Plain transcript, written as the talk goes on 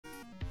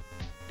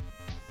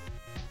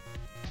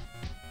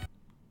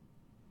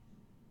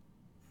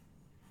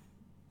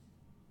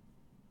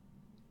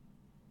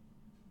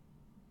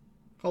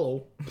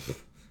Hello.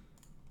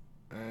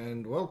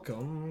 And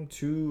welcome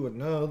to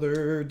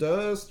another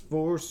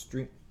Dustforce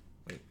stream.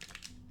 Wait.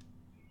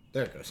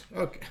 There it goes.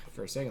 Okay.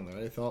 For a second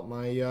though, I thought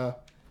my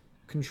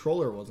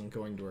controller wasn't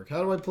going to work.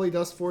 How do I play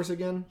Dustforce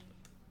again?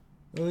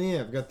 Oh yeah,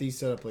 I've got these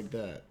set up like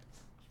that.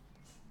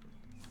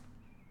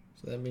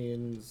 So that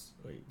means...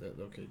 Wait,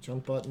 okay,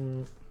 jump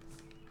button.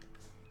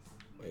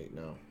 Wait,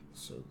 no.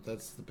 So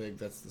that's the big,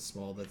 that's the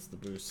small, that's the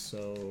boost,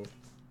 so...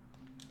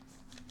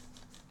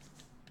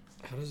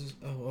 How does this...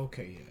 Oh,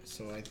 okay, yeah.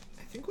 So I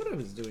think what I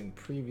was doing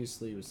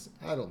previously was...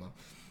 I don't know.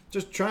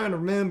 Just trying to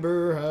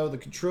remember how the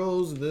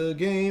controls of the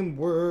game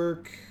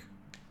work.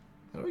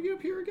 How do I get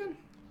up here again?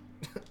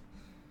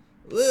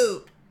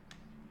 Whoa!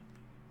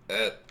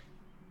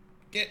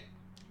 Get...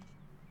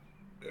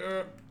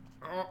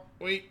 oh,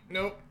 wait,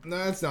 nope. No,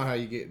 that's not how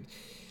you get...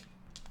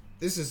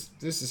 This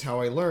is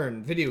how I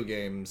learn video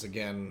games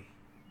again.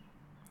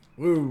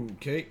 Woo,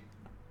 okay.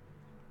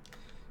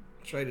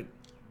 Try to...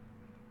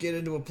 get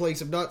into a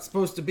place I'm not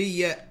supposed to be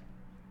yet.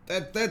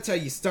 That's how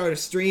you start a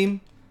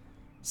stream.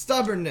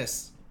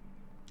 Stubbornness.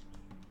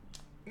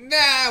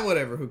 Nah,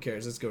 whatever. Who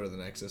cares? Let's go to the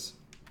Nexus.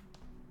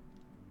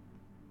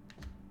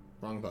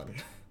 Wrong button.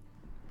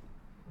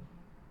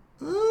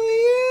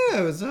 Oh yeah,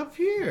 it was up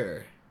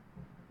here.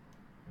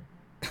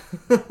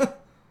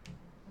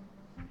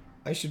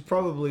 I should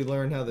probably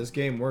learn how this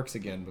game works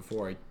again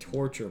before I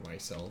torture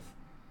myself.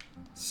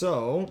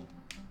 So,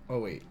 oh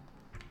wait.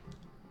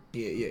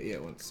 Yeah,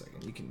 1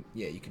 second.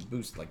 You can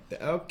boost like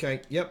that.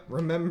 Okay, yep,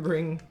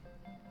 remembering.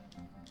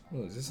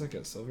 Oh, is this like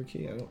a silver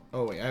key? I don't...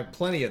 Oh, wait, I have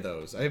plenty of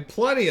those. I have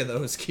plenty of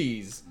those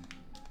keys.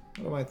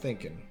 What am I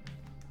thinking?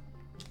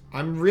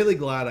 I'm really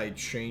glad I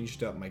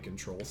changed up my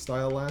control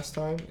style last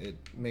time. It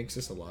makes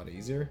this a lot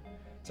easier.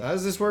 So how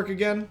does this work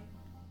again?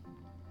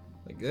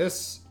 Like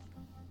this.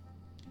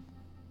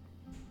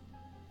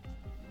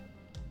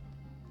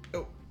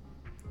 Oh.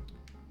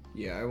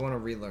 Yeah, I want to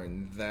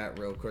relearn that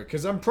real quick,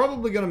 because I'm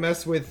probably going to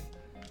mess with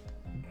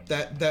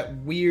that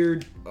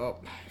weird... Oh,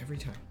 every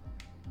time.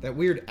 That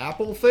weird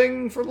apple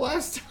thing from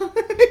last time.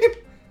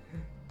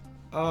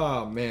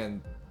 Oh,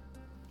 man.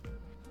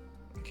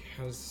 Okay,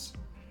 how's...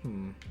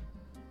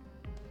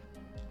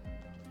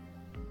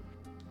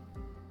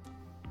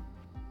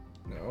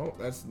 No,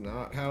 that's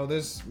not how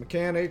this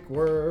mechanic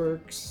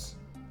works.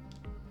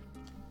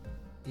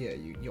 Yeah,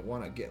 you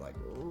want to get, like,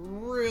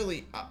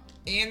 really up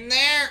in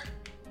there.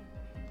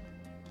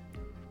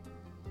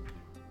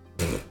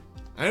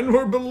 And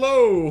we're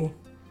below.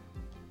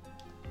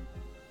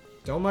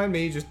 Don't mind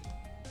me, just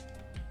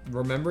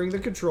remembering the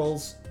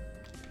controls.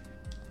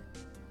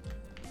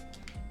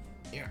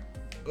 Yeah.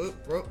 Oh,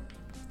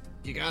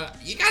 you gotta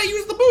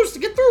use the boost to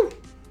get through.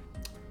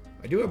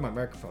 I do have my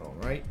microphone on,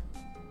 right?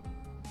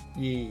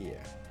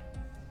 Yeah.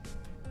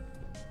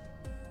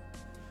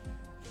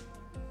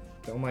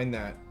 Don't mind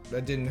that.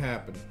 That didn't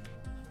happen.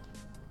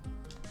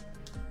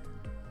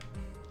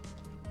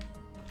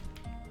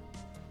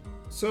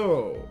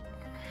 So,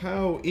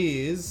 how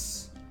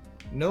is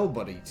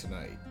nobody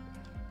tonight?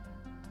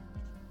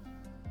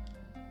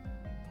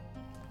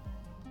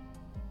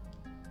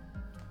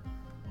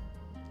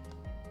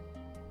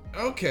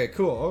 Okay,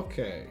 cool,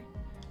 okay.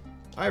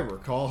 I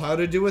recall how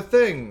to do a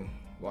thing.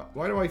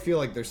 Why do I feel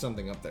like there's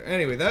something up there?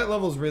 Anyway, that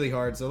level's really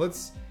hard, so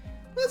let's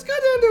go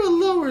down to a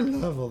lower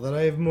level that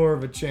I have more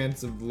of a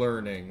chance of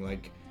learning.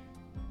 Like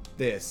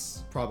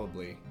this,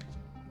 probably.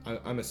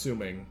 I'm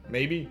assuming.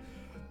 Maybe?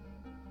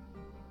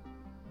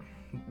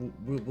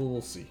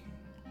 We'll see.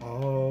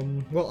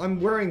 Well, I'm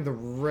wearing the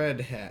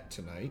red hat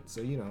tonight,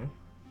 so you know.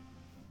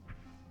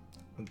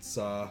 Let's,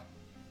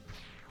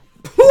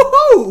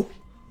 Woohoo!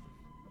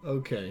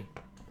 Okay.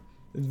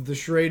 The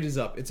charade is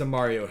up. It's a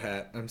Mario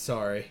hat. I'm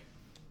sorry.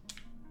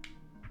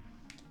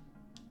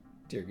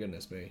 Dear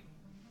goodness me.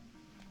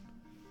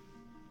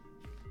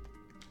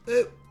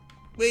 Oh,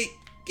 wait.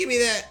 Give me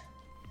that.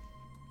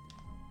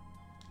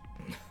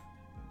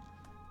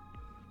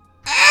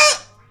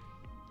 Ah!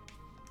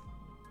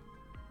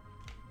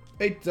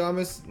 Hey,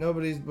 Thomas.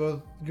 Nobody's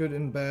both good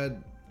and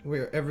bad.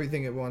 We're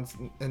everything at once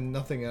and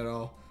nothing at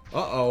all.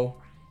 Uh-oh.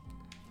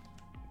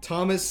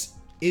 Thomas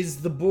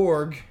is the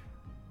Borg.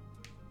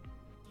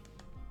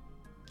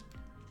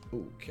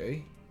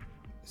 Okay.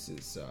 This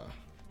is,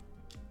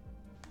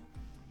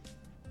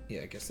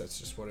 yeah, I guess that's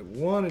just what it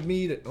wanted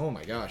me to... Oh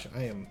my gosh,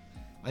 I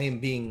am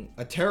being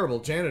a terrible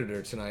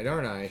janitor tonight,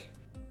 aren't I?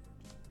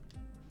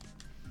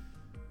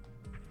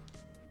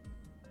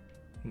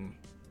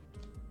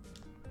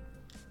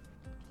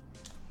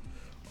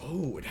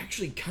 Oh, it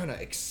actually kind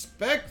of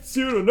expects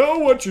you to know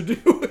what you're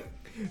doing.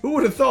 Who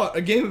would have thought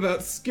a game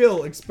about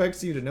skill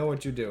expects you to know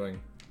what you're doing?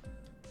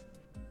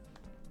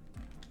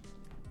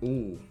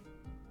 Ooh.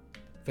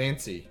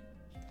 Fancy.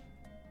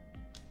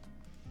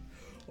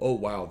 Oh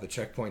wow, the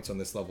checkpoints on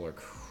this level are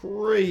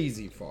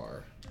crazy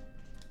far.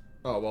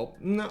 Oh well,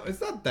 no,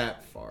 it's not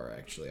that far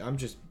actually. I'm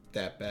just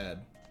that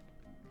bad.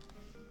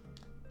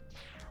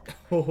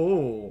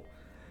 Oh,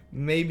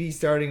 maybe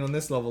starting on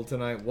this level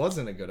tonight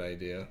wasn't a good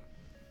idea.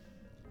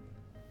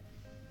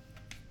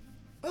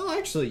 Well,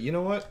 actually, you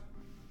know what?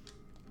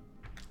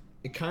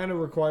 it kind of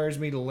requires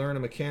me to learn a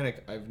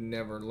mechanic I've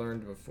never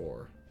learned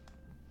before.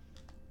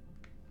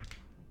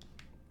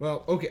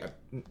 Well, okay,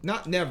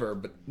 not never,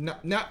 but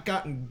not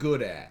gotten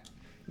good at.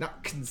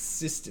 Not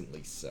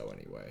consistently so,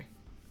 anyway.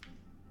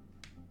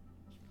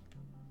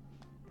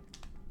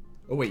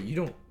 Oh, wait, you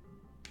don't...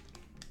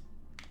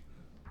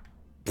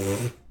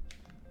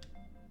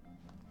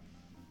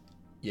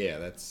 Yeah,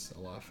 that's a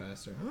lot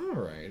faster.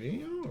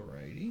 Alrighty,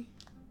 alrighty.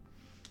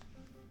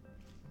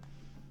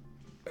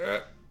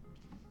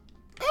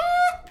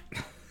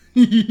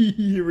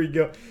 Here we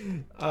go.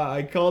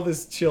 I call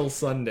this Chill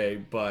Sunday,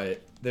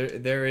 but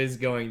there is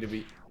going to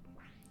be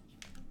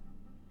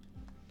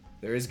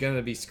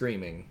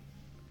screaming.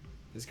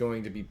 There's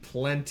going to be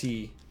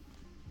plenty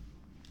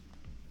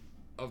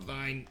of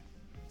thine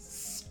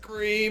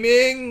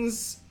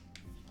screamings.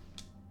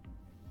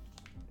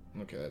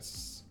 Okay,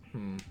 that's how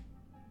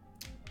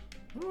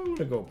do I want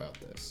to go about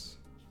this?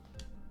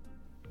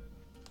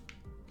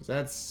 Because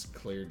that's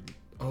cleared.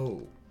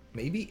 Oh,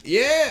 maybe?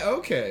 Yeah,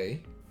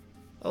 okay.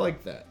 I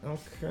like that.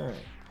 Okay.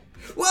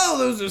 Whoa,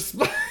 those are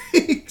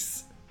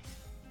spikes!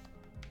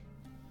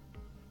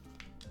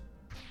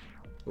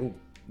 Oh,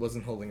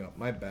 wasn't holding up.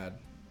 My bad.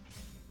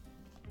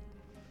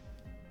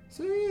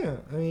 So yeah,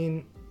 I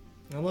mean,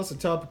 unless a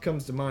topic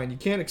comes to mind, you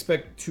can't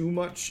expect too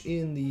much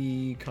in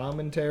the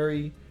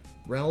commentary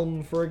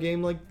realm for a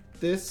game like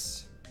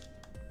this.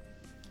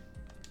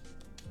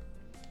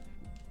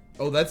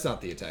 Oh, that's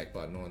not the attack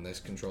button on this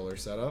controller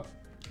setup.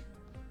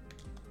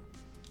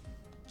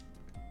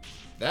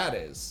 That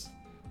is.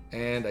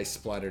 And I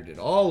splattered it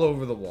all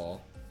over the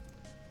wall.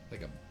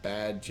 Like a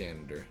bad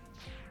janitor.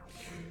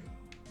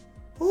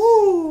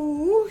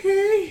 Oh,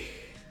 okay.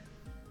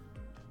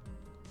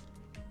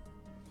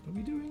 What are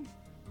we doing?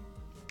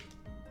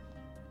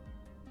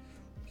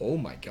 Oh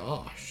my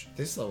gosh.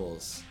 This level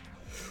is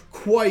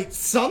quite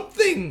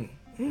something.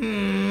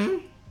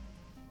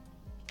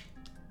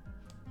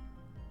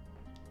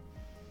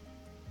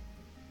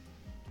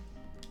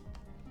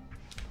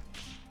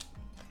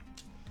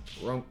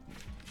 Wrong.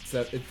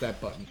 It's that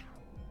button.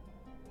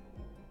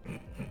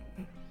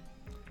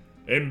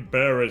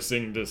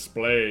 Embarrassing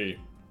display.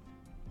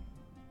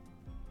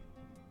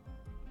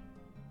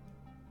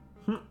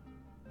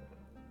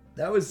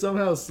 That was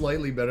somehow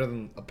slightly better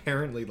than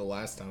apparently the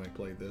last time I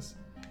played this.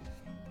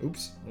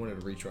 Oops, I wanted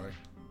to retry.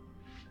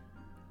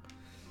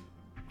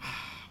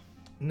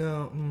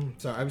 No,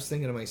 sorry, I was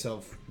thinking to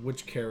myself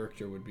which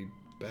character would be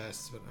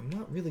best, but I'm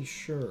not really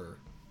sure.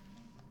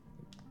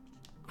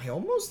 I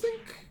almost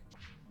think...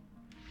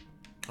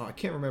 Oh, I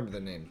can't remember the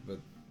names, but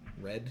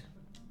Red?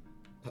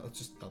 I'll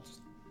just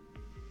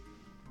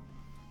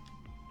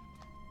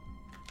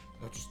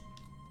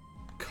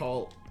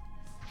call...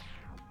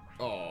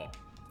 Oh.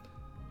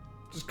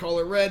 Just call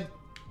her Red.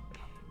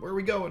 Where are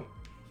we going?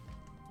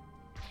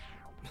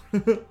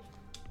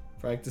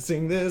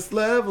 Practicing this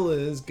level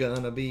is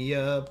gonna be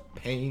a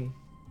pain.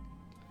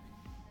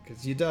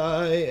 'Cause you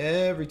die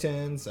every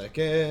 10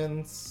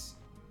 seconds.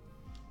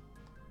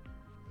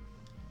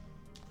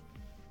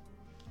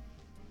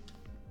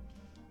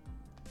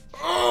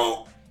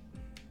 Oh!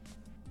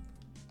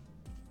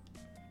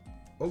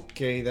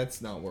 Okay,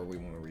 that's not where we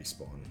want to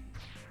respawn.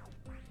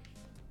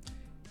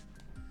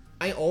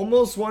 I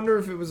almost wonder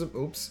if it was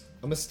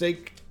a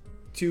mistake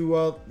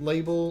to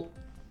label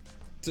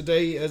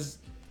today as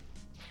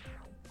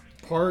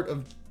part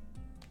of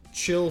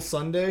Chill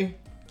Sunday.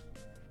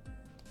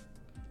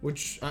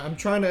 Which, I'm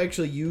trying to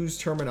actually use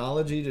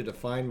terminology to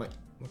define my...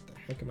 What the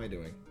heck am I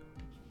doing?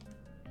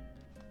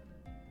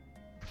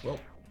 Well...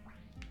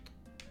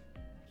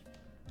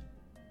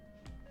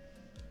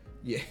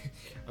 Yeah,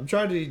 I'm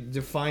trying to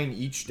define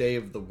each day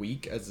of the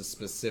week as a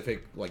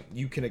specific, like,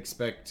 you can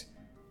expect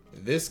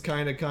this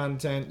kind of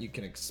content, you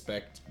can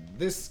expect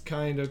this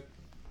kind of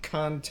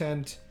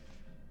content.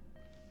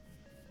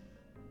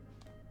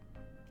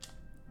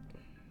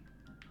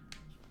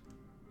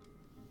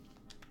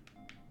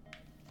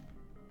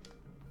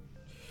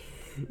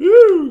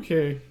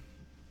 Okay.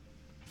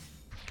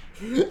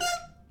 You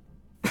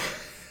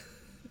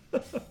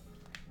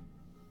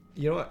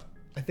know what?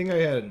 I think I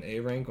had an A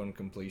rank on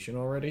completion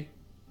already.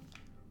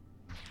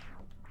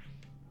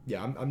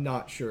 Yeah, I'm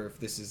not sure if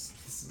this is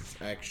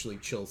actually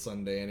Chill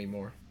Sunday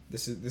anymore.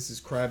 This is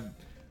Crab.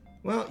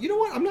 Well, you know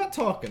what? I'm not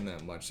talking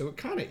that much, so it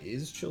kind of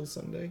is Chill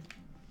Sunday.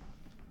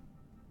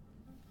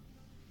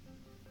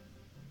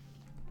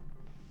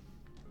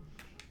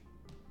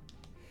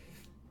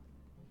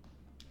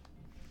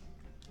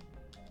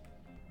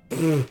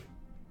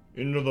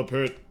 Into the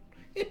pit.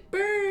 It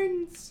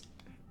burns.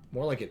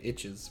 More like it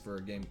itches for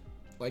a game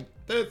like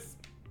this.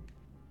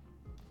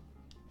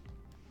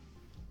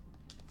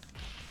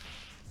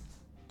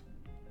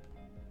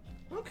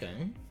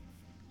 Okay.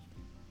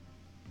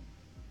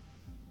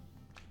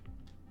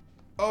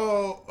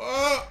 Oh,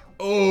 oh,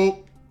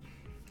 oh.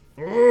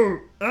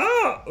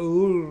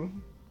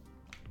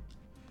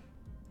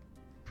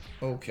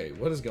 Okay,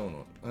 what is going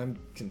on? I'm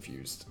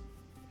confused.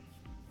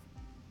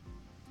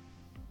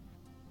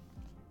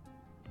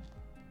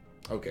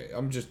 Okay,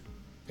 I'm just,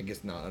 I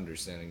guess, not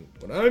understanding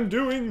what I'm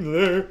doing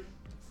there.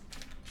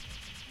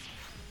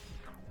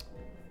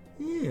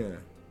 Yeah.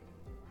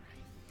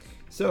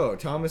 So,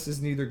 Thomas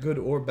is neither good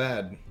or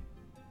bad.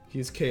 He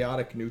is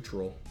chaotic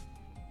neutral.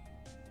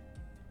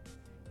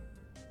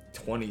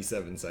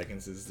 27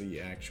 seconds is the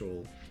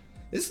actual...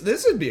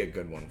 This would be a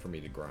good one for me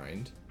to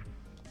grind.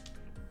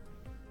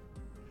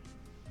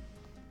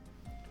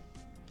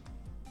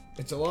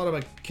 It's a lot of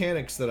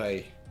mechanics that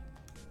I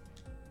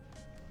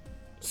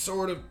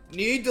sort of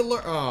need to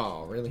learn.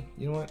 Oh, really?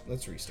 You know what?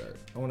 Let's restart.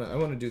 I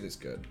wanna do this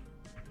good.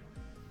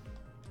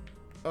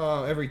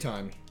 Every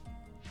time.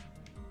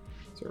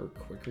 Is there a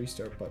quick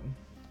restart button?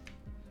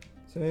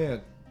 So yeah,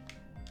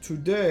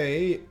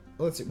 today,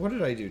 let's see, what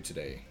did I do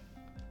today?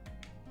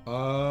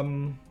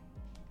 Well,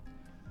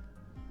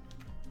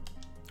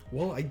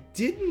 I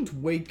didn't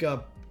wake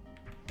up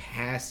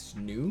past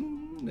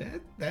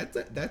noon.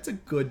 That's a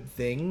good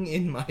thing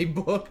in my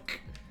book,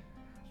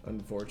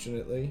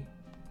 unfortunately.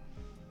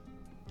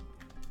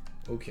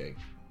 Okay,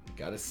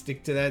 gotta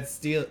stick to that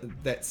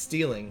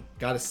stealing.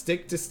 Gotta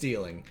stick to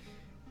stealing.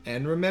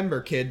 And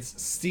remember, kids,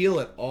 steal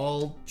at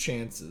all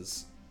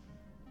chances.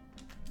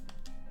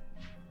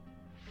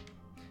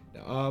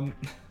 Now,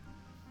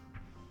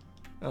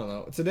 I don't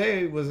know.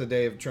 Today was a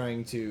day of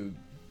trying to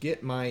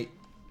get my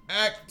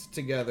act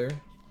together.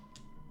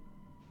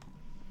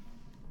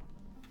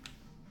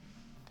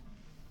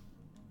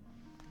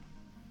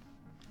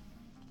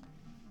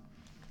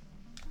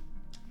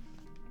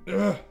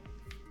 Ugh.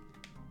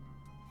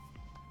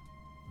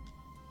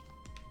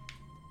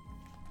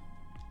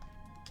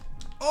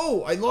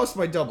 Oh, I lost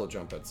my double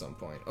jump at some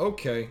point.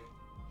 Okay.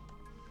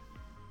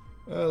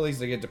 Well, at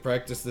least I get to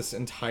practice this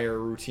entire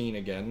routine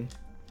again.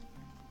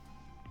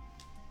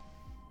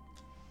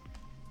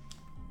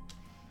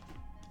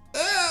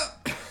 Ah!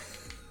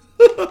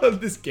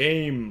 This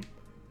game.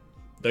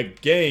 The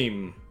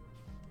game.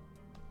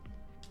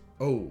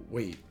 Oh,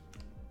 wait.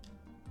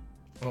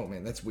 Oh,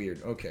 man, that's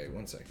weird. Okay,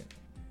 one second.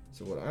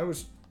 So what I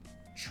was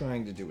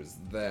trying to do is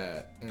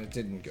that, and it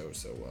didn't go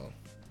so well.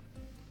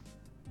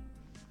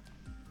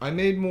 I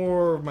made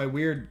more of my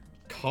weird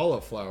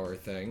cauliflower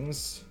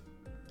things.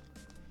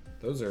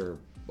 Those are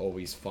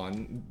always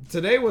fun.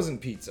 Today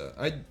wasn't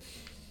pizza.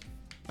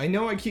 I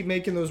know I keep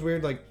making those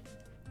weird, like...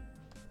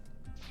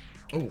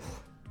 Oh.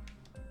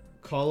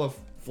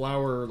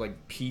 Cauliflower,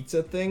 like,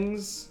 pizza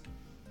things.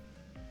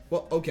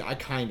 Well, okay, I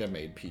kind of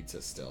made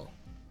pizza still.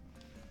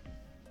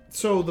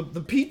 So, the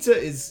pizza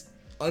is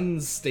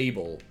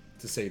unstable,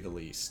 to say the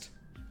least.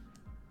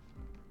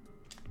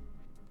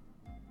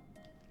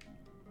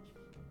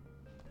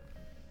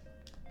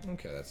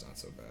 Okay, that's not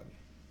so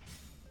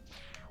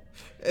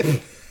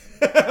bad.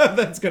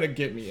 That's gonna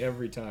get me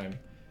every time.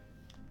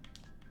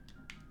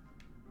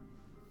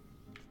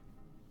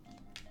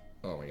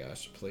 Oh my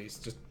gosh, please,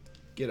 just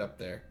get up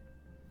there.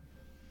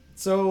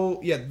 So,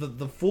 yeah,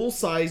 the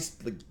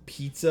full-sized, like,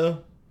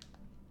 pizza,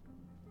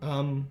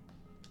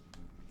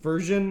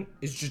 version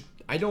is just,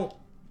 I don't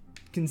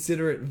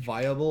consider it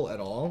viable at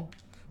all.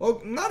 Well,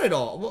 not at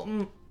all.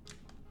 Well,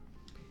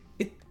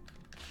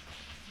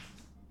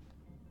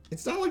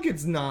 it's not like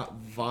it's not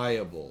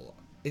viable.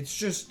 It's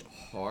just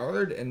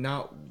hard and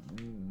not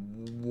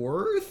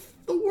worth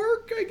the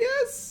work, I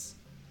guess?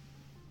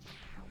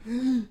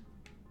 Ooh.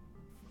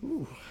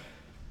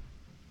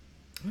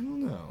 I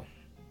don't know.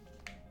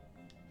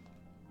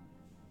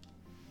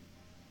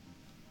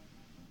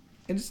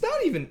 And it's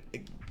not even...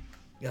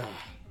 It's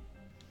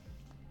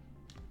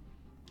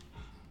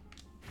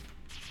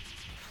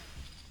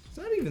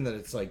not even that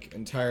it's, like,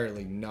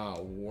 entirely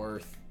not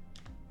worth...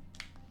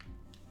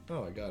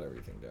 Oh, I got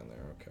everything down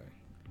there, okay.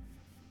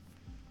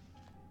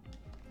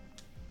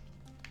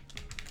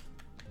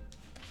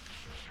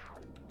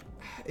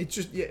 It's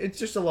just, yeah, it's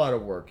just a lot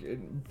of work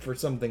for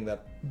something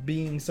that,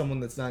 being someone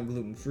that's not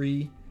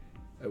gluten-free,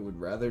 I would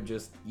rather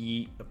just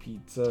eat a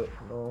pizza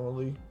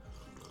normally.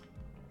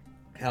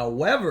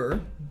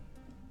 However,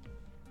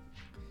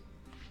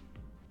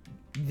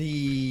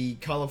 the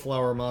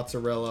cauliflower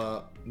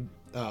mozzarella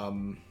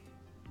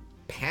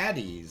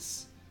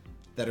patties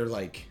that are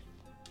like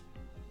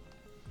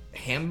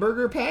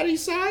hamburger patty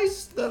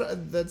size,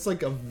 that's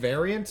like a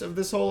variant of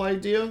this whole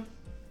idea.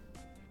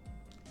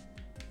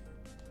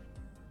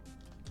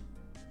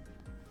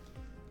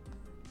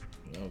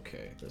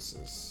 Okay, this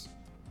is...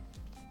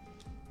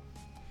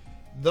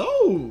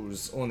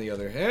 Those, on the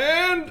other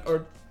hand,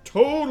 are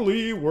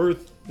totally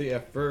worth the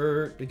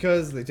effort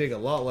because they take a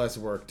lot less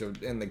work to,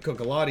 and they cook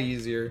a lot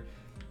easier,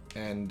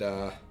 and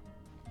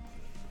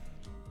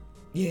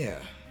yeah.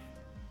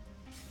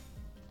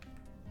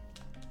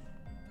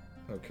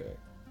 Okay.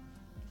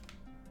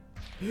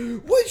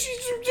 What?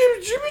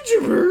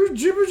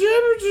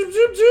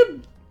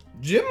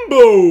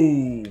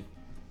 Jimbo.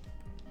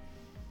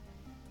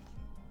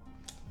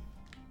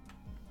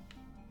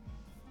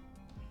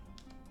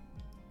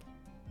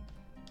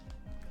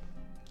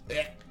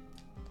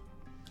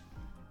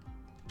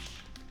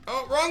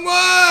 Oh, wrong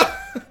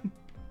one!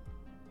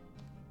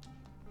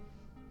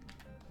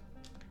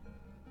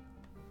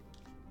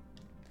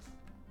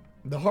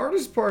 The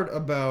hardest part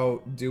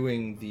about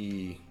doing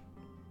the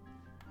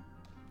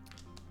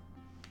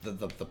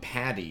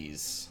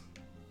patties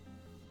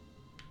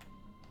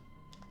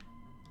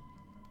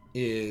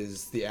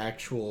is the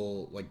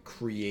actual, like,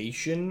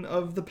 creation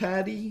of the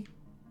patty.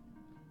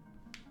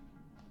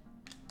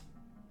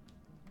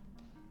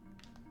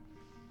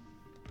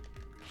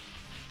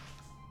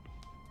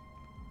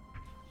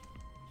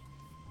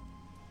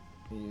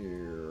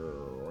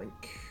 Yoink.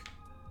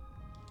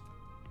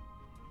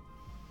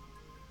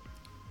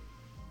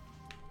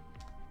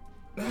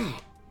 Oh,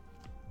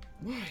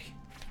 why?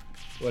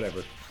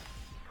 Whatever.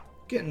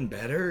 Getting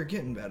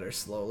better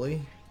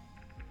slowly.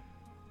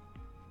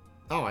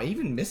 Oh, I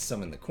even missed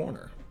some in the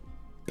corner.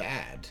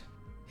 Bad.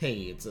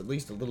 Hey, it's at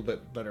least a little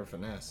bit better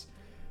finesse.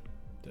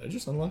 Did I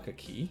just unlock a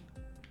key?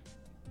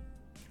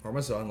 Or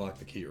must have unlocked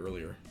the key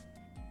earlier?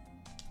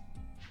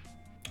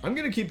 I'm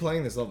gonna keep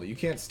playing this level. You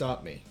can't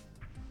stop me.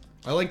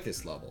 I like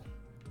this level.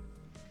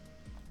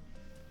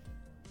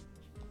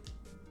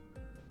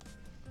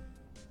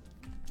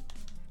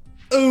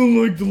 I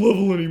don't like the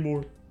level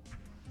anymore.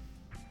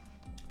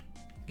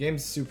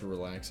 Game's super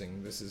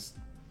relaxing. This is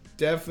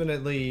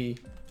definitely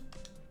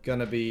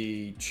gonna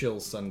be chill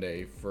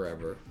Sunday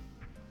forever.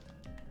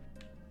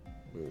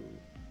 Ooh.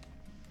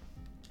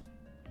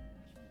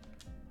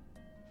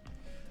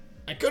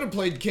 I could have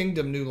played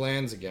Kingdom New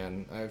Lands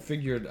again. I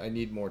figured I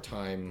need more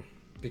time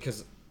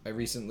because I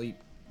recently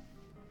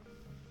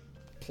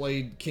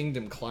played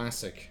Kingdom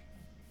Classic.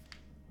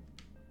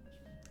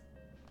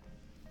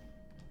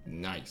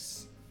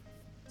 Nice.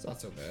 It's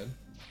not so bad.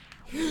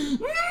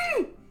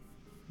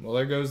 Well,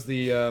 there goes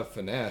the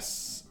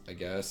finesse, I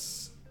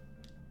guess.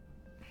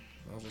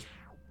 I'll just...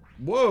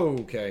 Whoa,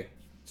 okay.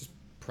 Just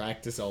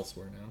practice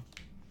elsewhere now.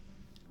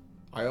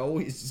 I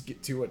always just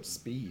get too much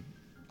speed.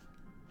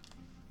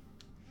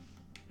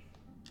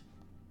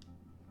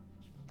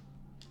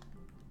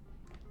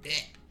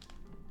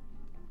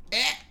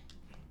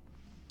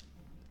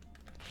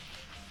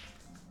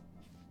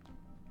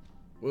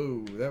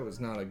 Whoa, that was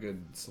not a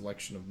good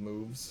selection of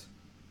moves.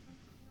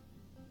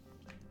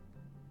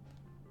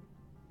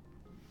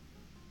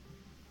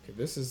 Okay,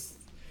 this is...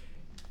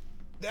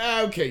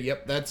 Okay,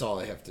 yep, that's all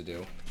I have to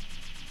do.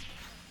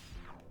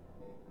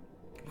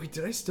 Wait,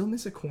 did I still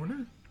miss a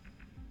corner?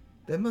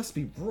 That must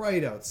be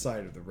right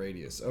outside of the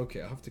radius.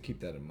 Okay, I'll have to keep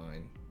that in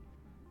mind.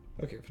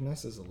 Okay,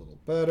 finesse is a little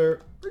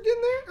better. We're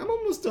getting there. I'm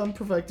almost done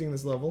perfecting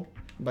this level.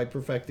 By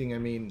perfecting, I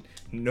mean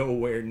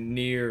nowhere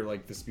near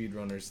like the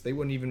speedrunners. They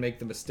wouldn't even make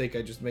the mistake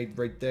I just made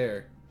right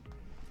there.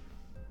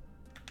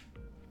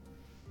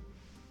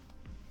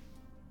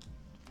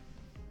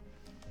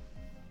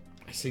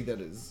 I say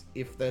that as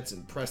if that's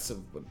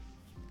impressive, but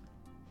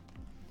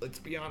let's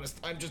be honest,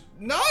 I'm just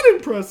not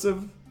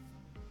impressive.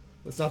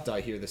 Let's not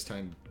die here this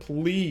time,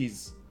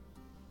 please.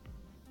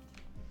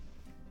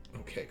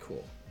 Okay,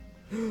 cool.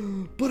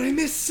 But I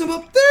missed some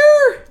up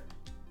there!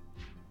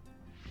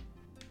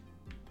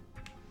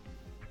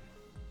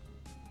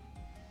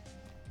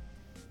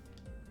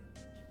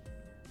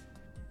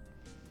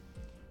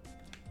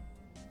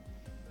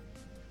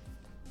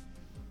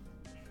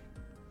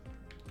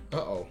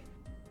 Uh-oh.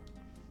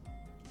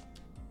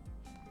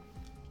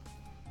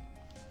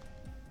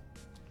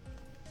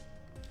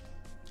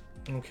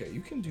 Okay,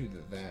 you can do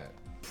that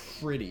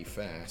pretty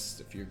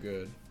fast if you're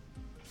good.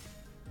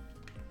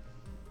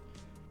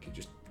 Okay,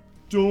 just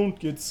don't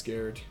get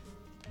scared.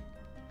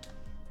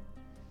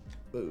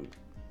 Ooh,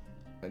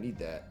 I need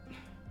that.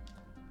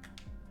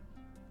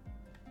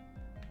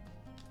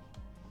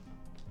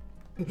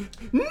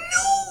 No!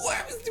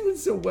 I was doing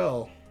so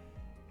well.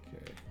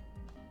 Okay.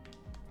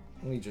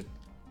 Let me just...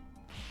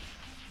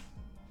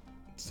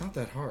 It's not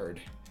that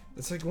hard.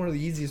 It's like one of the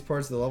easiest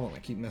parts of the level and I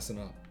keep messing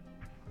up.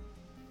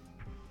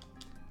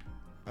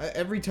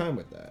 Every time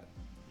with that.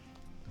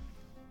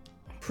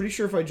 I'm pretty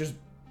sure if I just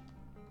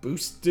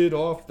boosted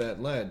off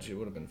that ledge, it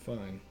would have been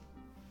fine.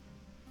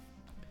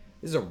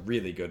 This is a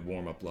really good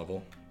warm-up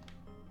level.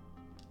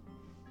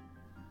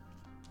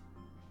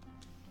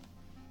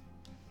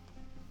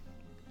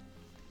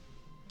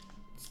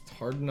 It's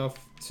hard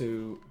enough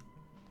to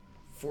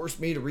force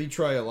me to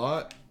retry a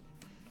lot.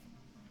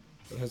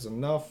 It has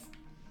enough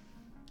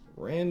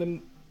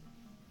random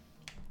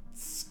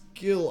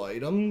skill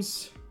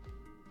items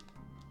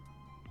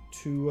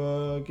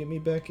to get me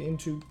back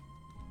into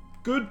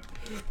good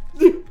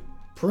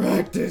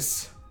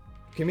practice.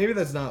 Okay, maybe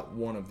that's not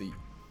one of the...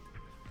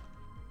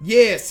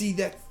 Yeah, see,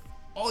 that's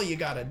all you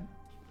gotta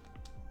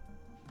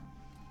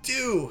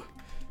do.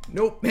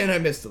 Nope, man, I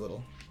missed a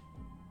little.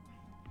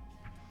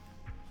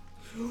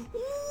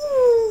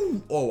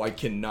 Ooh. Oh, I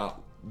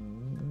cannot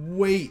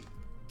wait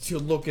to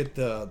look at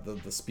the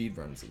speed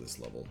runs of this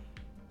level.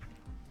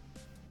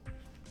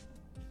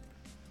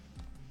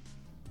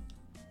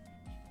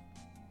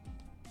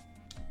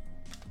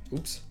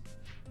 Oops.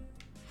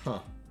 Huh.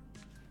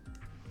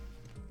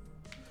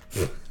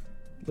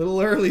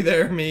 Little early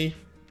there, me.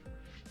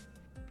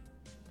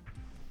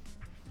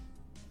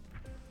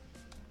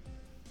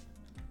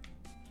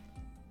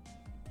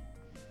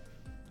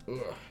 Ugh.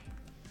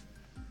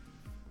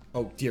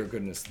 Oh, dear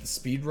goodness. The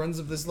speed runs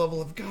of this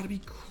level have got to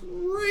be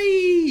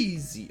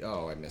crazy.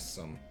 Oh, I missed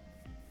some.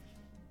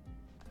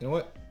 You know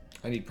what?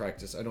 I need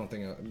practice. I don't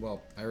think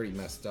well, I already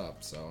messed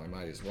up, so I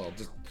might as well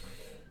just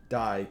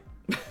die.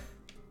 I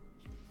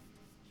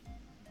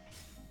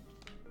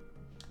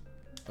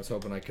was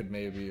hoping I could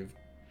maybe have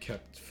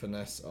kept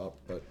finesse up,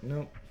 but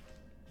no.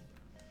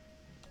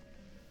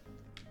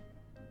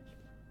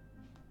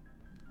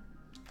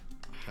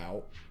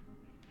 How?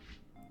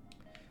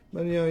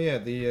 But you know, yeah,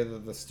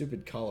 the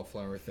stupid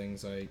cauliflower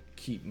things I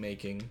keep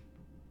making.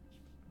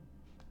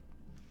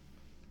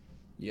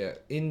 Yeah,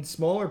 in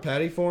smaller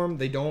patty form,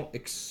 they don't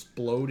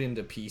explode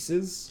into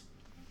pieces.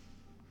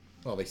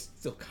 Well, they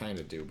still kind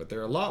of do, but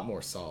they're a lot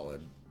more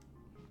solid.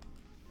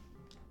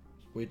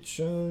 Which,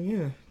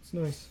 yeah, it's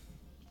nice.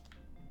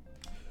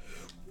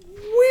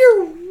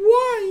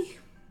 Why?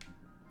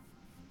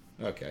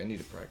 Okay, I need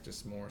to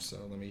practice more, so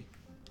let me...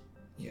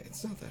 Yeah,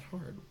 it's not that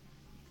hard.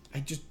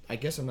 I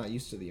guess I'm not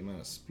used to the amount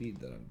of speed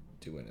that I'm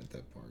doing at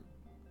that part.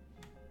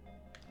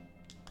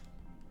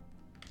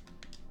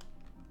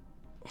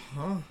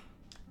 Huh?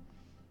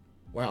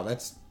 Wow,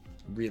 that's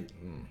really...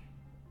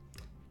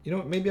 You know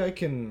what, maybe I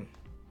can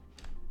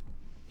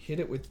hit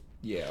it with...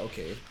 Yeah,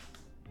 okay.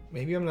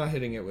 Maybe I'm not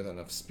hitting it with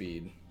enough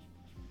speed.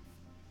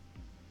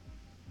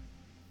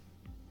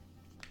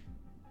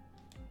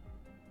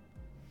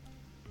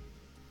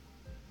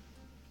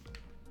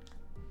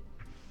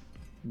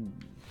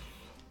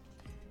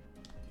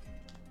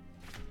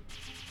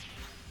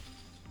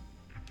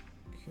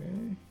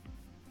 Okay.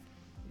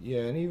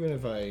 Yeah, and even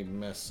if I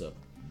mess up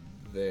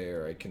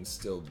there, I can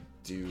still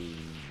do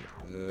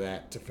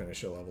that to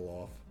finish a level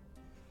off.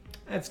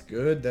 That's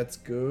good, that's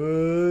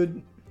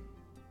good.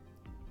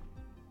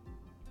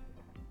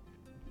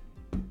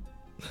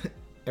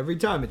 Every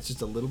time it's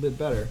just a little bit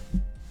better.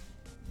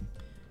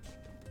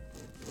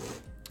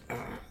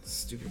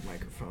 Stupid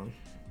microphone.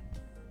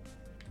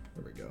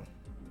 There we go.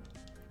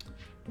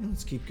 Well,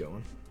 let's keep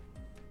going.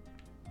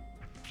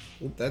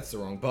 Oop, that's the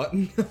wrong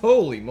button.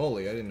 Holy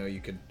moly, I didn't know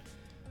you could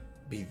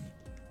be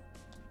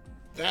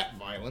that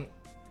violent.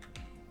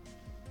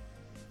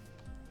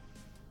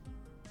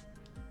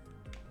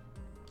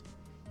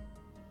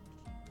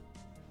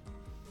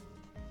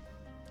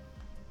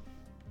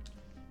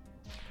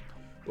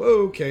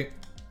 Whoa, okay.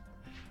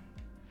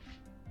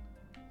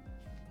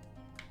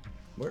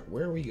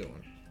 Where are we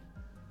going?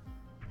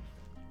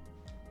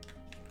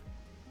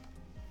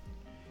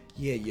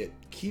 Yeah, you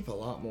keep a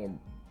lot more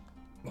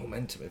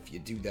momentum if you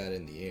do that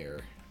in the air.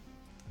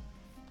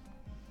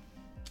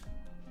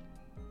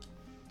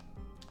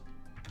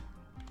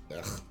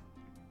 Ugh.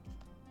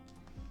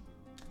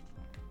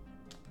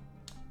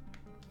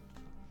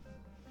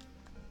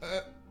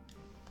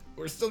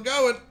 We're still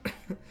going.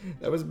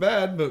 That was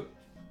bad, but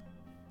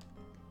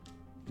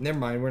never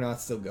mind, we're not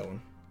still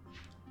going.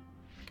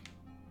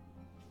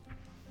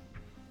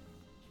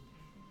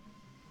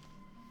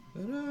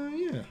 But,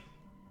 yeah.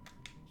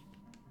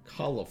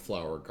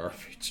 Cauliflower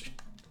garbage.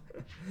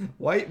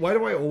 Why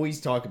do I always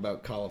talk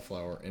about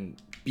cauliflower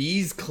and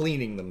bees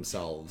cleaning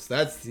themselves?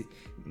 That's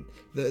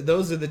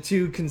those are the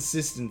two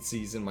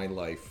consistencies in my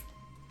life.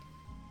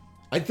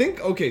 I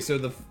think, okay, so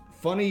the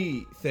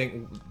funny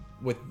thing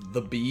with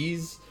the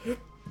bees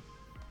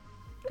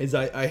is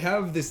I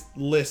have this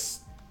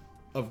list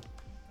of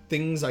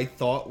things I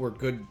thought were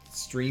good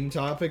stream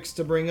topics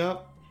to bring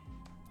up.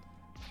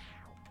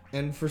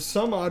 And for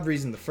some odd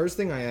reason, the first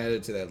thing I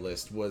added to that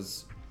list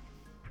was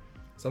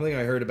something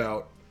I heard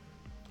about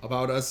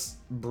us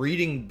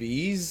breeding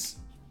bees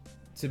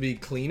to be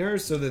cleaner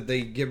so that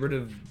they get rid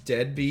of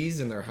dead bees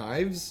in their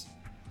hives.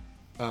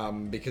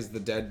 Because the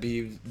dead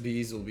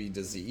bees will be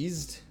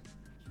diseased.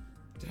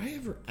 Did I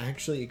ever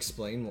actually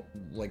explain,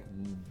 like,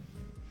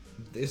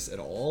 this at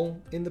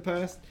all in the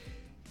past?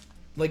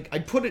 Like, I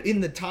put it in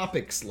the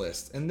topics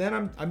list, and then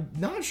I'm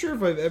not sure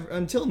if I've ever,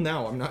 until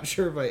now, I'm not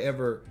sure if I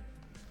ever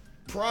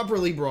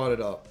properly brought it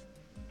up.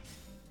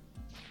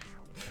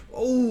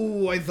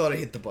 Oh, I thought I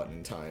hit the button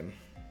in time.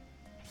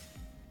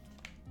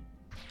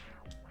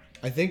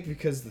 I think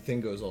because the thing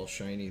goes all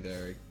shiny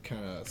there, it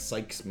kind of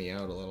psychs me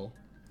out a little.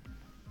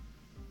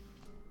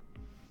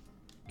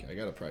 Okay, I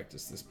gotta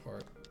practice this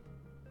part.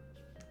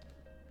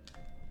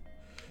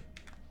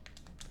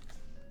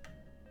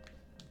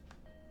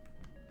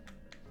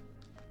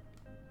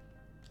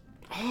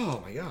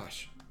 Oh my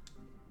gosh.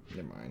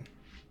 Never mind.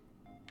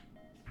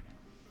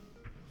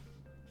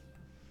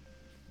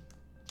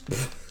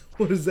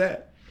 What is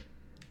that?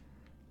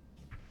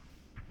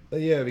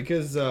 Yeah,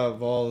 because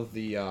of all of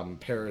the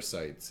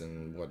parasites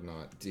and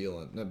whatnot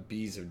the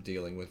bees are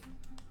dealing with.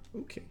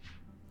 Okay.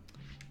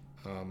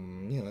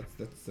 Yeah,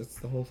 that's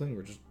the whole thing.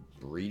 We're just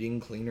breeding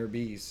cleaner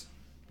bees.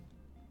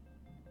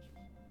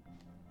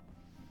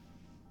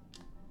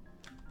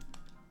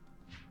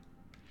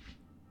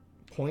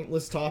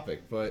 Pointless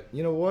topic, but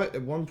you know what?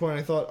 At one point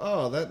I thought,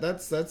 oh,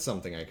 that's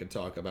something I could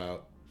talk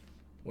about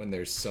when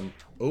there's some.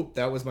 Oh,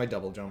 that was my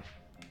double jump.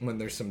 When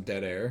there's some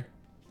dead air.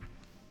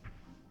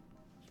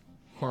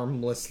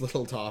 Harmless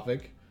little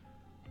topic.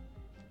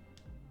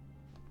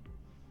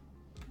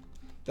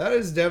 That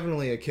is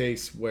definitely a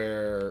case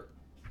where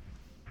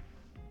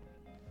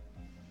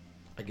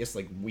I guess,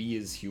 like, we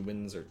as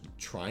humans are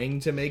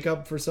trying to make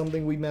up for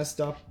something we messed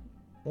up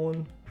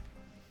on.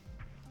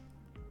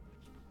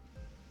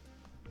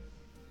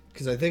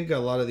 Because I think a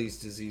lot of these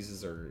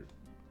diseases are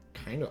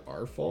kind of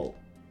our fault.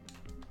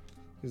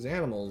 Because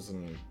animals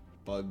and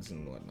bugs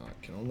and whatnot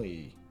can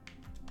only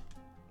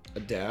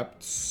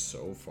adapt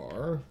so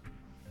far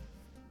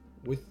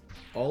with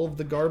all of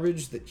the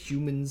garbage that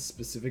humans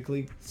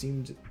specifically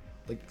seem to,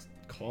 like,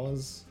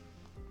 cause.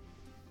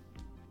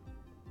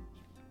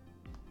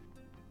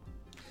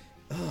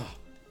 Ugh.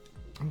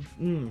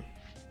 I'm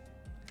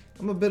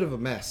a bit of a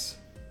mess.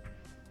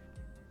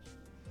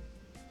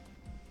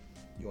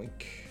 Yoink.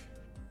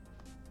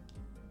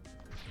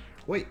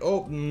 Wait,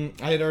 oh,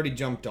 I had already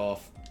jumped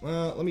off.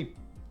 Well, let me...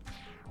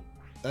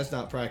 That's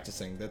not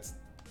practicing, that's...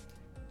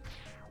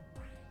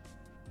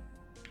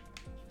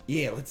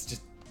 Yeah, let's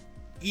just...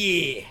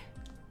 Yeah!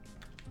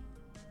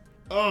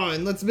 Oh,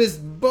 and let's miss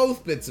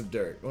both bits of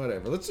dirt.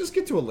 Whatever, let's just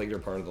get to a later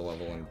part of the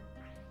level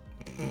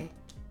and...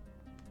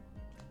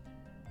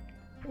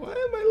 Why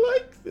am I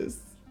like this?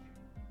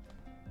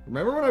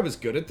 Remember when I was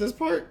good at this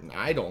part?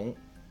 I don't.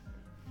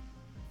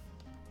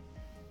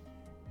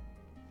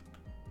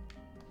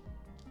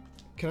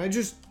 Can I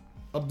just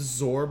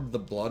absorb the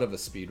blood of a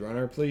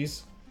speedrunner,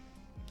 please?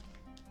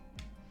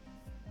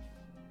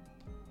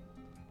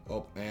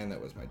 Oh, and that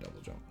was my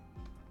double jump.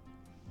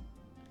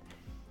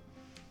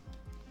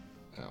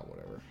 Oh,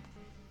 whatever.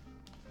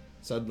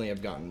 Suddenly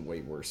I've gotten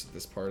way worse at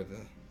this part of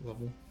the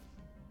level.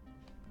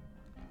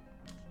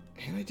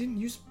 And I didn't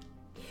use...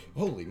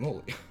 Holy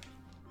moly.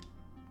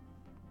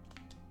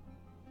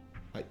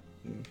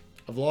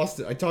 I've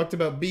lost it. I talked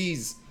about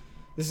bees.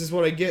 This is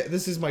what I get.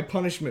 This is my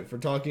punishment for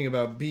talking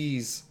about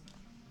bees.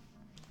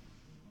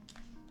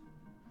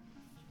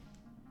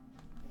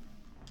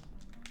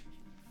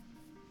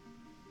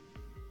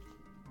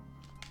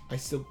 I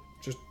still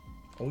just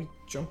always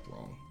jump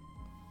wrong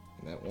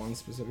in that one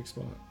specific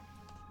spot.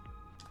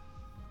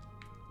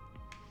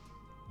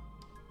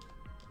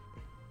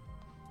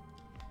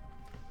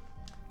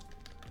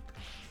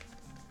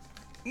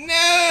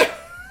 No!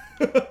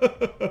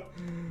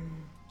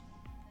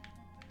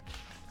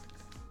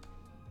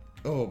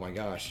 Oh my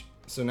gosh.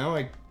 So now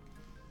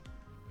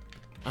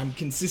I'm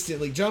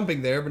consistently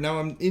jumping there, but now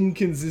I'm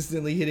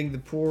inconsistently hitting the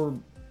poor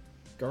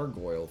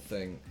gargoyle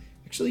thing.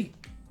 Actually,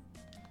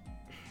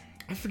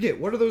 I forget,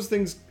 what are those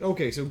things?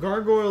 Okay, so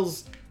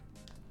gargoyles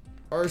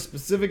are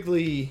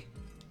specifically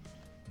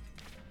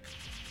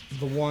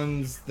the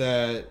ones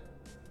that,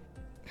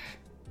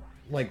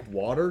 like,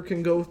 water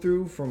can go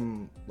through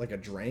from, like, a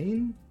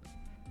drain?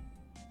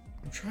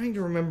 I'm trying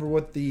to remember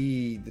what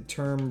the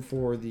term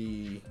for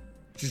the...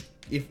 Just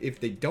if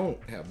they don't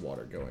have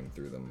water going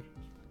through them.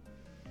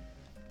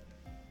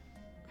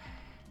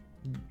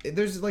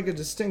 There's, like, a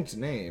distinct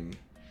name.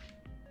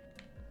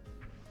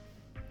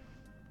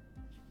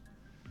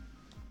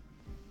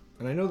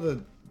 And I know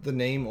the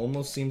name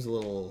almost seems a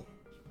little...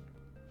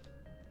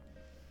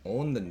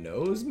 on the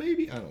nose,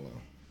 maybe? I don't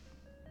know.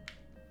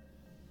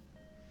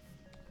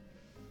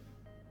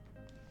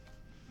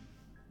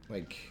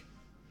 Like...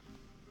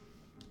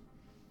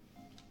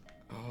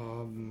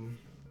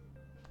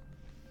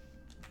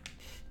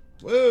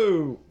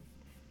 Whoa!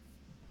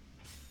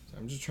 So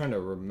I'm just trying to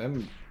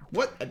remember...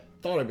 What? I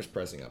thought I was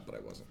pressing up, but I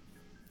wasn't.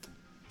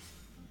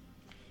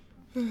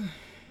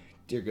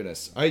 Dear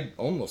goodness. I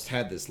almost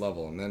had this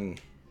level, and then...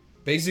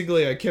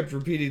 Basically, I kept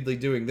repeatedly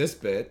doing this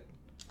bit.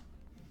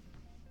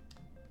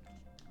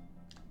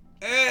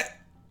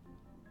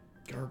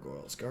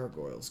 Gargoyles,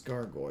 gargoyles,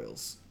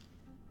 gargoyles.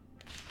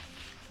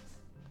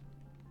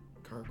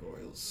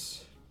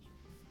 Gargoyles.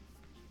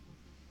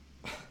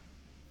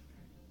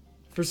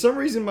 For some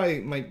reason,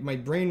 my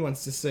brain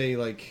wants to say,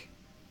 like,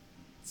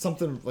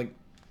 something, like,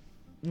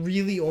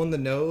 really on the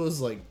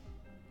nose, like,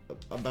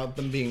 about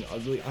them being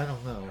ugly. I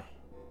don't know.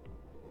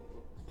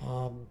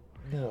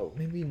 No,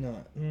 maybe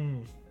not.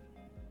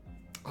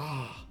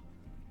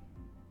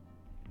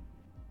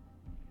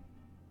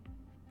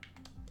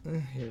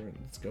 Here,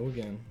 let's go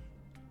again.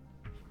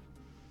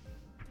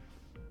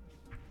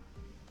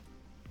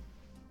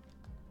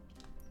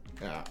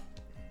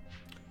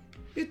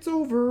 It's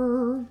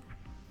over.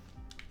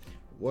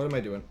 What am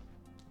I doing?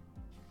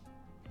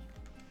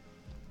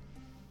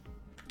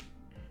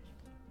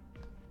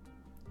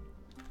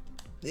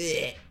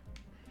 Ugh.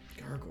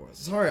 Gargoyles.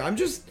 Sorry,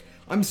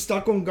 I'm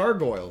stuck on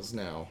gargoyles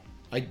now.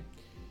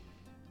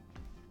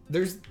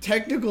 There's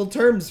technical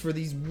terms for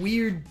these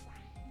weird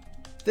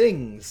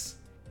things.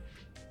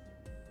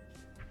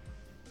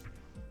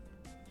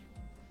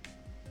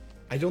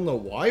 I don't know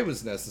why it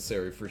was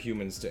necessary for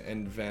humans to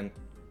invent...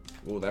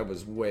 Oh, that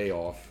was way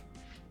off.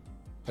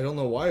 I don't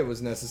know why it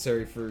was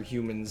necessary for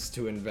humans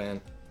to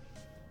invent...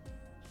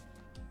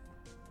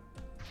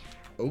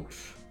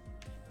 Oops.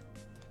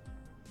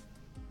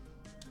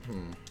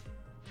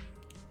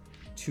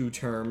 Two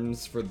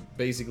terms for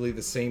basically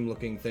the same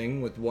looking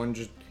thing, with one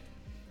just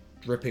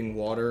dripping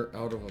water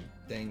out of a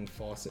dang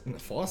faucet. A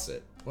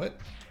faucet? What?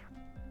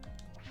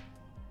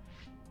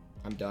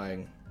 I'm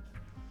dying.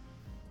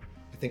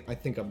 I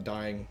think I'm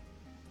dying.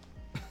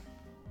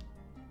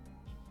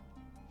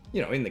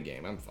 You know, in the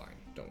game, I'm fine.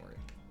 Don't worry.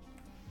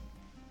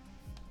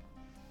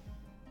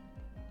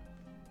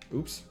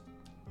 Oops.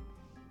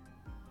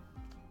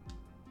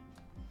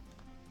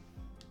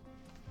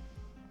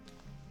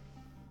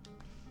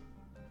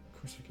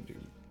 Of course I can do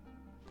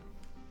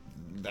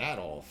that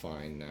all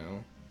fine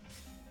now.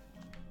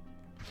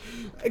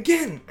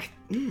 Again!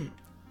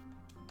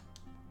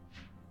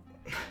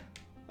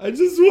 I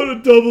just want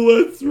a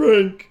double S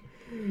rank.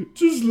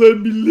 Just let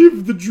me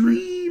live the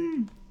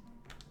dream.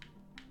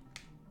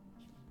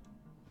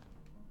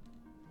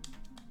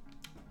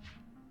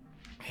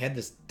 I had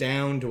this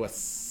down to a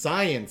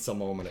science a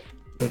moment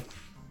ago.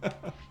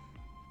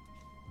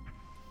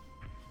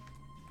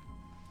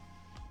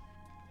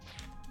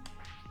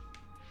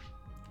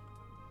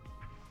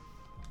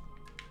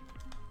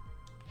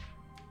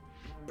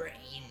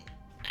 Brain.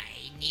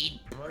 I need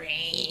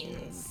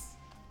brains.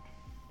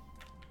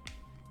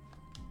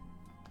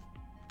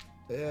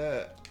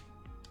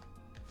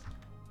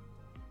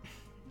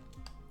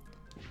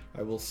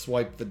 I will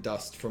swipe the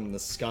dust from the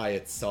sky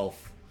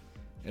itself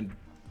and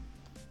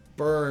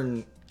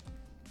burn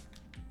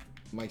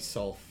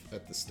myself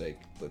at the stake.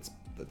 Let's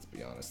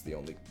be honest. The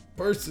only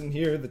person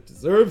here that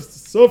deserves to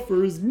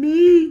suffer is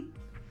me.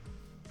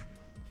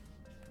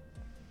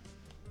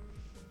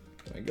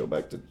 Can I go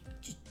back to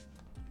just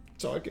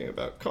talking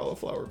about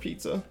cauliflower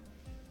pizza?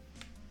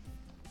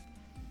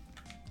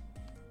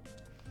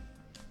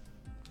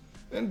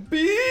 And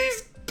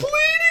bees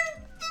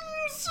cleaning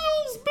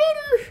themselves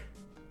better.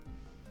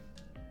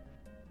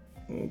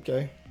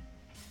 Okay.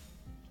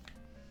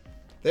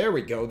 There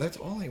we go. That's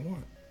all I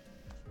want.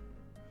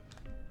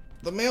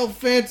 The male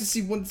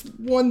fantasy wants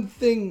one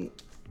thing.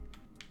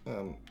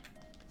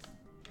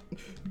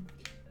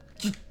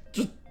 Just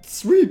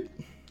sweep.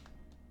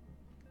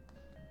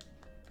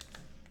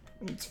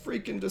 It's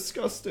freaking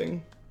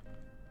disgusting.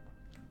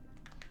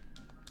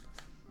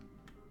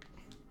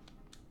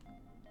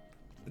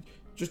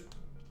 Just,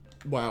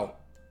 wow.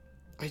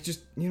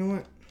 You know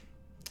what?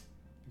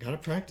 Gotta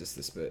practice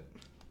this bit.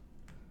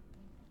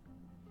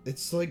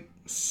 It's like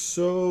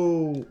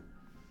so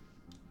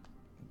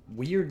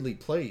weirdly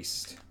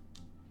placed.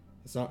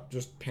 It's not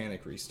just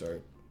panic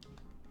restart.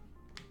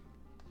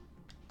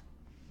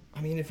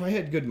 I mean, if I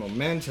had good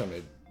momentum,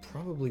 it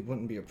probably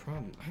wouldn't be a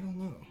problem. I don't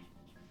know.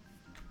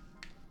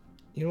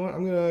 You know what?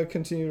 I'm gonna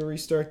continue to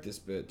restart this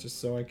bit just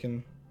so I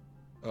can...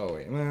 Oh,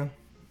 wait. Well,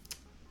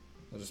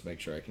 I'll just make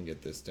sure I can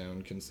get this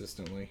down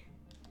consistently.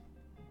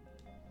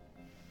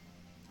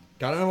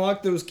 Gotta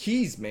unlock those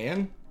keys,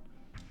 man.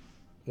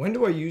 When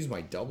do I use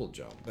my double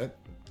jump?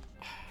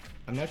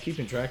 I'm not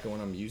keeping track of when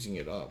I'm using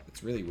it up.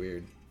 It's really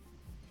weird.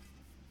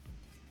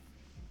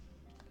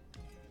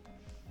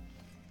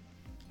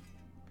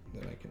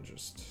 Then I can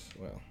just,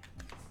 well.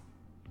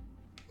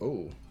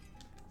 Oh.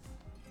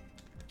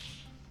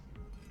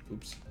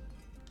 Oops.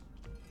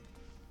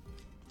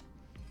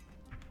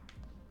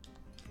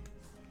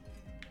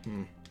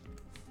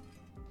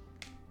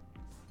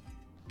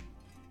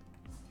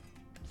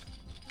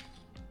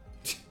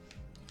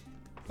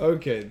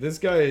 Okay, this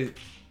guy...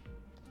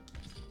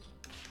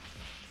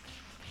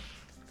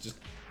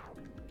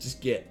 Just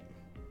get.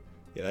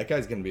 Yeah, that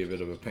guy's gonna be a bit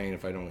of a pain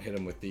if I don't hit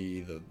him with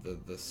the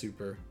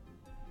super.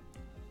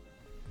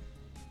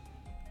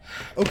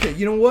 Okay,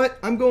 you know what?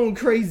 I'm going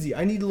crazy.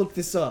 I need to look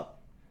this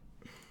up.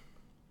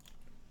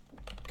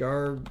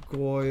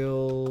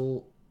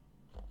 Gargoyle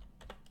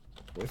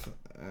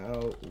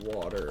without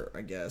water,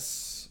 I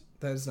guess.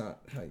 That is not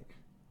how you...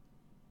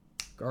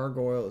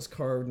 Gargoyle is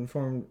carved and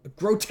formed...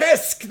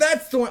 Grotesque!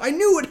 That's the one! I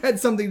knew it had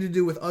something to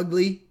do with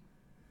ugly.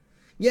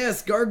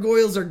 Yes,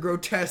 gargoyles are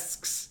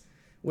grotesques.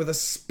 With a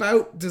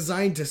spout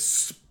designed to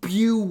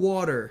spew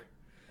water.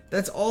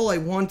 That's all I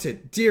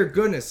wanted. Dear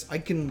goodness, I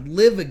can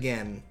live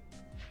again.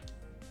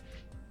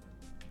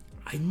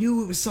 I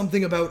knew it was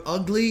something about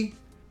ugly.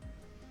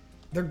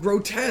 They're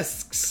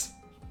grotesques.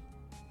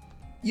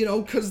 You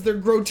know, because they're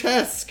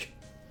grotesque.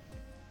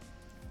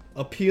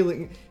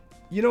 Appealing.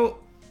 You know...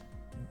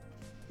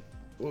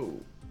 Whoa.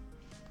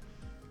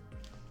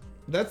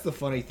 That's the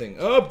funny thing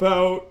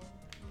about...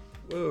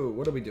 Whoa,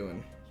 what are we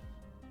doing?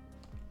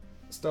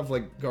 Stuff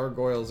like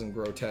gargoyles and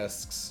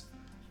grotesques.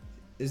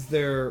 Is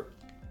there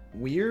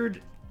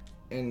weird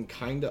and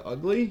kinda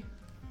ugly,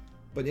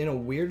 but in a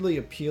weirdly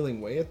appealing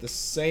way at the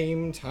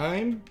same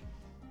time?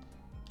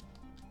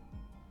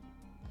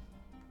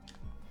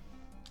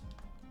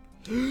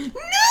 No!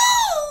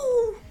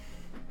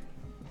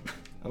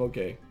 I'm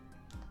okay.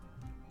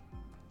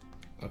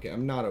 Okay,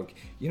 I'm not okay.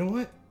 You know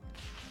what?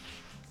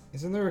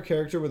 Isn't there a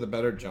character with a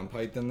better jump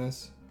height than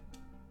this?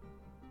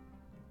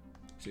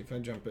 See, if I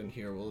jump in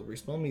here, will it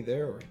respawn me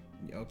there or...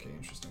 Yeah, okay,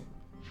 interesting.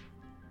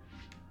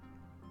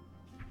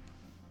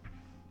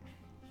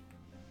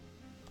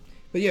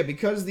 But yeah,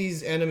 because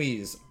these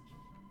enemies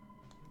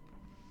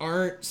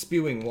aren't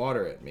spewing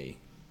water at me,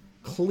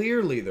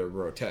 clearly they're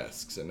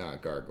grotesques and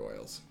not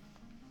gargoyles.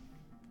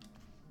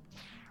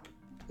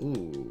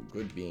 Ooh,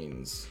 good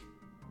beans.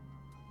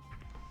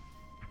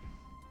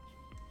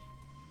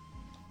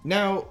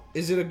 Now,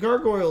 is it a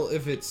gargoyle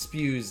if it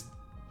spews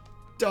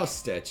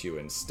dust at you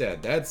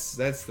instead? That's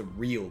the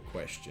real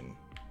question.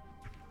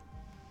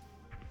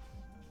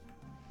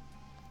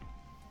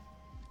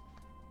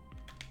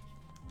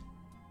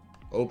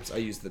 Oops, I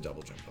used the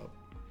double jump up.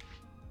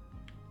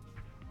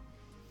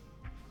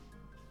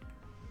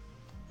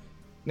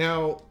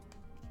 Now,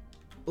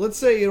 let's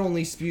say it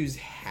only spews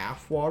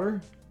half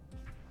water.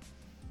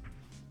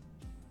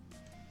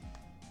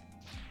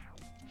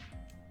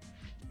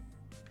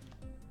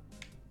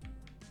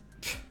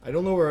 I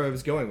don't know where I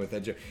was going with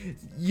that joke.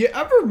 You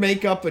ever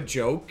make up a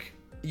joke?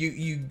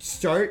 You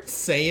start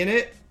saying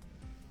it,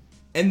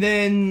 and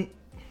then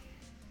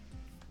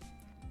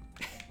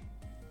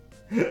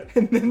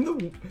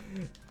the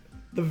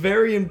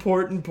very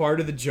important part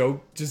of the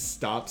joke just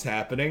stops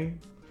happening.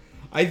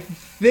 I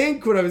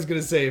think what I was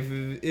gonna say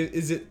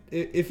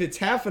if it's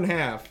half and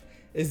half,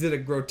 is it a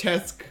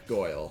grotesque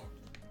goyle?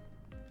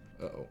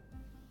 Uh-oh.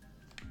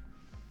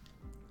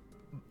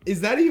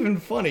 Is that even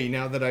funny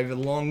now that I've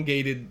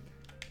elongated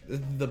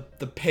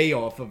the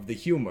payoff of the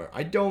humor?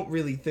 I don't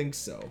really think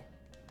so.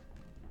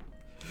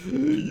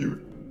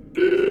 You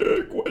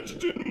dare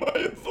question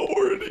my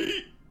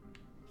authority?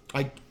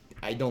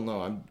 I don't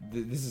know.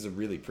 This is a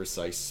really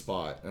precise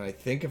spot, and I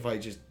think if I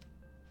just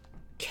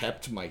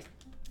kept my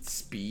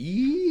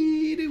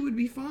speed, it would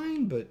be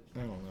fine, but I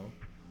don't know.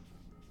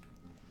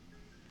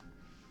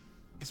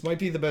 This might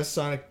be the best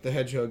Sonic the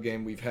Hedgehog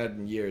game we've had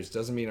in years.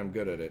 Doesn't mean I'm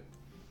good at it.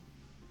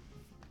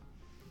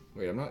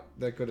 Wait, I'm not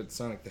that good at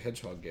Sonic the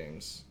Hedgehog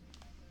games.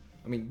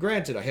 I mean,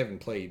 granted, I haven't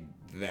played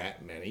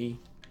that many.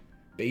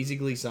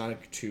 Basically,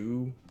 Sonic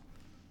 2,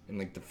 and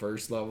like the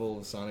first level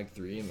of Sonic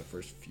 3, and the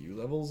first few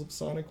levels of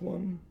Sonic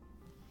 1.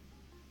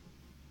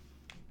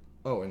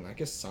 Oh, and I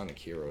guess Sonic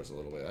Heroes a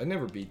little bit. I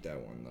never beat that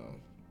one, though.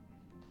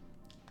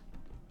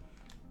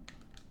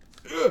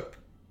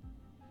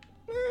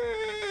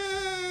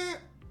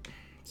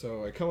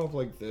 So I come up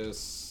like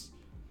this.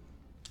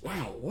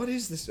 Wow, what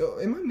is this? Oh,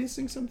 am I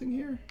missing something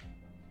here?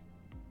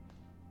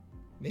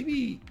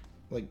 Maybe,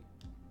 like...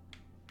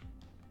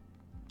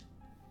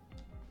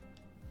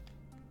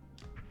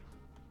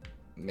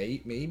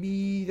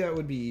 Maybe that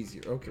would be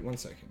easier. Okay, one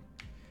second.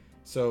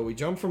 So we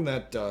jump from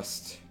that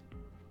dust.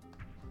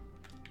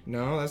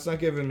 No, that's not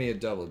giving me a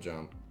double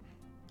jump.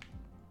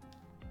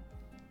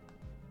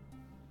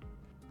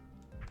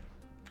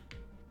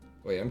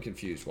 Wait, I'm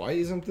confused. Why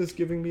isn't this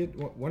giving me a...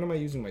 When am I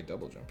using my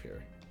double jump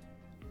here?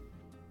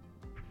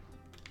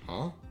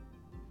 Huh?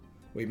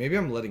 Wait, maybe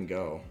I'm letting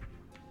go.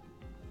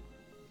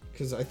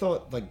 Because I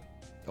thought, like...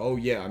 Oh,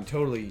 yeah, I'm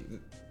totally...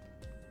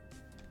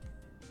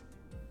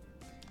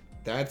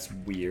 That's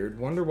weird.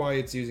 Wonder why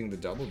it's using the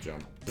double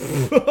jump.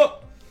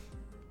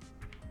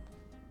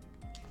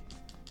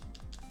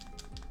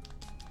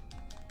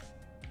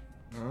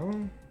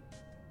 Oh.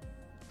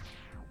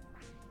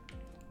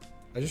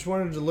 I just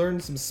wanted to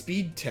learn some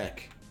speed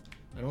tech.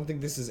 I don't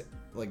think this is,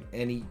 like,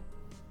 any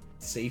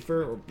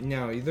safer. Or,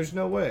 no, there's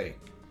no way.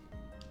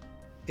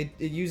 It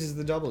uses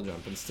the double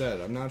jump instead.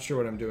 I'm not sure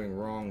what I'm doing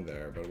wrong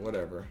there, but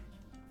whatever.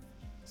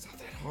 It's not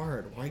that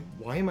hard.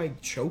 Why am I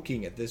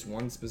choking at this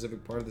one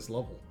specific part of this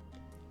level?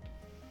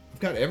 I've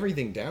got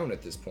everything down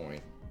at this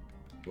point.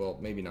 Well,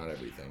 maybe not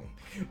everything.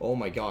 Oh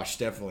my gosh,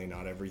 definitely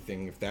not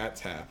everything if that's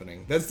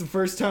happening. That's the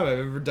first time I've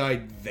ever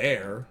died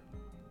there.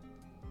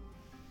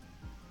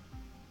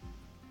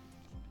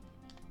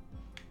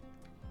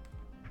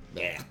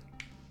 Yeah.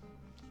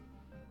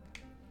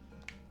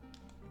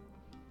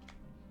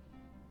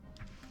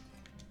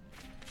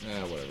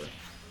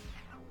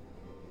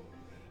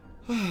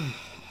 Whatever.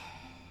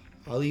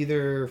 I'll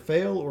either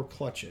fail or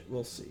clutch it.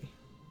 We'll see.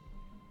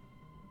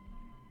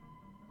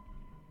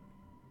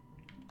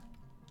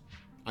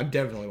 I'm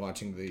definitely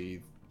watching the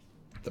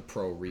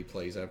pro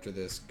replays after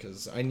this,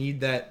 because I need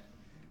that,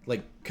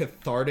 like,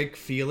 cathartic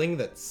feeling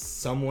that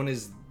someone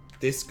is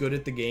this good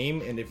at the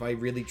game, and if I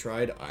really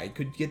tried, I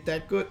could get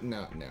that good.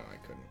 No, I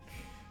couldn't.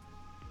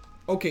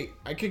 Okay,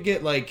 I could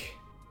get, like...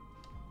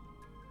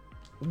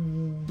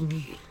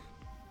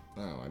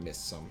 Oh, I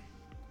missed some.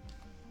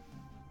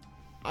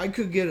 I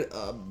could get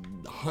a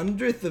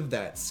 100th of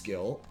that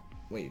skill.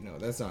 Wait, no,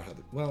 that's not how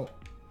the... Well...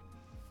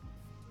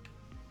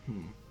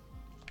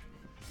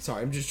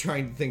 Sorry, I'm just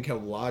trying to think how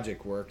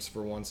logic works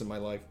for once in my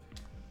life.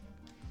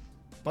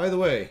 By the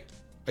way,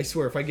 I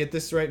swear, if I get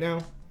this right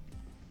now...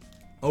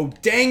 Oh,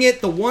 dang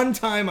it! The one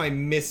time I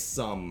missed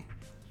some.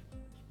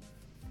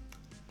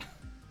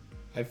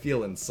 I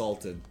feel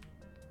insulted.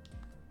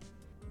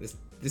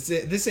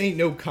 This ain't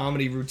no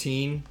comedy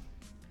routine.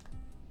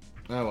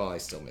 Oh, well, I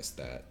still missed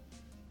that.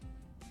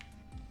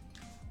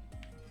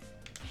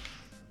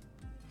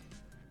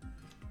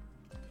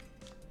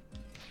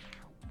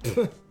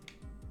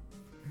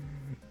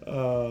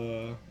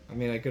 I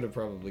mean, I could have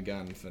probably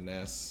gotten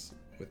finesse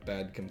with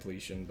bad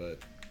completion, but...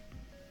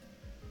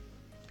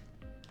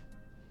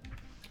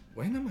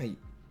 When am I...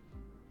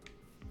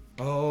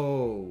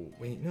 Oh,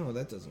 wait, no,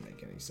 that doesn't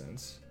make any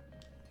sense.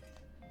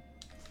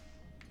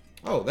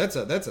 Oh, that's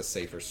a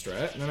safer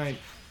strat, and then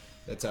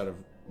that's out of...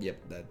 Yep,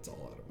 that's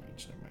all out of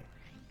range, never mind.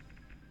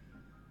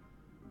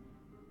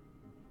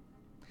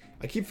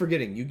 I keep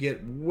forgetting, you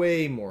get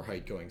way more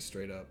height going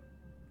straight up.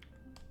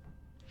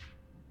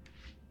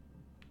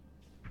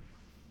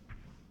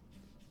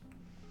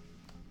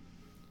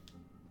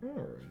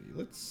 Alrighty,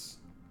 let's...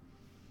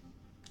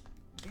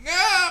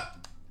 Ah!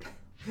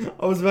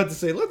 I was about to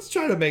say, let's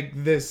try to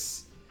make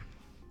this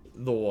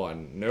the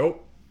one.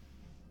 Nope.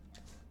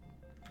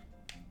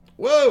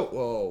 Whoa!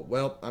 Whoa,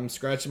 well, I'm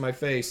scratching my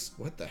face.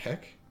 What the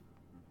heck?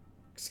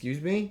 Excuse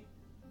me?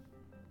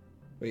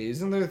 Wait,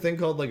 isn't there a thing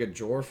called, like, a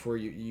jorf where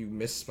you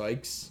miss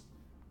spikes?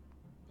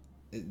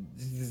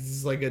 This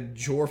is like a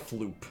jorf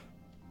loop.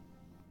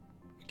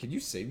 Could you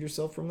save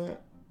yourself from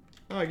that?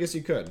 Oh, I guess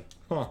you could.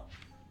 Huh.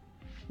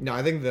 No,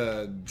 I think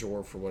the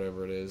jorf or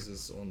whatever it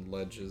is on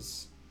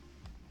ledges.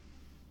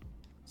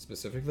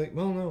 Specifically?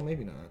 Well, no,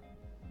 maybe not.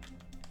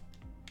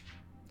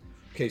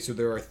 Okay, so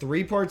there are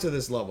 3 parts of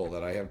this level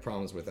that I have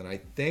problems with, and I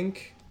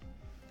think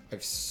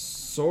I've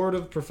sort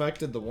of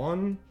perfected the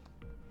one.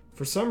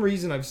 For some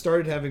reason, I've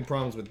started having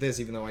problems with this,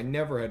 even though I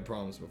never had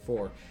problems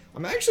before.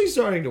 I'm actually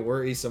starting to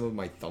worry some of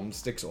my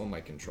thumbsticks on my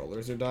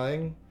controllers are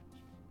dying.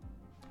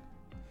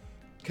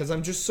 Because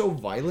I'm just so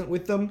violent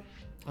with them.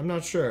 I'm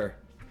not sure.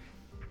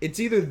 It's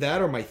either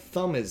that or my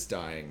thumb is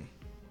dying.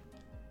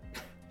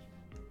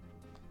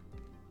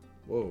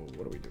 Whoa,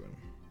 what are we doing?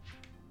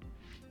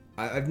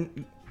 I've...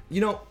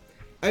 You know,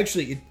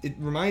 actually, it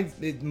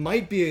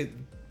might be a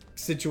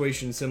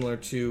situation similar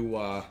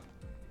to,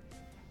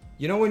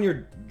 you know when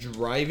you're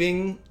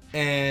driving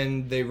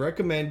and they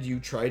recommend you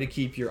try to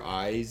keep your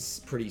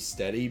eyes pretty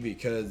steady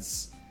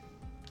because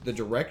the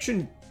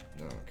direction...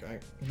 Okay.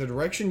 The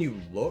direction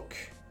you look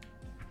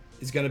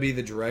is going to be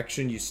the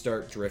direction you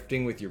start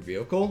drifting with your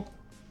vehicle.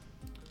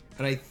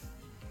 And I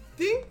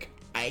think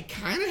I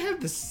kind of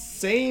have the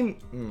same...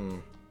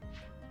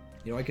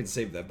 You know, I can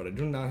save that, but I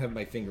do not have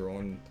my finger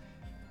on...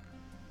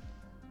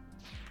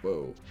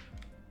 Whoa.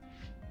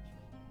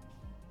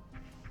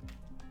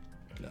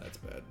 No, that's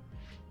bad.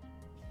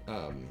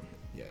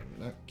 Yeah,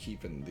 I'm not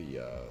keeping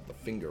the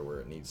finger where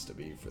it needs to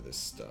be for this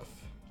stuff.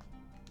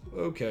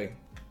 Okay.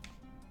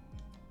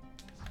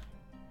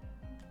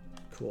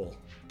 Cool.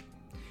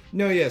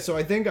 No, yeah, so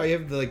I think I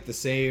have, like, the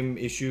same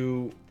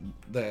issue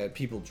that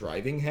people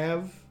driving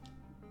have.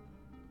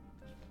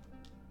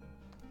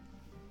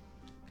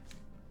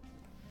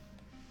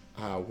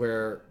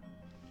 Where...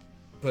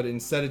 But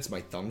instead it's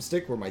my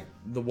thumbstick, where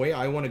the way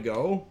I want to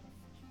go,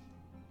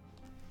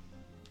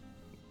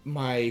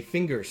 my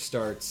finger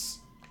starts...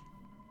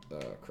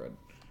 crud.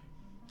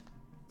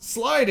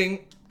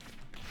 Sliding!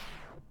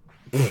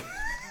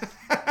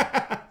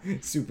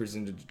 Supers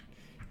into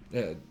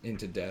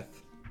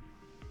death.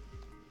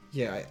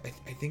 Yeah,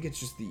 I think it's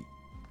just the...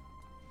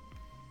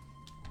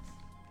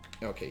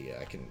 Okay, yeah,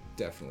 I can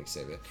definitely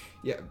save it.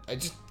 Yeah, I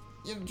just...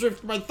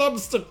 drift my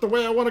thumbstick the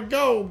way I want to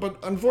go, but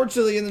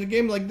unfortunately in a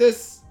game like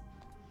this,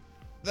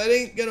 that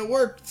ain't gonna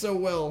work so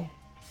well.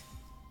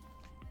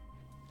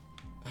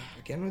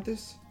 Again with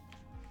this?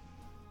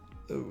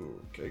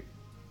 Okay.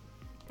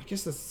 I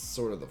guess that's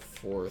sort of the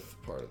 4th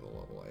part of the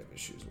level I have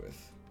issues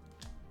with.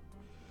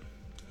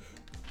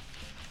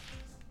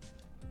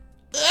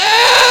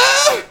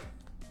 Ah!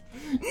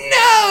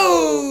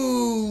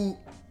 No!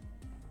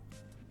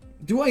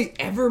 Do I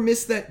ever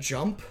miss that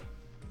jump?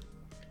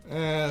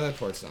 That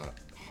part's not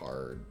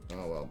hard.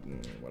 Oh well,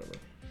 whatever.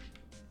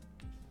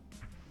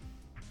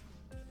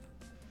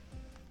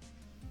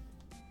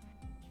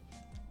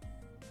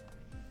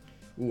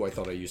 Ooh, I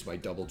thought I used my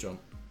double jump.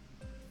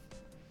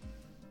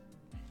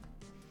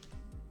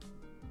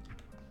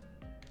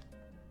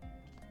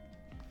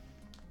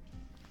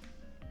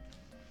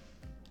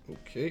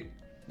 Okay,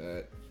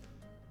 that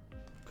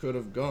could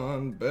have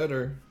gone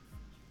better.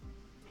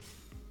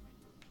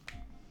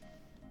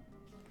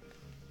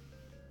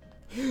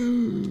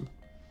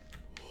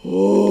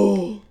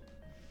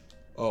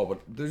 Oh,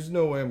 but there's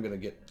no way I'm gonna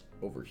get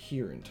over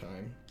here in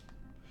time.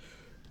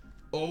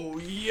 Oh,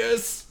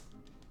 yes!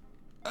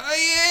 I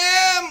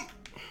am!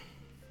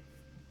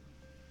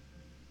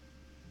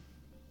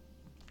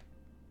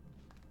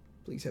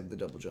 Please have the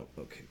double jump.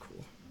 Okay,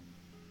 cool.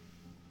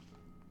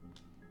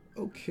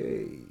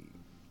 Okay.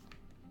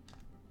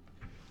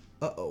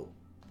 Uh-oh.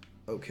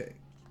 Okay.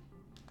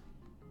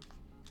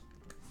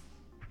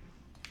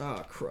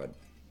 Ah, crud.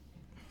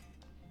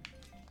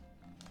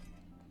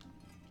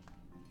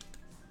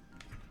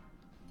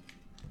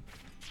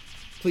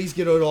 Please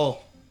get it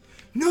all.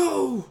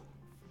 No!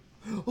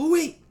 Oh,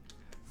 wait!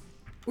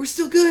 We're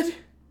still good!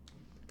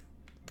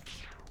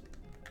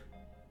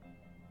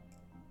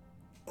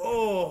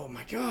 Oh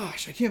my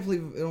gosh, I can't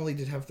believe it only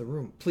did half the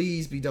room.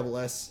 Please be double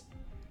S.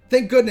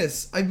 Thank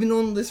goodness! I've been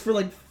on this for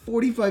like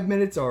 45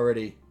 minutes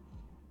already.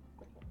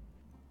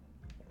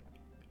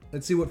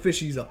 Let's see what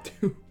Fishy's up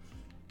to.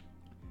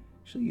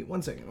 Actually,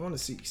 one second. I want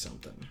to see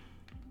something.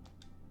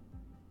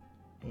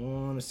 I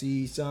want to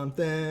see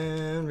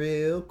something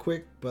real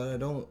quick, but I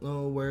don't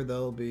know where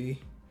they'll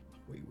be.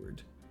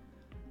 Wayward.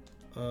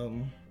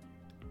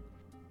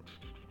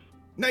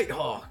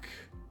 Nighthawk!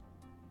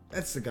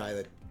 That's the guy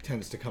that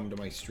tends to come to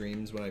my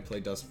streams when I play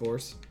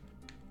Dustforce.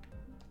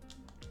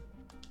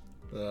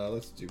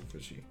 Let's do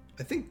fishy.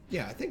 I think,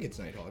 yeah, I think it's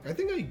Nighthawk. I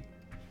think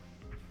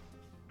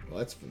well,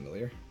 that's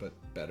familiar, but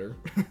better.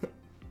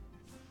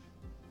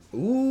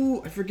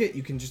 Ooh, I forget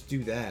you can just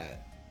do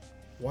that.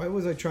 Why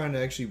was I trying to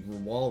actually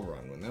wall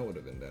run when that would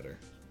have been better?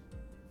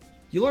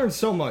 You learn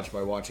so much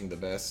by watching the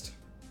best.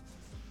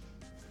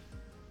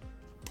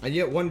 And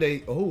yet one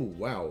day, oh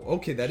wow,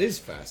 okay, that is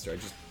faster. I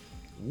just,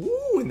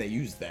 ooh, and they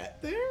use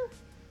that there?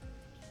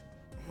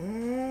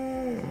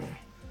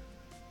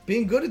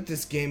 Being good at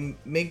this game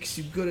makes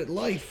you good at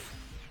life.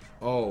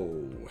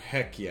 Oh,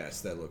 heck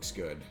yes, that looks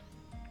good.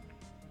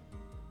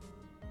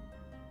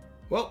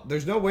 Well,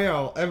 there's no way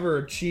I'll ever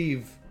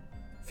achieve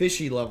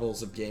fishy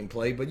levels of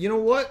gameplay, but you know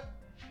what?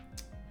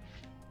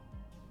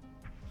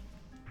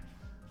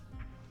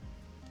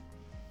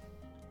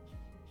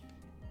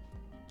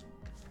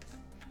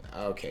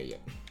 Okay,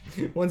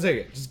 yeah. One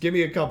second, just give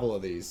me a couple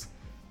of these.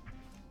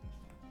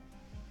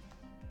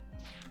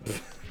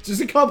 Just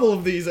a couple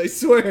of these, I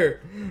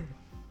swear.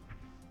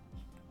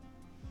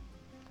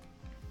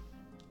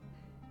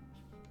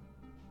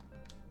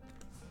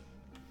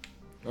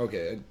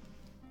 Okay, I'm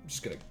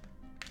just gonna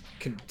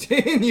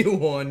continue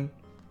on.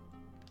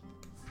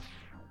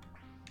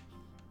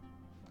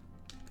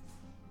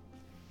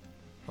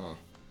 Huh.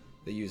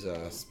 They use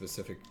a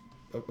specific,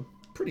 a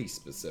pretty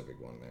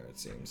specific one there, it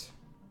seems.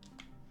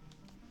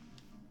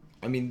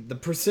 I mean, the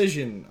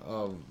precision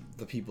of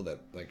the people that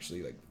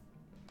actually, like...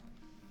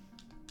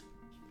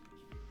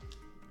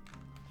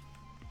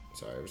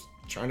 Sorry, I was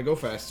trying to go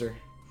faster.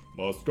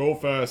 Must go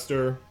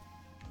faster.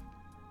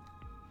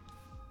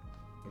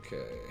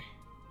 Okay.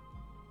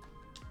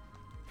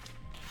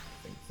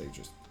 I think they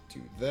just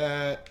do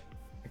that.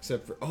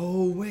 Except for...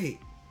 Oh, wait.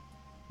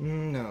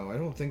 No, I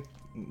don't think...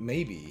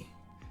 Maybe.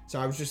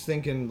 So I was just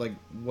thinking, like,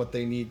 what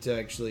they need to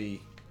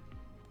actually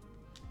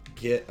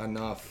get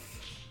enough...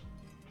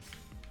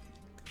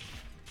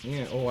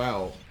 Yeah, oh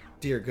wow.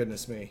 Dear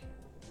goodness me.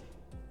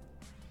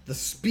 The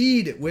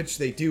speed at which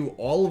they do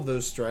all of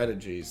those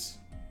strategies.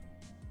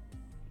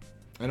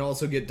 And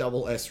also get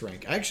double S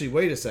rank. Actually,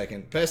 wait a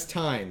second. Best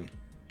time.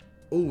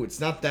 Ooh,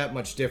 it's not that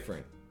much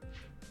different.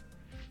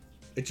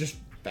 It's just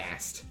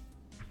fast.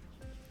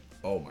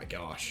 Oh my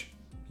gosh.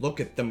 Look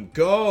at them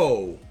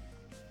go!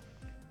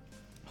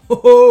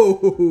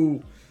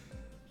 Oh!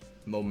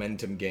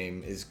 Momentum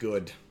game is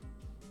good.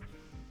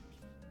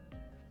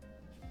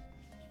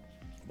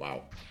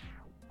 Wow.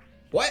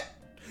 What?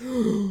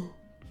 Oh!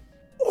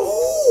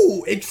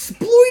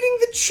 Exploiting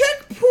the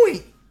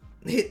checkpoint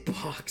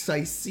hitbox,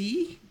 I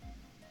see.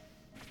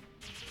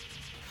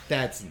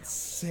 That's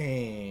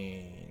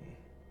insane.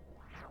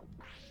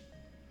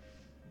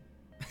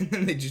 And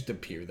then they just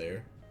appear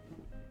there.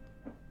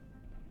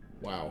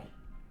 Wow.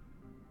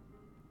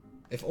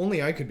 If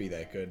only I could be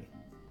that good.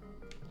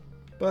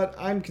 But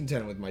I'm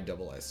content with my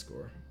double S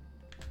score.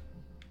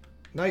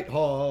 Night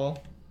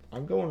Hall.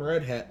 I'm going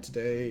red hat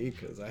today,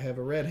 because I have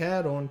a red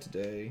hat on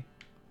today.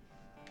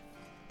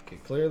 Okay,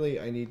 clearly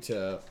I need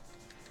to...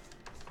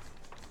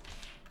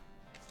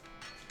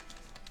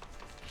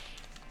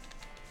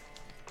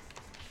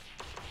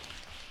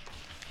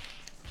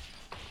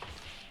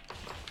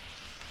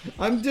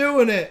 I'm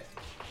doing it!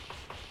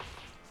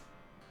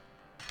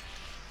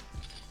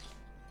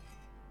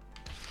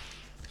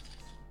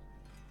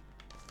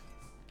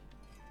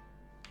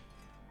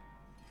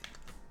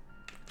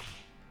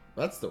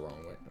 That's the wrong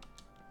way.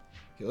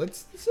 Okay,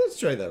 let's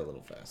try that a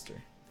little faster.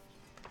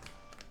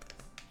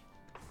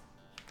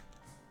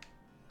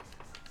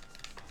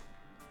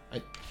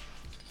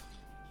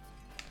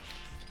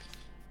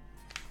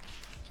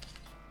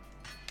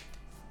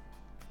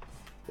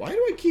 Why do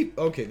I keep...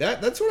 Okay,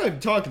 that's what I'm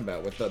talking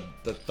about with the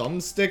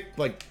thumbstick,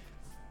 like,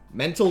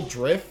 mental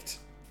drift.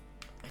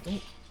 I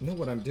don't know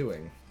what I'm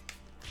doing.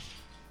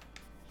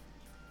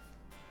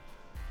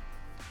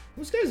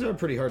 Those guys are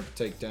pretty hard to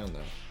take down, though.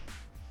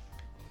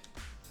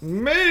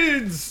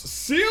 Maids!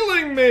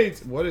 Ceiling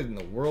maids! What in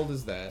the world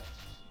is that?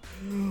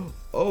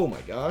 Oh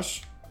my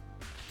gosh.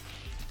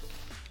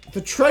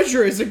 The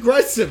treasure is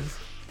aggressive!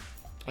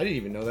 I didn't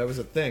even know that was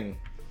a thing.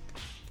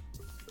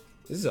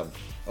 This is a...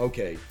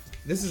 Okay.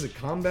 This is a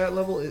combat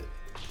level?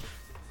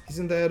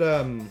 Isn't that,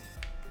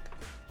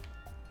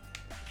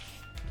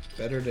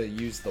 better to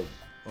use the...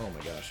 Oh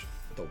my gosh.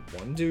 The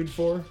one dude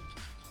for?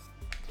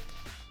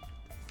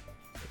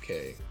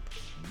 Okay.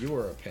 You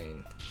are a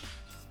pain.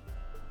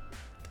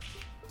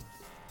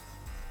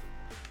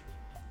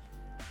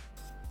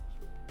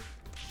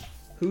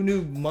 Who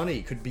knew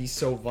money could be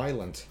so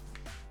violent?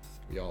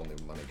 We all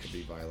knew money could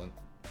be violent.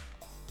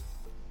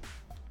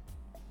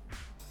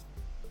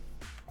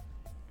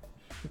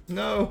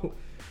 No!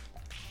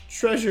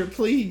 Treasure,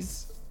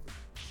 please!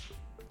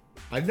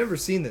 I've never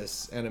seen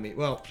this enemy.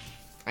 Well,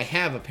 I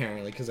have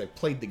apparently, because I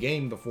played the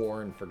game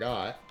before and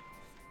forgot.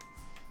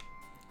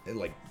 And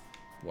like,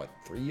 what,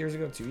 3 years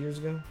ago? 2 years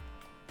ago?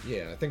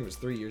 Yeah, I think it was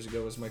 3 years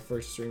ago was my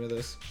first stream of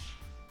this.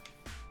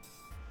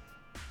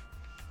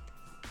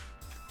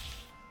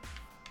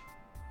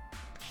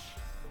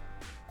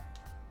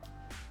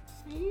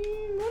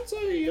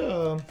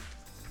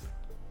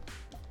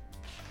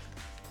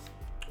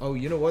 Oh,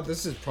 you know what?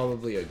 This is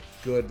probably a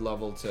good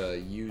level to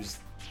use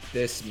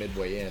this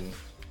midway in.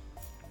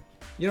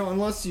 You know,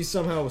 unless you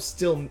somehow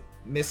still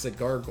miss a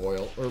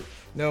gargoyle. Or,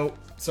 no,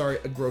 sorry,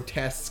 a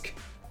grotesque.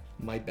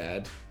 My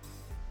bad.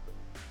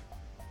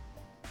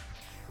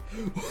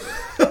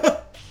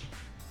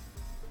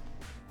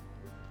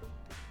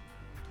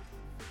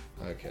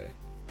 Okay.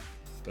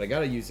 But I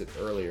gotta use it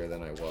earlier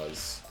than I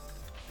was.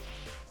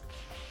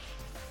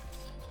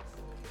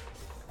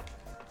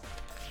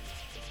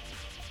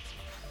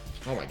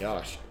 Oh my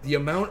gosh. The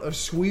amount of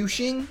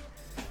swooshing?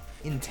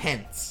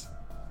 Intense.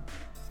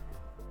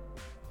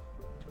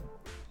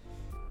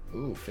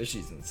 Ooh,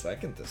 Fishy's in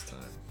second this time.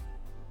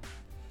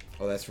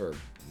 Oh, that's for...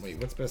 Wait,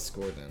 what's best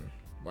score then?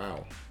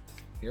 Wow.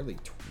 Nearly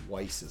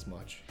twice as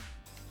much.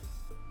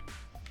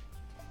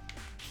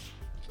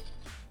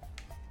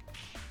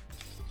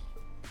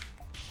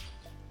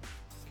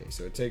 Okay,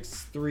 so it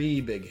takes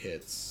 3 big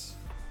hits.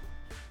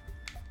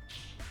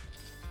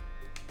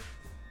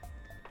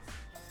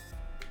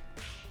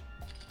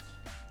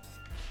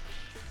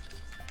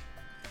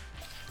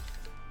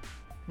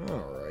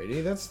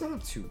 Alrighty, that's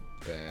not too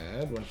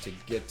bad. Once you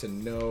get to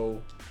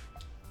know...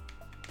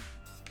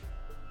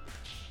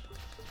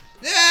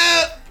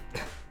 Ah!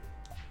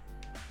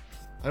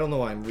 I don't know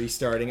why I'm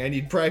restarting. I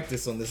need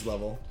practice on this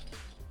level.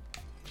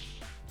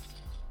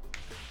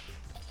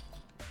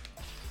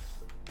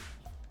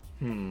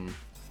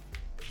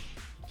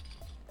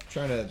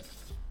 Trying to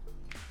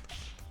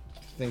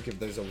think if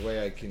there's a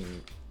way I can...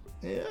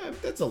 Yeah,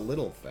 that's a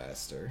little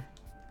faster.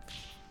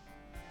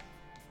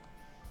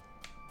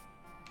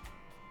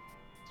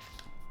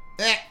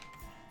 Ah!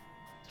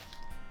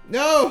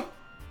 No!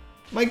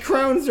 My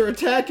crowns are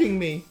attacking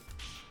me!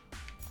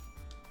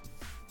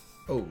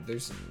 Oh,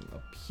 there's some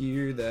up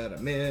here that I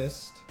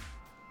missed.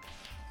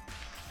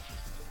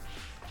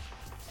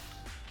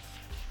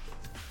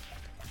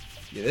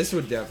 Yeah, this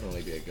would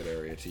definitely be a good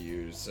area to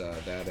use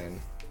that in.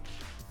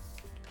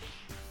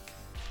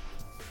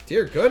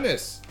 Dear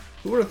goodness!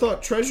 Who would have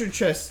thought treasure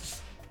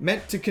chests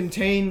meant to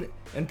contain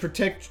and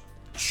protect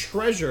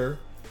treasure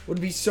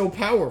would be so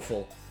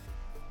powerful?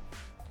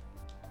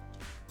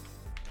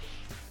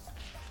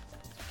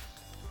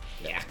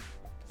 Yeah.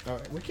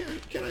 Alright, well,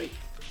 can I...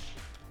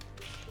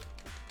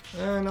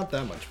 not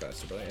that much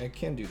faster, but I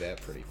can do that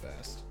pretty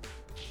fast.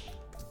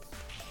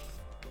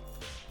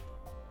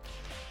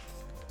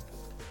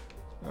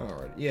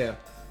 Alright, yeah.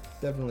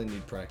 Definitely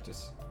need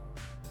practice.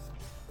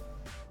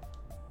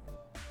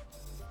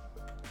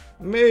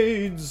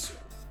 Maids,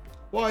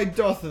 why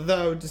doth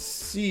thou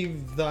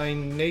deceive thy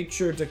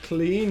nature to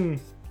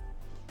clean?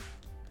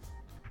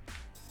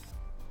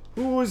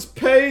 Who is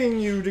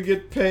paying you to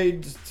get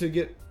paid to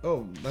get...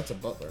 Oh, that's a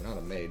butler, not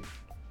a maid.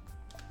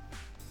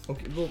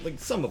 Okay, well, like,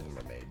 some of them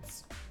are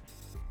maids.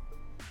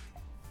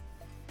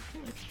 I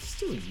can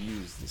still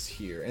use this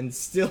here and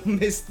still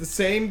miss the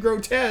same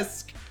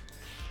grotesque.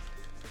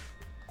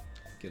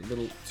 Get a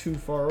little too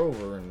far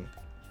over and...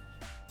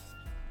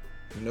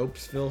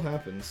 Nopesville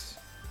happens.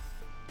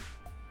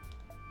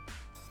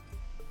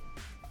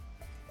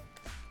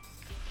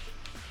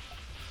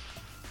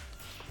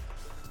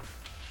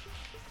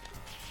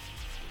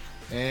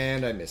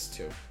 And I missed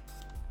 2.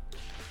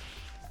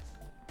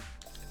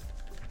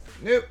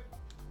 Nope.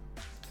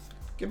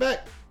 Get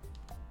back.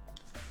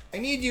 I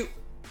need you.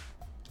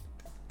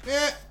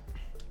 Yeah.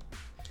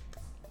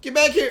 Get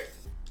back here.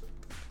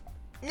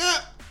 No.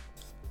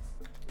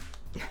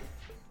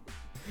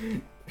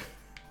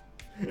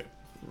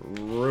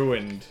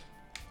 Ruined.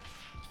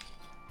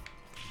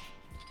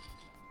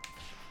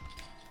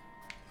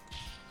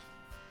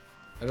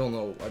 I don't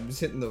know. I'm just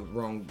hitting the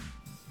wrong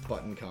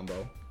button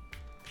combo.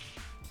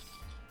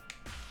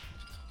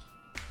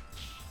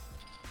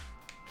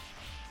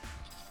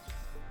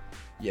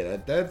 Yeah,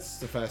 that's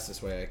the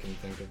fastest way I can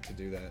think of to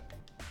do that.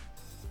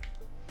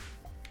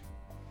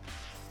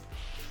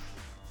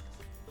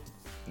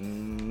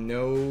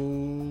 No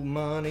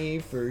money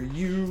for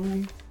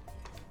you.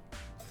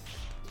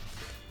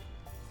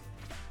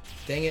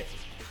 Dang it.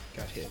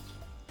 Got hit.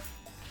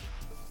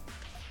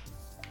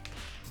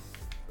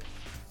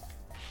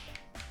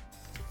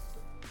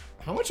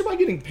 How much am I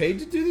getting paid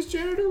to do this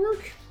janitor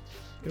work?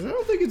 Because I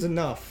don't think it's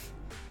enough.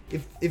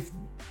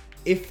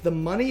 If the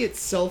money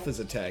itself is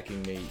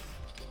attacking me,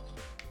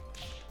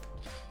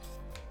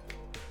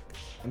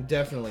 I'm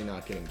definitely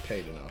not getting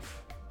paid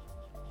enough.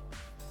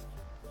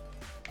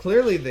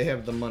 Clearly they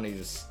have the money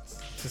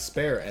to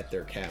spare at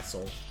their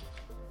castle.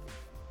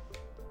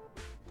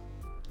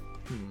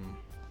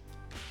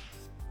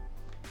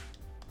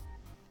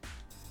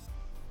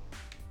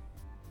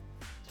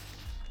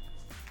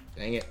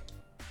 Dang it.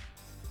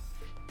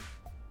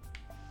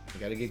 I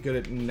gotta get good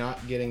at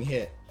not getting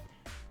hit.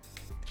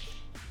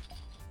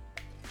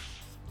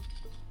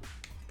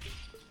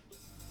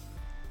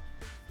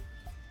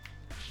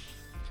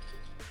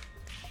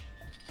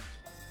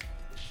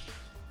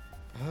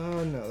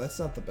 Oh no, that's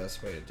not the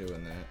best way of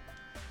doing that.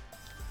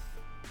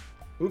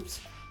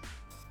 Oops.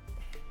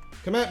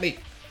 Come at me!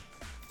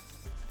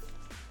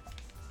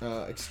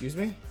 Excuse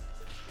me?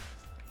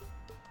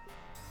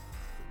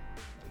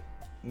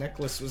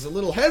 necklace was a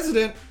little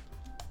hesitant.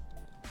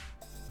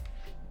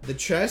 The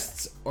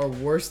chests are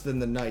worse than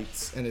the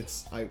knights, and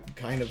it's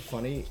kind of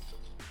funny.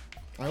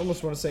 I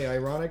almost want to say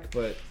ironic,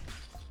 but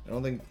I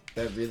don't think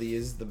that really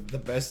is the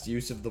best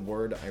use of the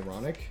word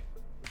ironic.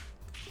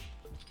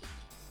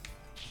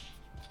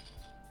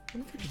 I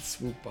wonder if I could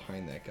swoop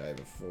behind that guy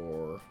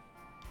before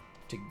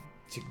to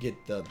get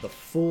the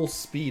full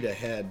speed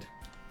ahead.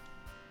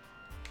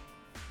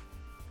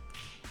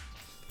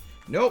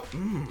 Nope.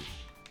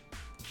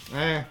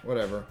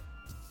 Whatever.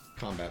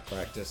 Combat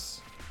practice.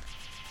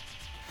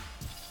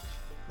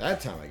 That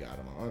time I got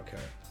him.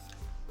 Okay.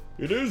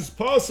 It is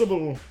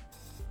possible.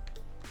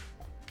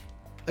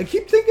 I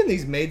keep thinking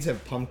these maids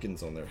have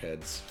pumpkins on their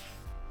heads.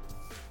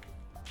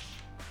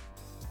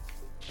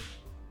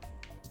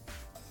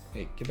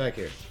 Hey, get back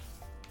here.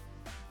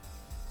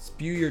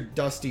 Spew your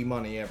dusty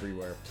money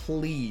everywhere,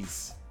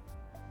 please.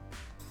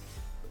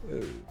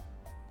 Ooh.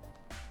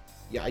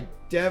 Yeah, I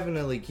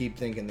definitely keep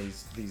thinking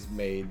these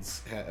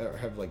maids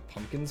have like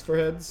pumpkins for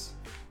heads.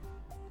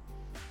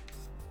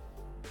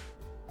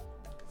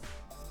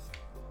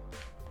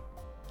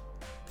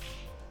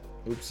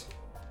 Oops.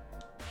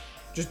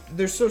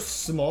 They're so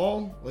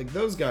small. Like,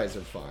 those guys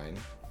are fine.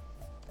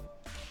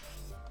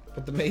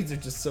 But the maids are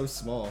just so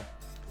small.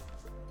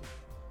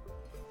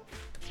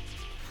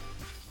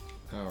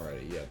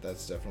 Alrighty, yeah,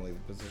 that's definitely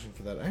the position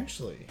for that.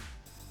 Actually,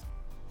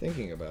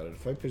 thinking about it,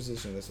 if I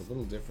position this a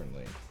little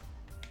differently.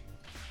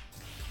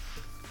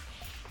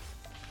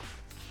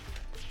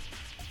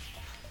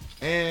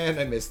 And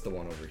I missed the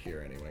one over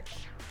here anyway.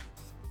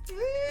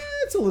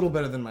 It's a little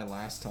better than my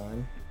last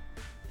time.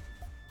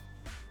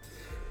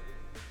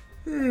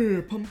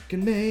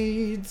 Pumpkin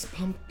maids,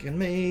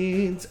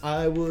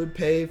 I would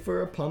pay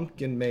for a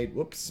pumpkin maid.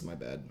 Whoops, my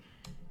bad.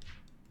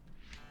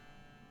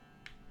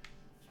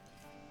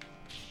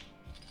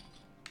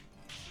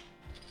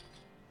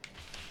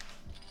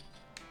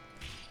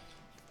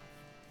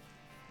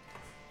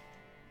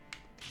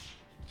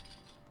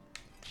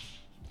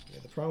 Yeah,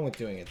 the problem with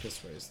doing it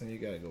this way is then you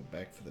gotta go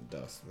back for the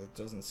dust. That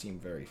doesn't seem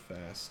very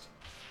fast.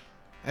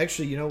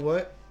 Actually, you know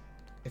what?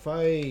 If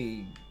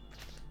I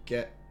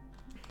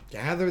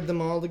gathered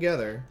them all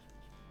together,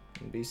 it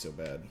wouldn't be so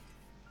bad.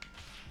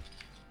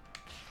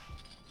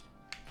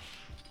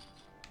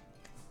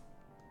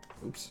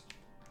 Oops.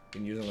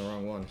 Been using the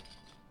wrong one.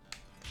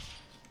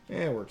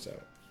 Eh, it works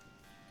out.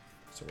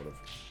 Sort of.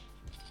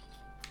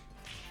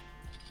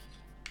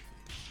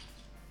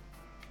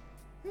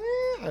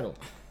 I don't...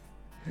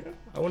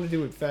 I want to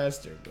do it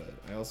faster, but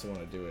I also want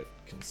to do it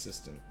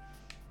consistent.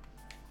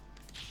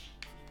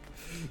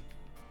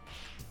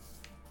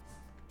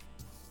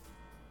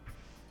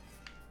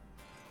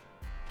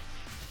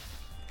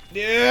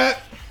 Yeah.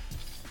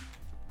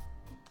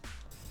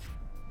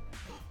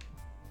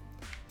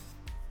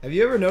 Have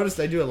you ever noticed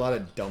I do a lot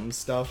of dumb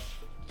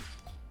stuff?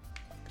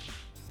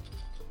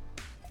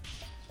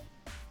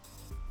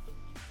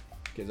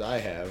 Because I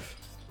have.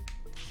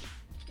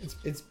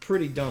 It's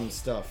pretty dumb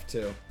stuff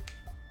too.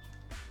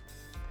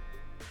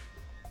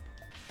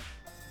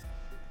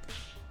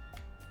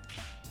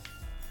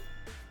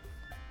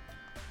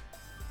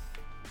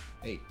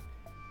 Hey,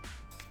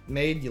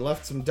 maid, you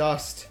left some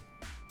dust.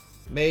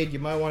 Maid, you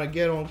might want to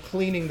get on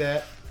cleaning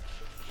that.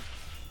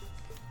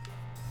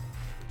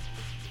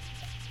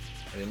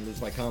 I didn't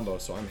lose my combo,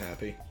 so I'm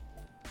happy.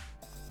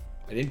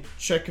 I didn't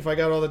check if I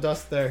got all the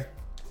dust there.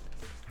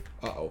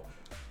 Uh-oh.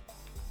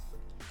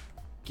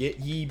 Get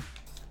ye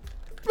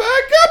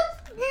back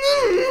up!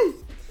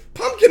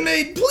 Pumpkin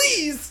maid,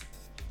 please!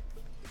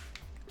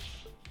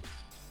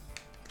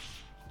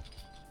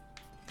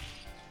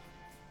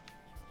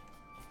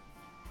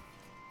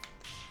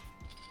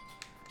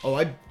 Oh,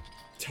 I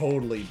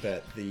totally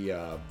bet the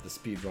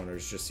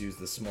speedrunners just use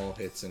the small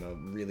hits in a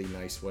really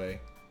nice way.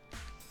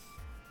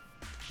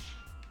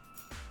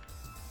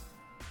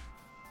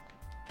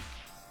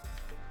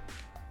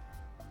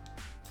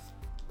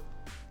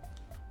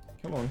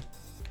 Come on.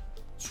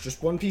 It's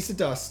just one piece of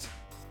dust.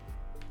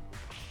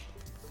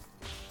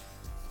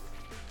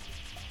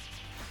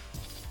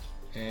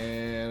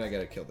 And I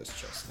gotta kill this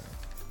chest now.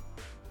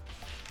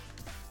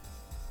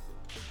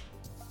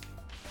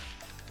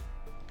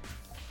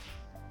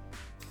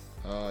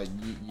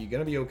 You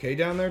gonna be okay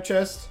down there,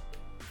 chest?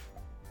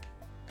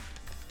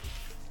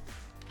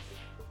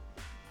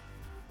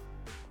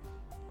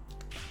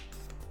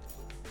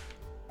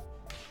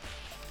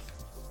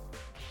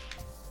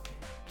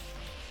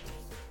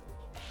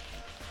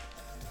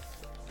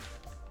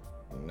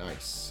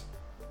 Nice.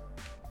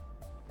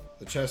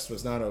 The chest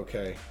was not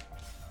okay.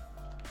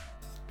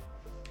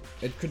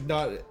 It could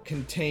not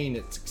contain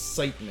its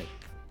excitement.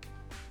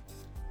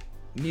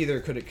 Neither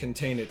could it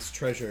contain its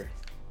treasure.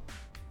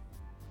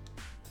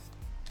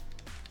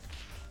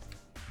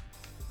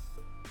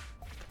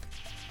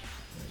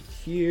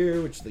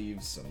 Here, which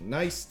leaves some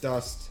nice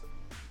dust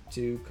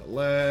to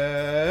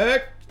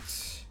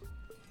collect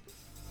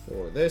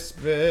for this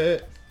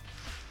bit.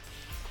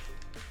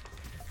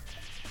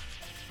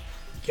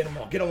 Get them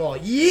all, get them all.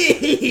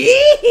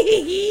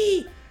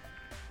 Yeah!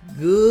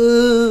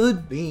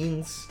 Good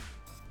beans.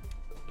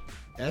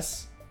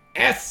 S?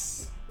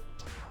 S!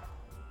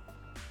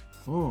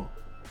 Hmm.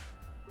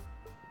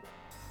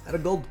 Is that a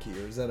gold key,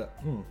 or is that a...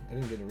 I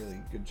didn't get a really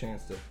good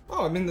chance to...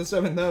 Oh, I'm in the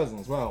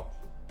 7,000s, wow.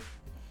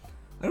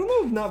 I don't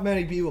know if not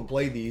many people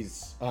play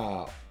these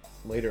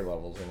later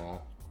levels or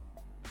not.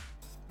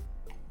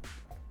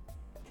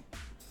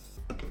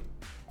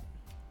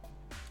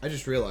 I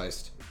just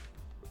realized.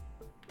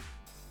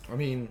 I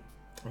mean,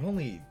 I'm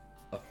only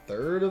a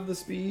third of the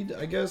speed,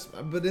 I guess.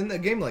 But in a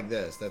game like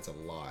this, that's a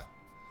lot.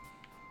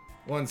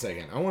 1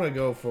 second. I want to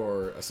go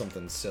for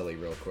something silly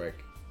real quick.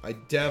 I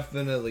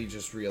definitely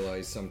just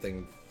realized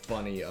something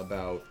funny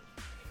about...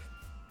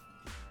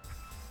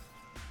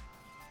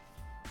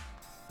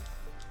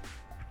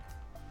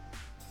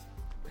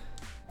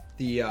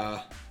 The,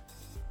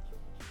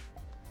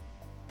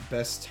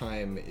 best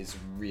time is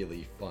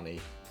really funny.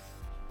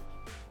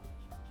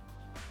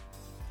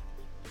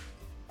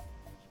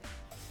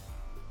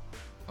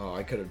 Oh,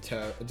 I could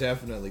have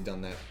definitely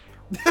done that.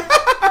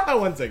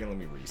 1 second, let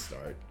me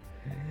restart.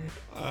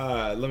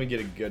 Let me get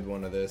a good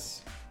one of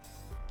this.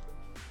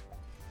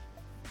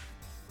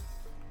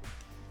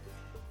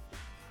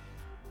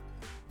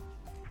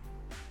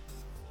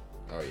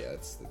 Oh yeah,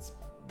 it's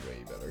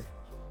way better.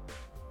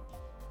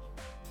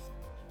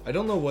 I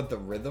don't know what the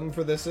rhythm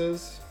for this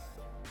is.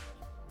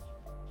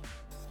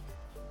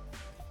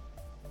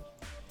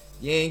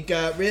 You ain't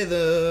got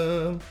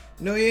rhythm.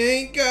 No, you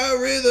ain't got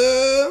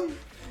rhythm.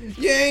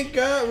 You ain't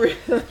got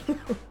rhythm.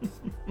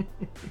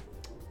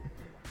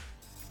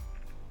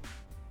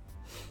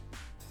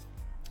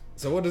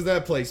 So what does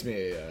that place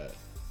me at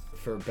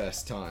for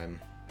best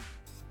time?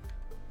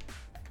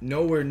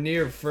 Nowhere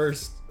near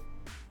first.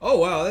 Oh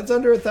wow, that's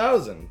under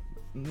 1,000.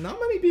 Not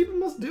many people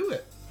must do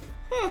it.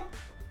 Huh.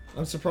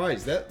 I'm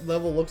surprised. That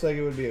level looks like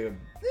it would be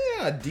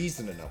a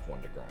decent enough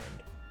one to grind.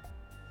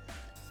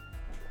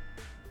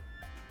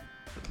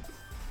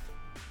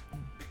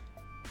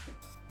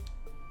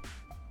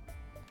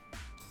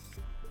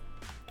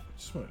 I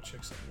just want to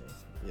check something.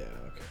 Yeah,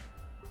 okay.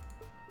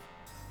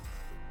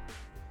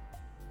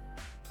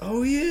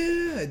 Oh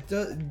yeah, it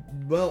does.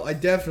 Well, I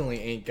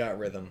definitely ain't got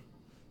rhythm.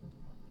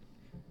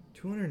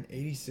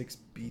 286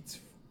 beats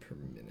per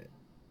minute.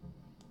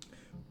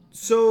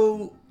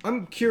 So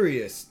I'm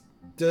curious.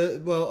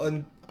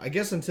 Well, I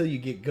guess until you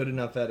get good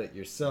enough at it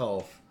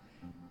yourself,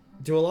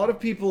 do a lot of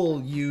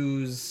people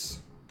use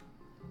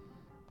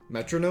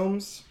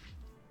metronomes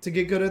to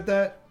get good at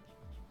that?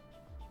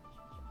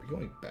 Are we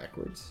going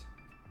backwards?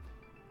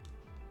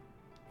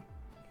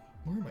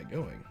 Where am I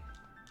going?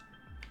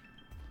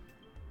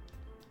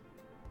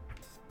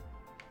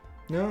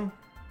 No?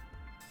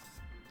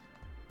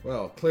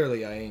 Well,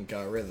 clearly I ain't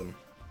got rhythm.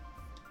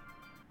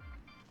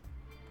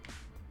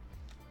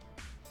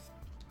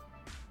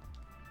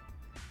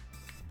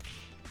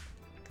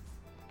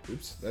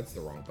 Oops, that's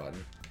the wrong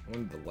button. I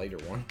wanted the lighter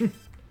one.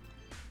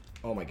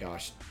 Oh my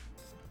gosh.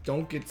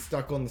 Don't get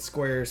stuck on the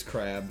squares,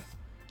 Crab.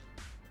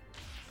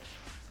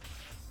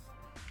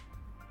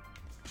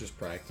 Just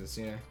practice,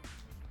 yeah.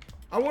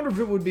 I wonder if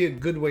it would be a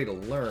good way to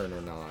learn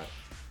or not.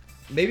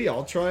 Maybe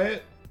I'll try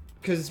it.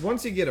 Because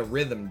once you get a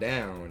rhythm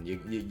down,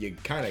 you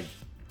kind of...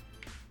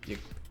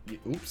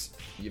 Oops.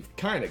 You've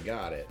kind of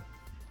got it.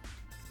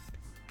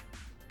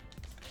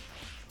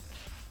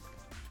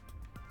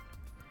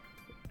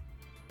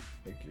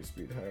 Make your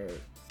speed higher.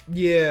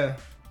 Yeah.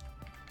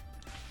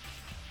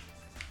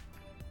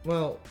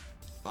 Well,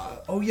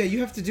 oh yeah, you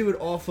have to do it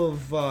off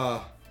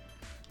of,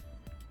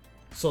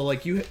 so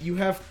like you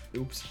have,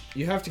 oops,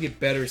 you have to get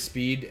better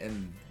speed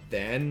and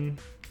then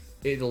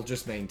it'll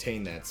just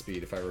maintain that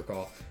speed, if I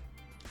recall.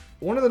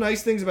 One of the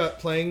nice things about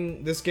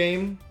playing this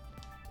game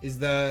is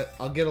that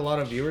I'll get a lot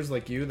of viewers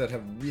like you that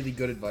have really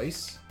good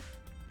advice.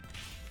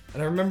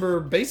 And I remember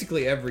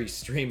basically every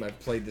stream I've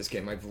played this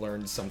game, I've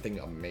learned something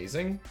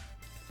amazing.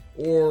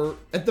 Or,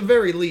 at the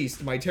very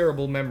least, my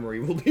terrible memory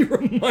will be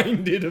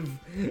reminded of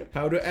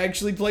how to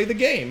actually play the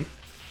game.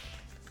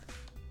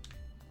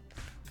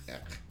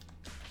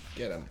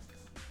 Get him.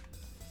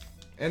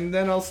 And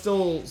then I'll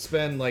still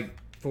spend, like,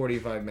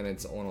 45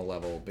 minutes on a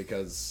level,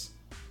 because...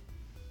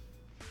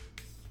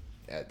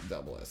 At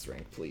double S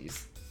rank,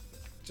 please.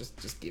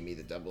 Just give me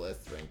the double S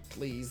rank,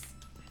 please.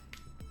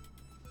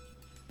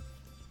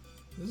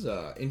 This is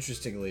a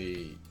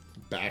interestingly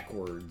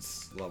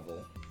backwards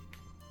level.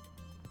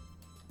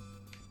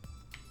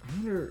 I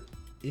wonder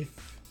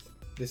if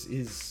this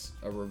is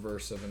a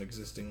reverse of an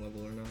existing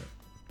level or not.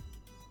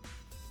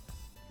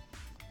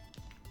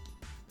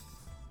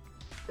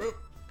 Oh.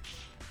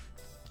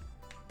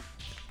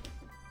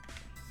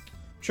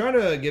 Trying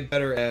to get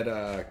better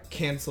at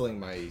canceling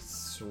my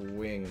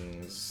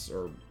swings,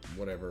 or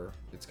whatever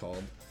it's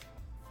called.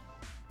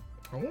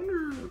 I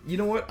wonder... You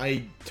know what?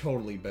 I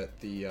totally bet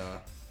the...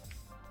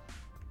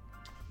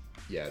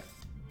 Yeah.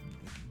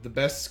 The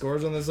best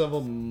scores on this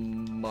level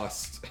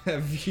must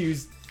have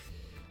used...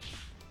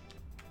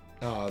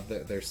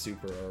 they're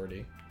super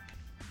already.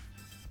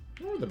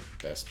 What are the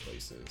best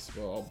places?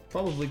 Well, I'll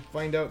probably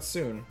find out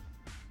soon.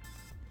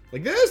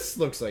 Like, this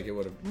looks like it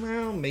would have...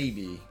 Well,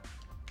 maybe.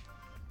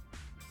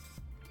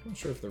 I'm not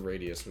sure if the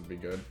radius would be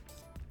good.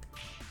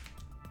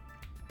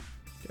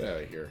 Get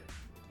out of here.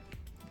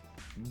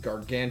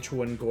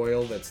 Gargantuan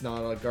goyle that's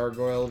not a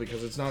gargoyle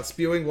because it's not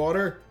spewing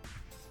water.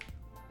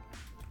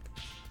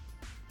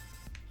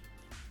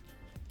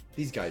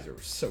 These guys are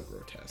so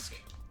grotesque.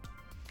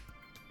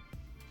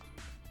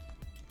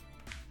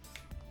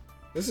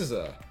 This is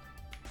a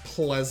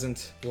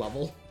pleasant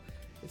level.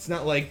 It's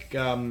not like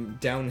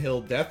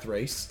Downhill Death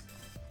Race.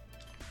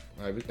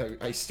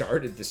 I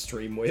started the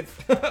stream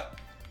with.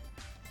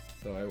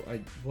 So I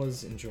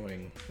was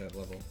enjoying that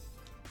level.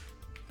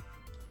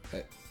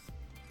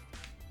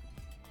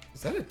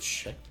 Is that a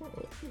checkpoint?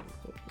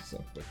 What's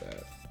up with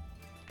that?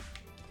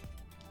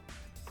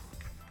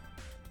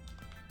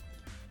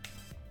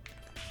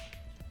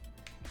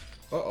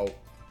 Uh-oh.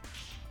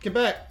 Get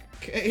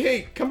back!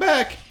 Hey, come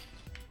back!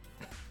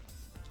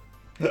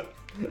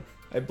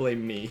 I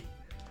blame me.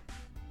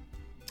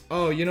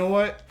 Oh, you know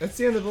what? That's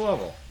the end of the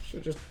level.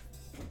 Should've just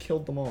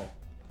killed them all.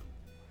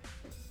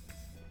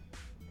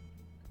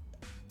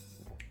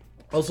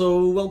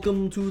 Also,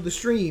 welcome to the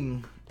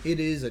stream. It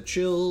is a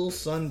chill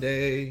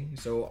Sunday,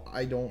 so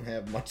I don't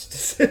have much to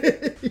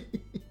say.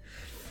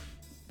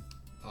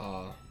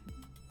 Oh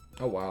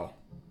wow.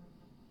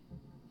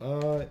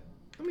 I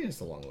mean,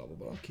 it's a long level,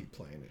 but I'll keep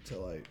playing it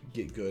till I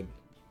get good.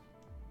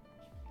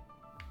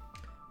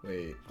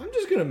 Wait, I'm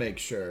just gonna make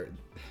sure.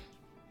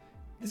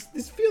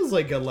 This feels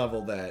like a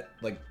level that,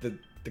 like,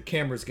 the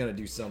camera's gonna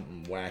do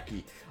something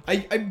wacky.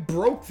 I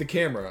broke the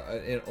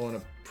camera on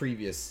a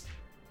previous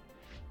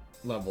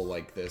level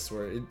like this,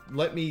 where it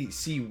let me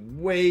see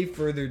way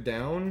further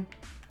down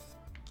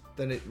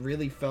than it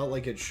really felt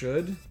like it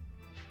should.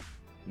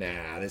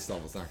 Nah, this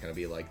level's not gonna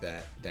be like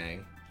that.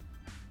 Dang.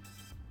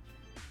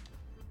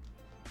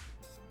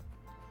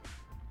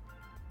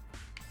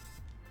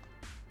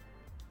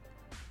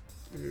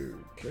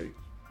 Okay.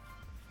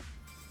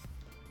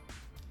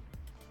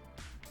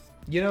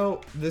 You know,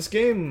 this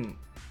game,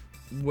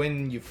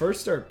 when you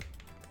first start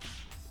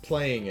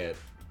playing it,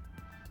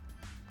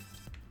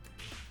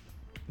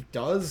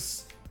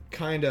 does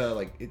kind of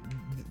like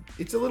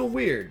it's a little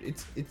weird.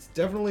 It's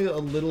definitely a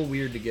little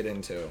weird to get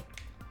into.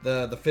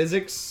 The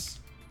physics,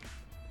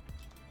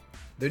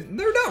 they're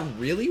not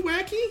really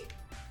wacky,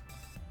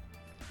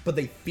 but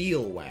they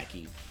feel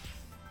wacky.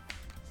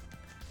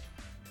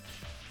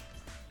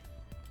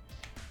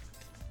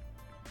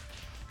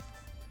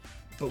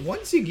 But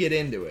once you get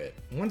into it,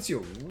 once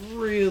you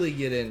really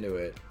get into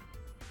it,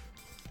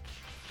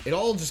 it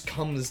all just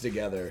comes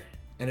together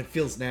and it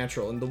feels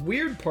natural. And the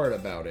weird part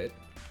about it,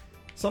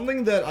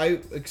 something that I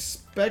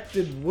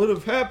expected would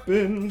have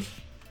happened,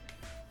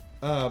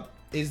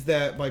 is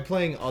that by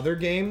playing other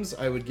games,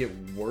 I would get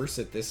worse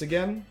at this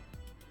again.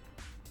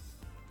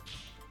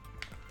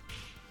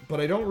 But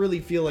I don't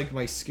really feel like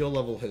my skill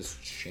level has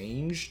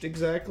changed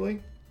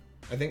exactly.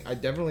 I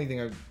definitely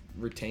think I've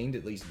retained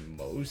at least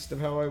most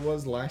of how I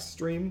was last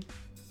stream.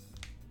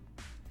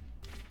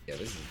 Yeah,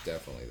 this is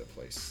definitely the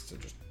place to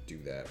just do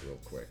that real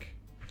quick.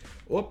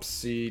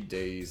 Whoopsie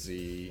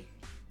daisy.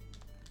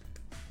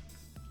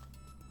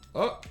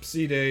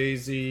 Oopsie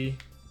daisy.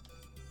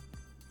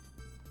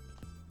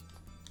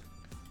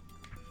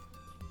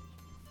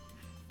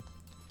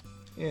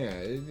 Yeah,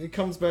 it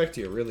comes back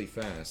to you really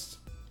fast.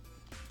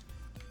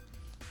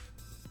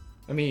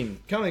 I mean,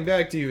 coming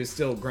back to you is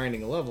still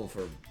grinding a level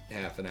for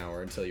half an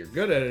hour until you're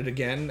good at it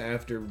again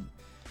after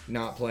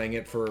not playing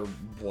it for,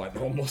 what,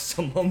 almost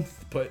a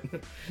month, but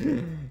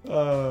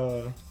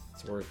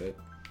it's worth it.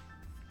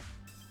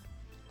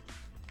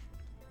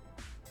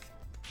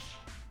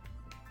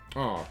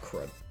 Oh,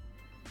 crud.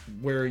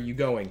 Where are you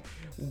going?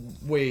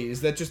 Wait,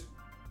 is that just...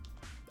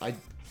 I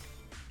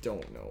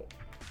don't know.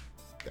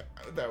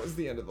 That was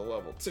the end of the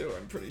level, too,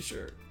 I'm pretty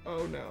sure.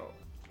 Oh, no.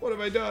 What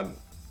have I done?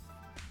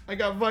 I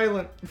got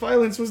violent.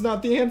 Violence was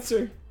not the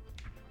answer.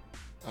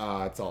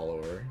 Ah, it's all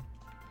over.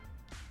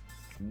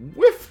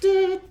 Whiffed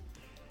it!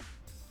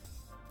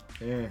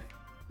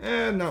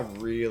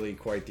 Not really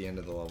quite the end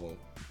of the level.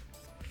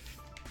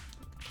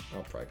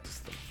 I'll practice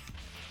them.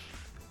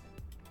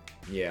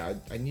 Yeah,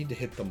 I need to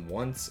hit them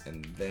once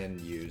and then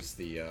use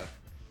the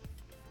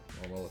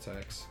normal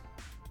attacks.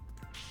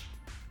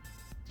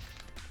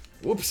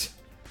 Whoops!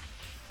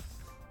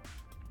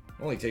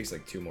 Only takes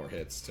like 2 more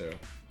hits, too.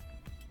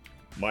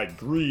 My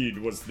greed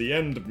was the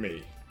end of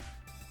me.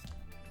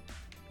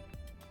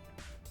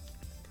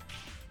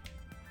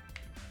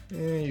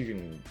 Yeah, you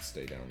can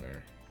stay down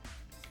there.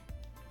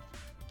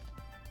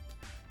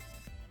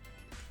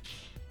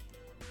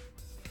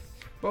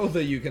 Both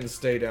of you can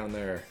stay down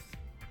there.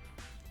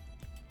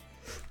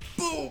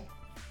 Boom!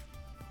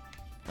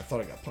 I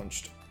thought I got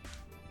punched.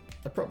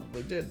 I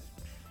probably did.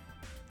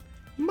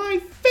 My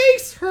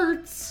face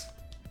hurts!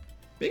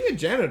 Being a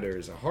janitor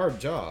is a hard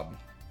job.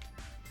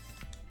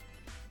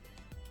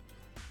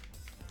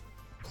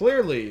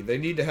 Clearly, they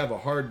need to have a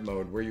hard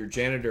mode where your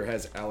janitor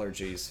has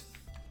allergies.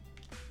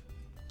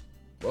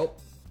 Well,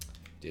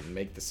 didn't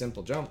make the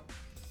simple jump.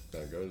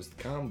 There goes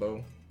the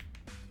combo.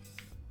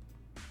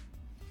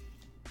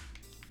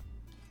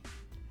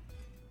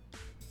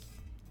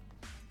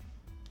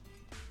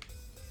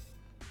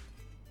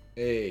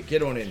 Hey,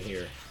 get on in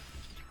here.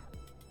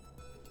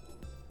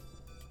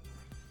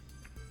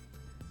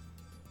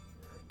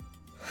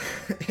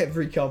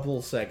 Every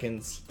couple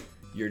seconds,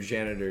 your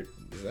janitor...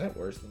 Is that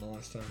worse than the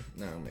last time?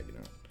 No, maybe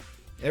not.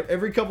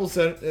 Every couple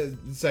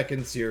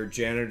seconds, your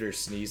janitor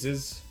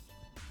sneezes.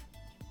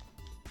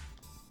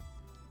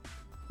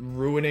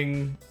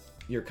 Ruining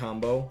your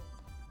combo.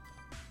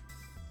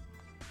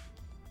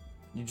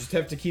 You just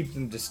have to keep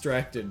them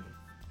distracted.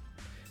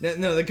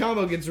 No, the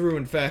combo gets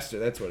ruined faster.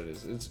 That's what it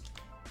is. It's...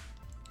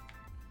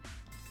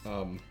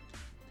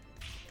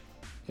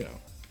 You know.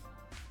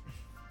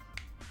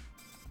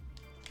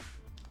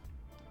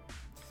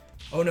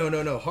 Oh,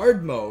 no.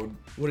 Hard mode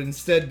would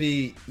instead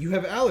be, you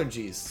have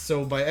allergies.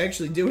 So by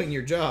actually doing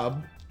your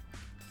job,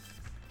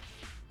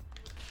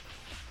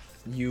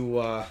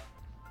 you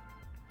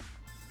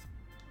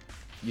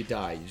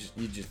die.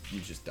 You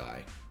just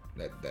die.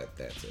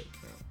 That's it.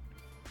 No.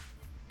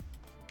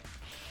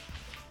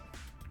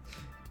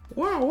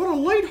 Wow, what a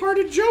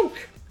lighthearted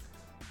joke!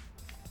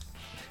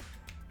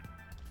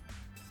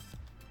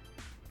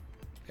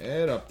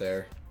 Head up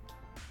there.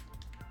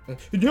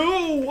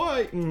 No,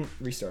 why?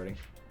 Restarting.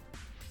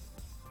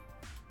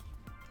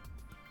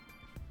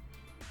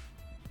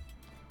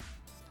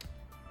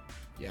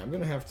 Yeah, I'm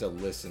gonna have to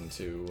listen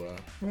to,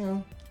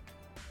 well,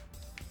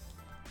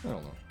 I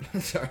don't know.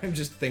 Sorry, I'm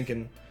just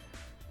thinking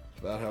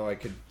about how I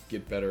could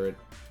get better at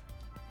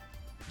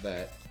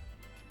that.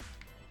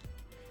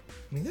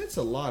 I mean, that's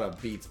a lot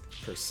of beats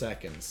per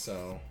second,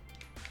 so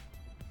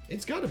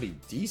it's gotta be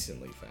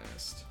decently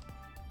fast.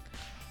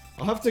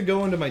 I'll have to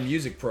go into my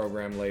music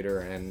program later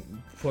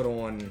and put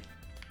on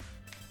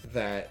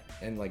that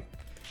and, like,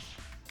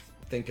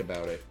 think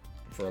about it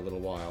for a little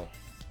while.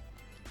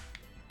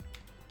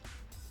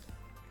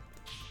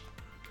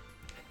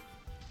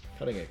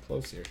 Cutting it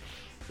close here.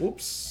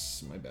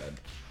 Oops, my bad.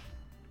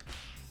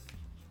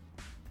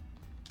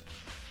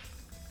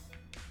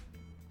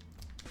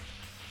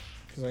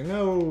 Because I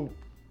know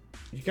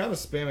you gotta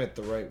spam it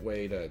the right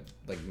way to,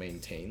 like,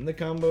 maintain the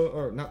combo,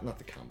 or not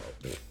the combo.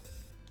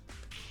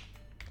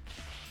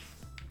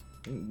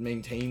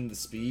 Maintain the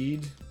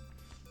speed.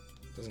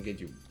 Doesn't get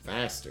you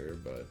faster,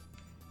 but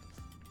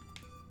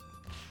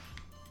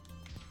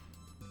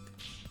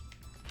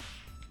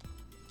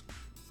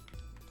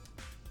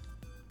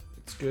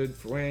it's good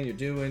for when you're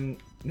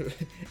doing...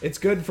 It's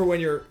good for when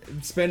you're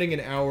spending an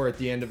hour at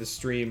the end of a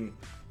stream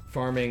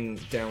farming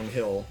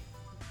downhill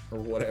or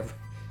whatever.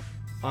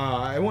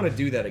 I want to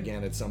do that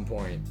again at some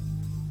point.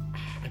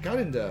 I got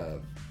into...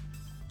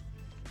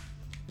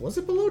 Was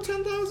it below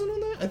 10,000 on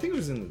that? I think it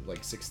was in,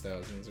 like,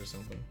 6,000s or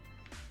something.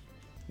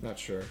 Not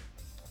sure.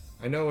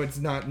 I know it's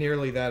not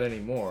nearly that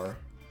anymore.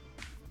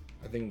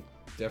 I think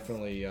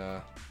definitely,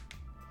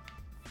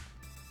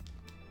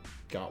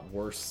 got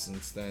worse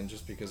since then,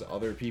 just because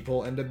other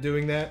people end up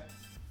doing that.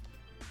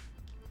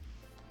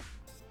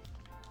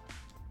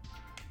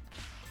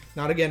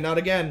 Not again, not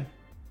again!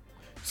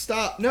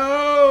 Stop!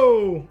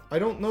 No! I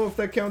don't know if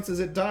that counts as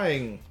it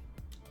dying.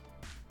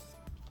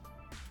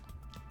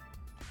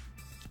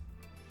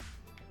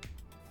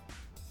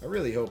 I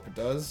really hope it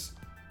does.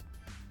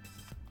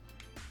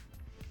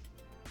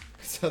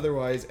 Because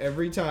otherwise,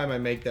 every time I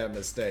make that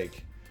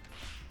mistake...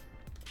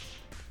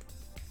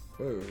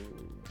 Whoa.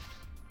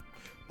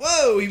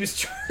 Whoa! He was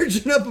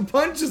charging up a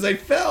punch as I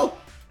fell!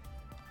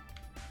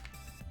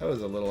 That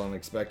was a little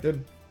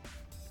unexpected.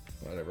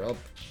 Whatever, I'll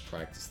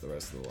practice the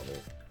rest of the level.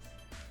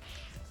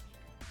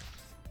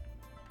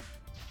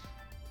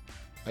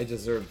 I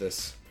deserve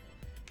this.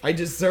 I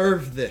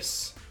deserve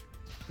this!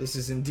 This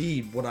is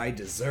indeed what I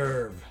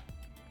deserve.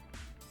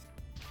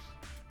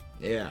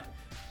 Yeah.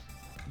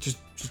 Just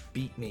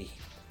beat me.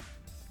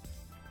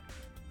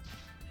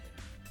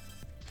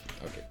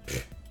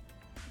 Okay.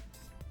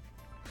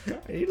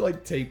 I need to,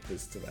 like, tape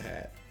this to the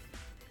hat.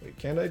 Wait,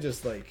 can't I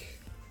just, like...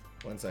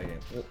 One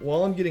second.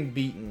 While I'm getting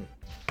beaten...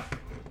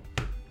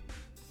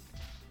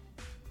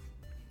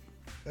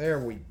 There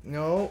we...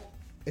 No.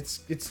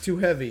 It's too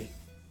heavy.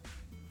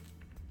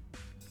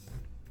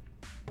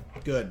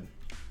 Good.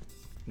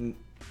 I'm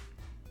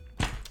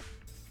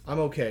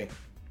okay.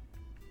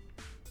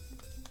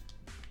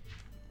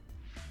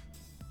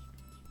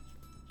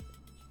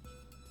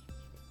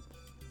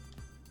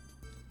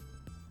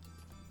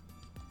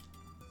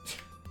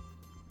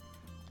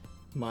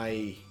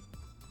 My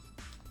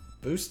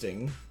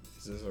boosting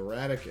is as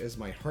erratic as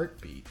my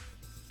heartbeat.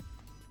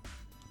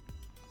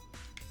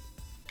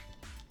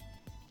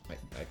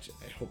 Actually,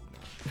 I hope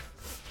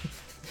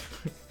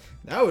not.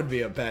 That would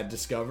be a bad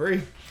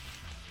discovery.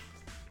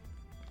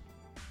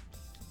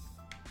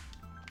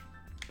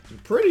 I'm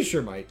pretty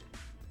sure my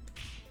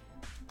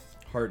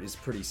heart is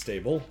pretty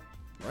stable,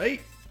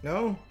 right?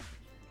 No?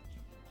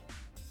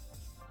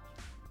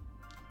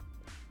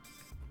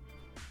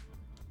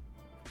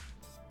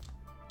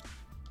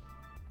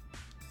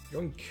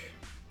 Yoink.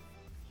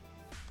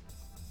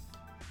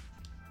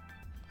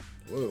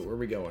 Whoa, where are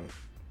we going?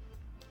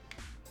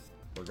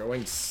 We're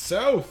going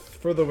south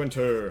for the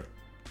winter.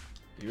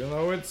 Even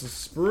though it's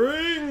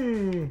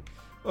spring.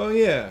 Oh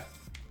yeah.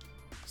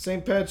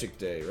 St. Patrick's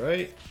Day,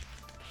 right?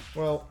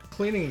 Well,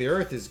 cleaning the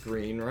earth is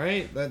green,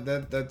 right?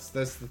 That's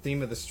the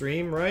theme of the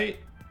stream, right?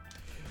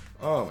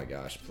 Oh my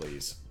gosh,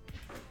 please.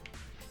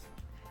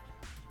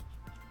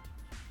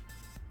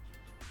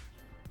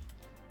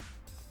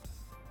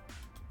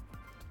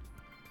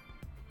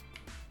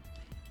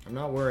 I'm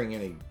not wearing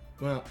any...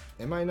 Well,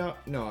 am I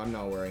not? No, I'm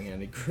not wearing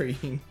any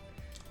green.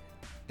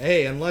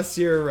 Hey, unless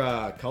you're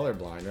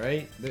colorblind,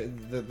 right?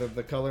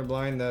 The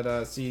colorblind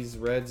that sees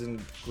reds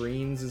and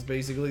greens is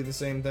basically the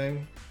same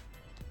thing.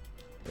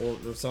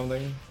 Or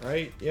something,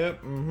 right?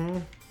 Yep,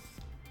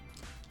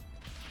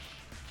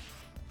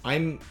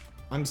 I'm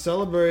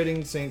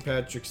celebrating St.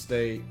 Patrick's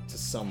Day to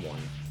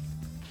someone.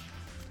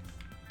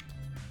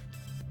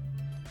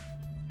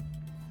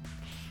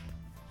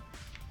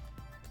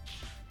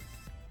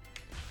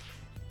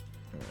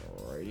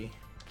 Alrighty.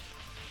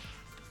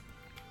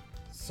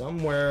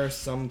 Somewhere,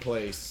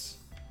 someplace,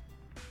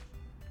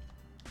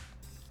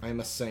 I'm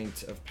a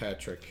saint of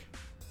Patrick.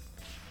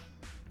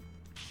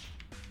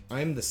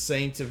 I'm the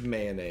saint of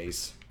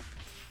mayonnaise.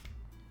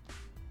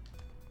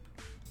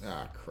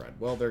 Ah, crud.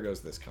 Well, there goes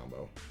this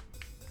combo.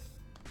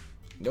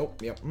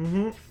 Nope, yep,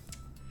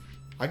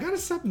 I gotta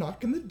stop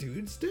knocking the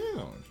dudes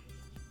down.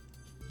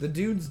 The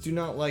dudes do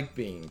not like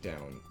being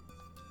down.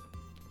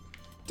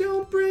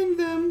 Don't bring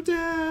them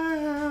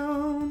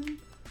down.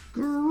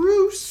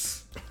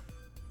 Gross.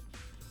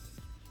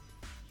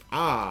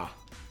 Ah.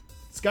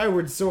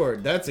 Skyward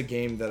Sword. That's a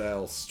game that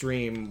I'll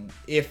stream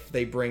if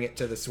they bring it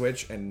to the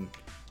Switch and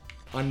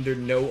under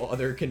no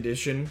other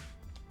condition.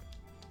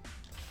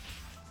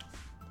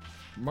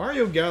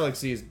 Mario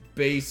Galaxy is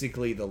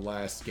basically the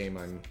last game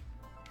I'm...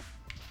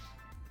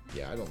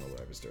 Yeah, I don't know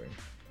what I was doing.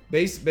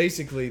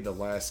 Basically the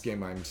last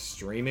game I'm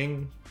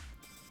streaming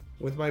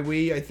with my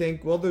Wii, I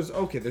think. Well, there's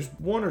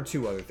one or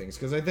two other things,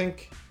 because I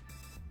think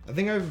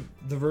I have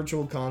the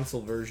Virtual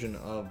Console version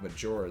of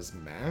Majora's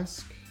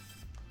Mask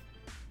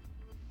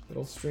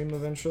that'll stream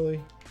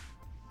eventually.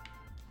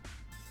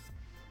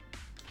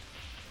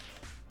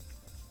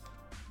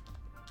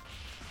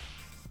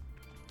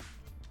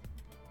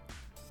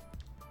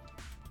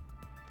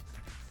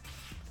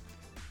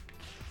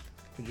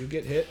 Could you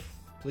get hit,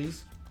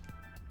 please?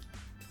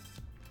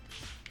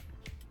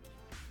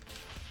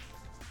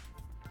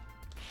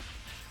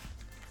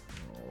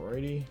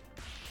 Alrighty.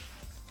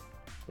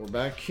 We're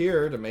back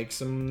here to make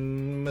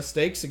some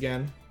mistakes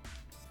again.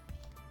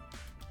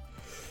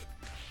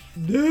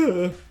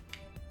 Duh.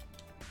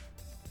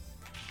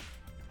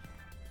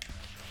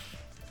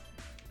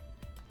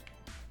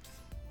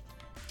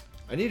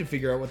 I need to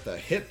figure out what the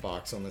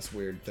hitbox on this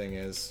weird thing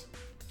is.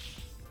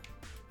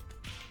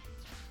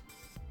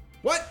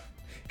 What?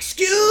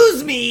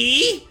 Excuse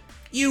me?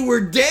 You were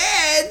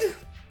dead?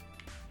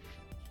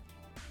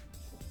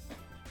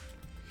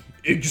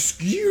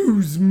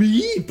 Excuse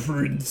me,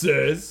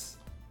 princess?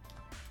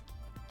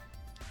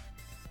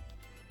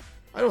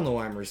 I don't know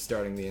why I'm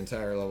restarting the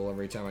entire level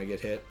every time I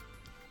get hit.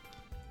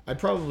 I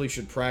probably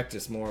should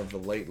practice more of the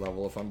late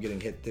level if I'm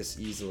getting hit this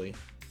easily.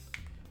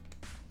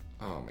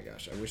 Oh my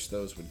gosh, I wish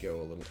those would go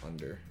a little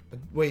under.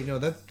 Wait, no,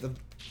 the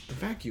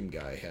vacuum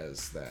guy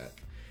has that.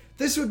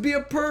 This would be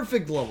a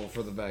perfect level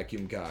for the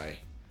vacuum guy.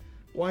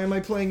 Why am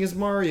I playing as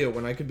Mario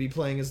when I could be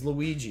playing as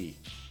Luigi?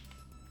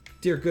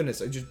 Dear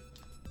goodness, I just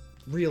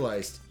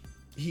realized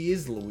he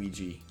is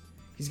Luigi.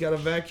 He's got a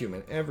vacuum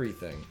and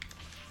everything.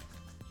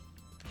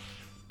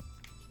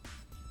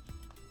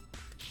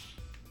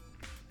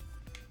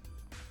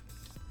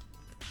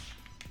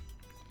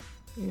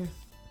 Yeah.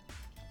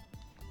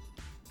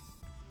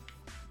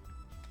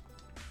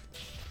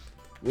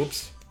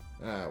 Whoops.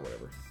 Ah,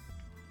 whatever.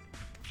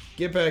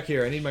 Get back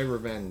here. I need my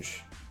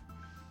revenge.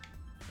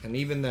 And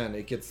even then,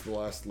 it gets the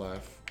last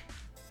laugh.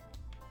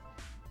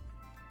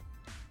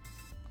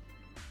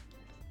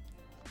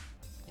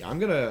 Yeah, I'm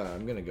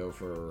gonna go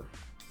for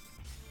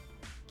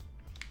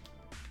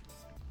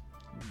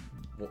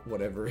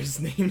whatever his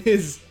name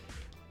is.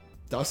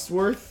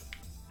 Dustworth?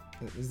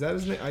 Is that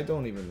his name? I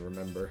don't even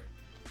remember.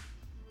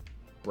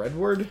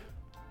 Breadward?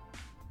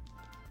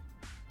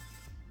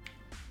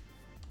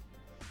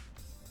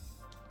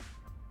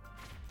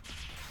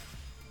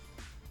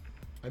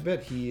 I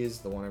bet he is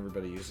the one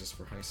everybody uses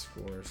for high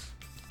scores.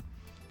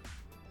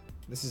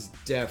 This is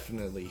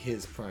definitely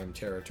his prime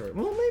territory.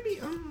 Well, maybe,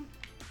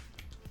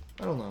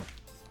 I don't know.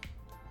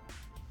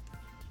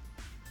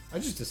 I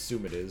just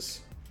assume it is.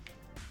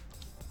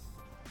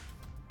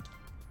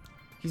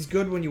 He's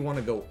good when you want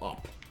to go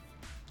up,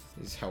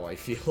 is how I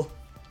feel.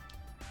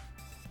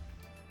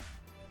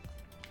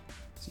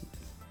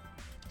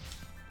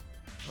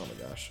 Oh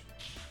my gosh.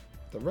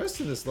 The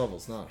rest of this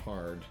level's not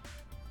hard.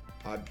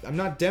 I'm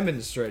not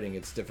demonstrating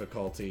its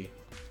difficulty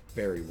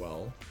very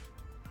well.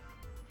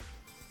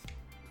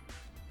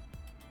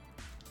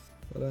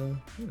 But, you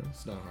know,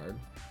 it's not hard.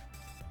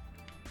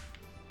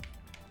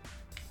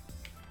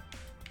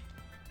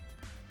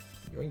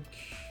 Yoink.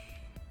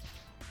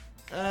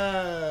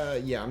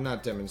 Yeah, I'm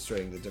not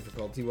demonstrating the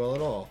difficulty well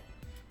at all.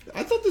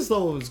 I thought this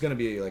level was gonna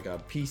be like a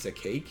piece of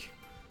cake.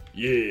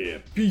 Yeah,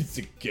 piece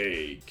of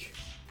cake.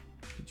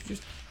 Could you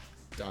just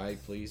die,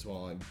 please,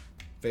 while I'm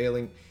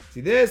failing.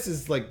 See, this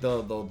is like the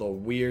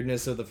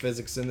weirdness of the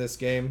physics in this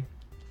game.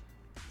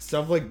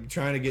 Stuff like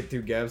trying to get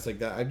through gaps like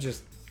that, I'm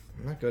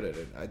not good at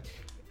it.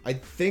 I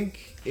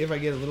think if I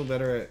get a little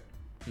better at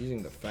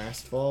using the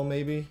fast fall,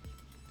 maybe.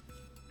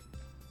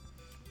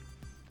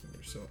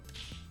 So,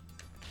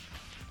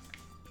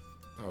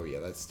 oh yeah,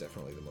 that's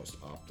definitely the most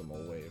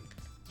optimal way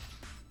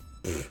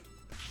of...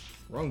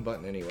 Wrong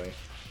button anyway.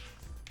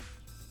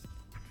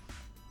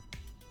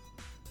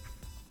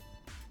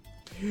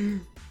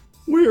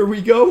 Where are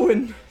we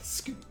going?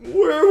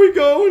 Where are we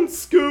going,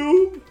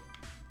 Scoob?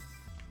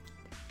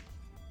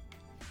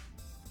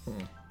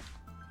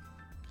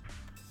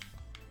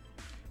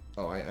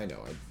 Oh, I know.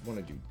 I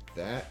want to do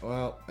that.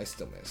 Well, I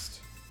still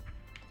missed.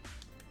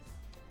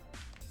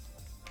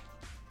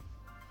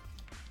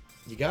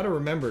 You gotta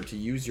remember to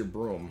use your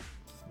broom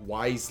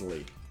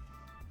wisely.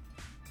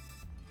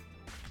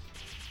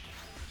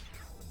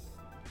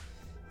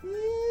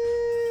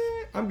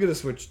 I'm gonna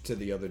switch to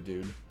the other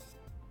dude.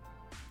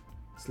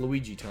 It's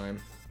Luigi time.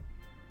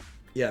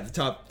 Yeah, the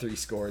top 3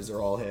 scores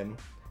are all him.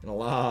 And a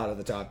lot of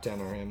the top 10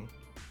 are him.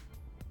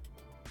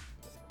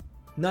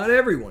 Not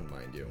everyone,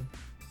 mind you.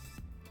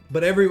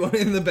 But everyone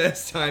in the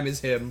best time is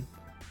him.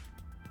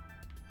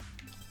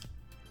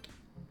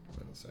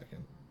 Wait a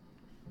second.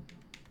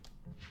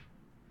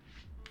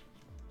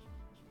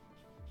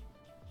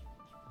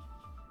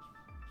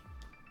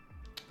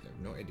 I have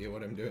no idea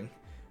what I'm doing.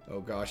 Oh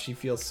gosh, he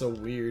feels so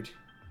weird.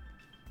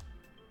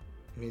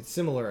 I mean, it's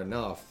similar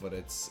enough, but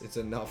it's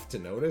enough to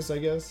notice, I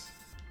guess.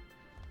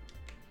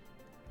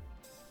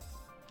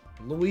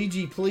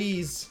 Luigi,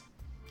 please.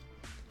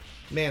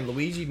 Man,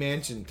 Luigi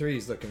Mansion 3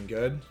 is looking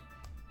good.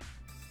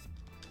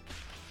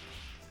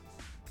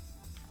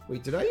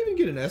 Wait, did I even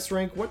get an S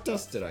rank? What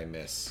dust did I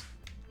miss?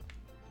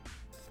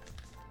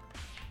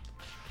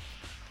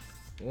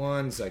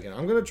 1 second.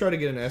 I'm gonna try to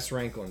get an S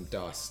rank on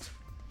dust.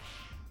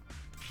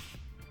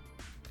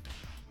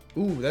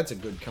 Ooh, that's a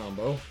good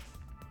combo.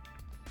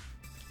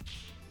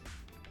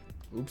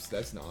 Oops,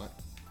 that's not.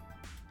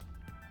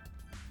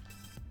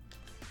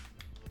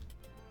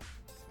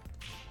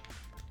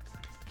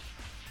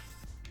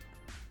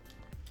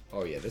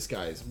 Oh yeah, this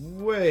guy is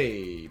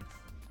way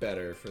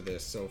better for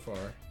this so far.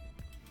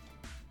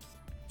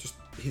 Just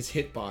his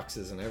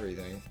hitboxes and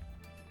everything.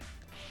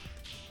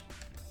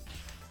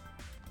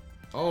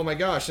 Oh my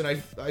gosh,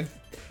 and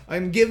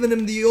I'm giving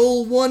him the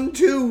old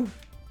 1-2.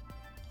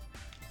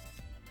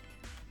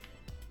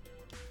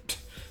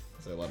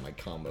 As I let my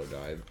combo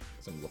die,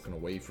 as I'm looking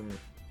away from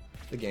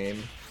the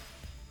game.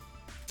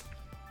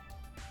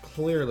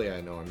 Clearly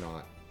I know I'm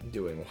not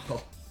doing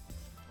well.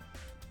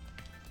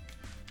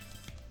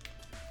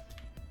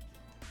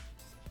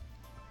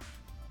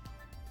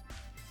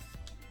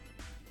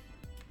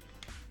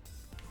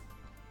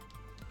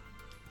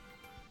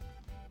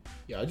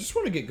 Yeah, I just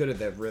want to get good at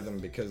that rhythm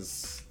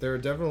because there are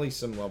definitely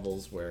some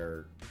levels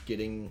where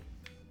getting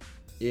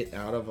it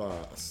out of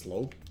a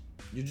slope,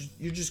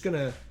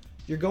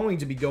 you're going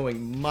to be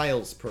going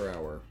miles per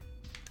hour.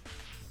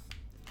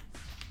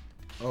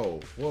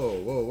 Oh,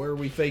 whoa, where are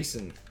we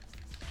facing?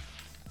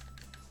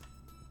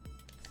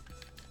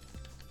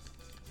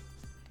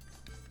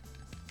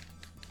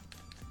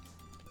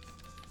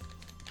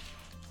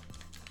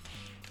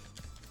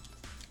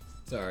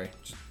 Sorry,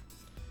 just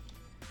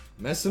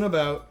messing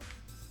about.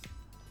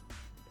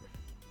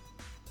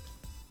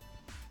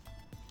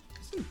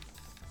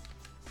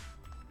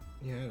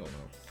 Yeah, I don't know.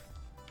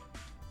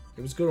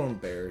 It was good on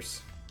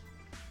bears.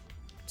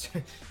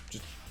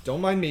 Just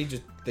don't mind me,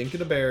 just think of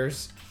the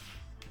bears.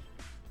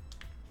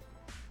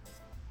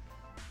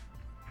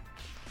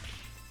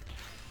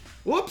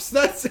 Whoops,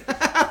 that's...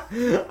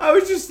 I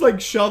was just like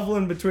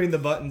shuffling between the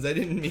buttons. I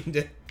didn't mean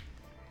to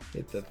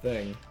hit the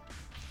thing.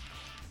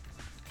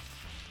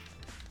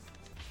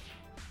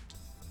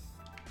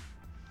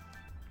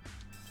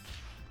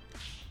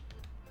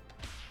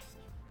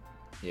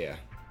 Yeah.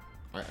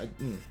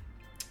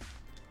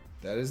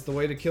 That is the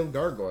way to kill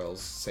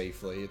gargoyles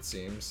safely, it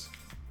seems.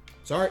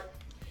 Sorry.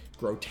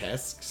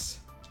 Grotesques.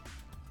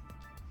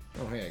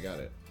 Oh, hey, I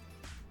got it.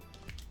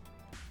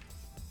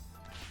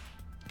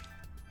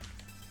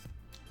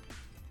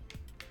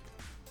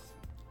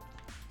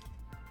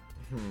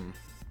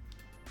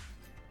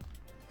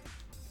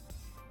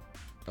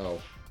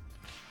 Oh.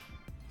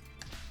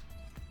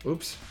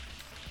 Oops.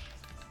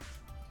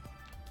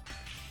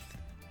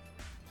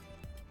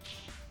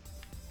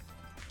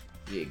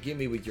 Yeah, get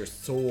me with your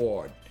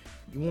sword.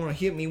 You want to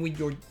hit me with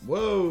your...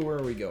 Whoa, where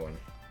are we going?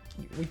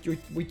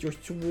 With your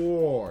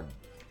sword.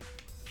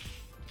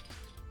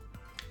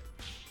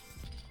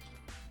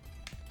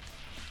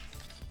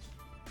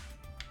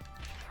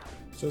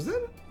 So is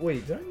that...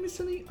 Wait, did I miss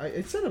any?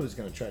 It said I was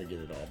going to try to get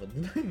it all, but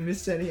did I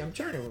miss any? I'm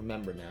trying to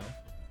remember now.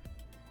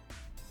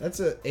 That's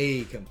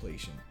a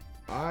completion.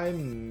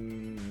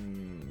 I'm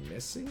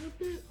missing a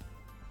bit?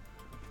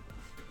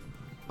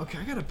 Okay,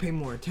 I gotta pay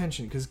more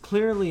attention, because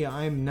clearly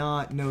I'm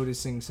not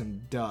noticing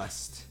some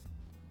dust.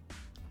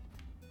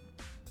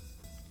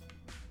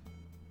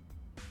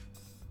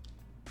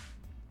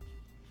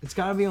 It's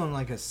gotta be on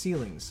like a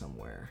ceiling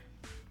somewhere.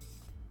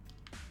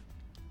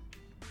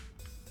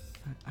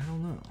 I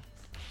don't know.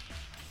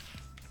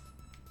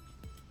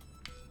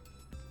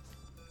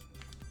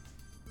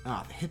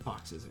 Ah, the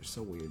hitboxes are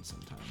so weird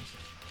sometimes.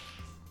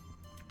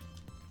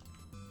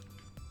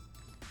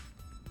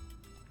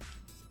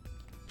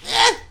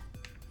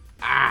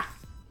 Ah!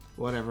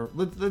 Whatever.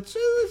 Let's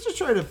just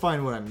try to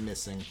find what I'm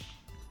missing.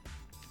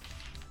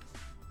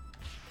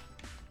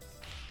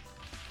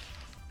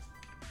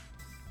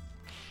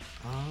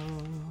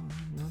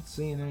 Not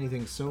seeing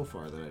anything so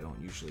far that I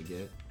don't usually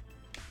get.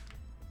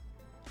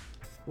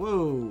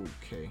 Whoa,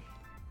 okay.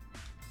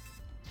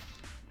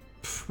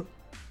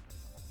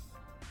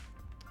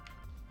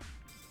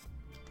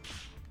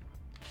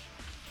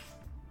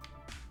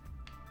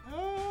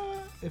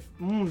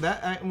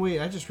 Wait,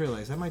 I just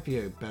realized that might be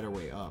a better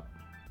way up.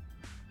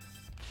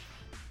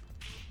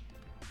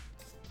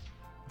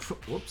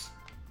 Whoops.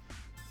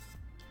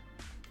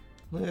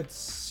 Let's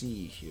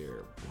see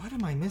here. What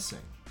am I missing?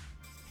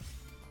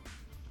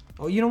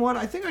 Oh, you know what?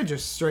 I think I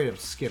just straight up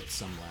skipped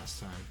some last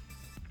time.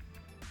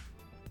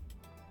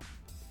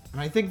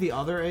 And I think the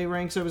other A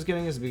ranks I was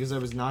getting is because I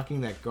was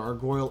knocking that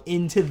gargoyle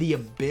into the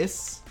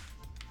abyss.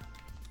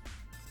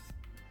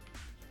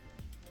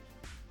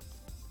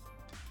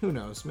 Who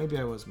knows? Maybe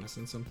I was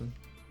missing something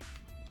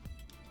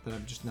that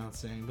I'm just not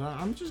saying. But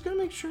I'm just gonna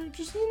make sure.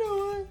 Just, you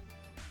know,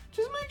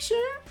 just make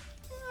sure.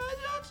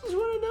 I just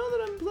want to know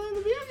that I'm playing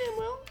the video game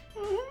well.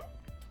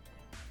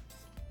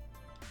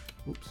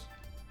 Oops.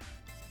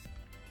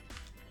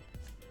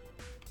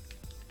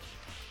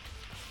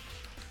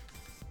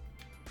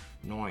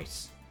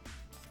 Nice.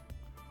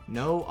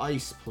 No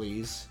ice,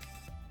 please.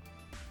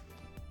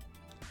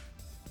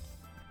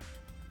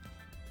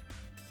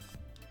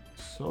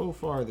 So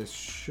far, this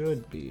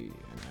should be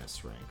an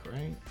S rank,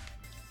 right?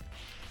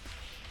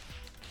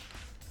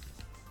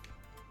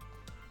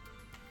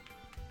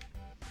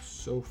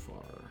 So far.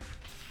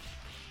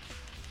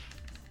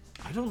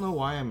 I don't know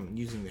why I'm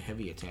using the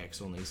heavy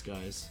attacks on these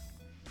guys.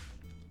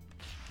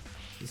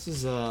 This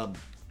is,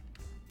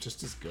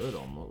 just as good,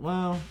 almost.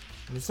 Well,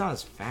 it's not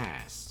as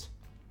fast.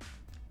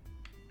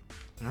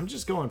 And I'm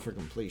just going for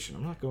completion.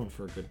 I'm not going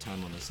for a good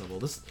time on this level.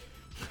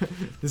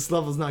 This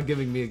level's not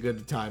giving me a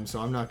good time, so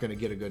I'm not going to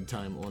get a good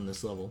time on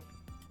this level.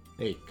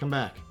 Hey, come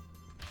back.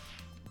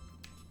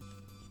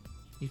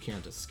 You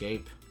can't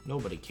escape.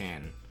 Nobody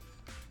can.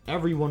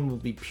 Everyone will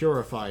be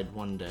purified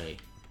one day.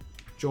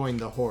 Join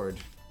the Horde.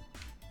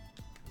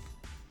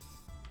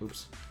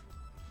 Oops.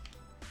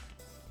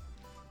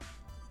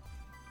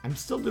 I'm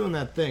still doing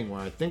that thing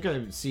where I think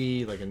I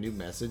see like a new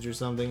message or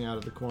something out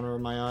of the corner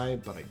of my eye,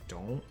 but I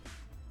don't.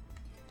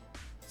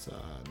 It's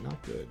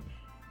not good.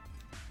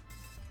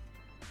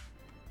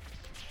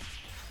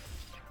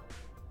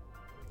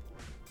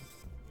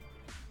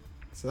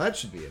 So that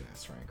should be an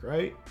S rank,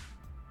 right?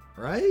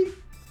 Right?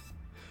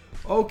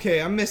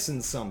 Okay, I'm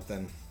missing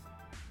something.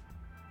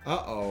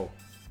 Uh-oh.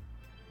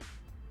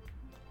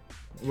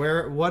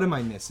 What am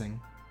I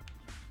missing?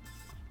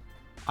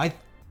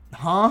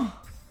 Huh?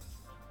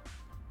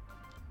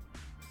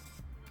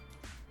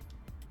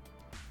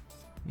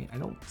 I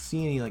don't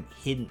see any, like,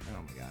 hidden...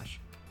 Oh, my gosh.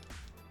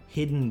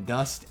 Hidden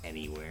dust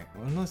anywhere.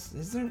 Well, unless...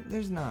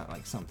 There's not,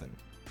 like, something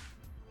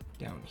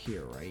down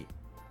here, right?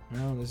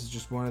 No, this is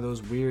just one of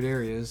those weird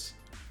areas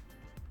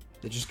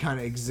that just kind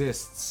of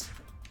exists.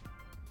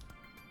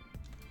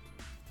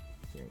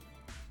 Here.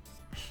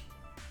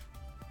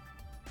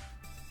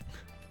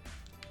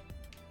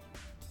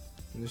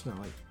 There's not,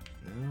 like...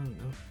 No.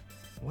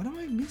 What am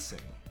I missing?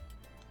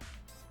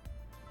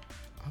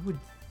 I would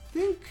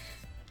think...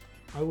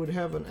 I would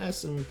have an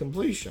S in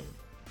completion.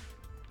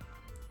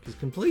 Because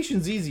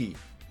completion's easy.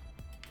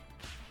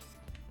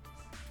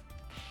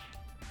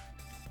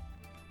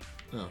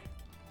 Oh.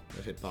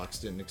 That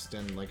hitbox didn't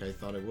extend like I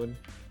thought it would.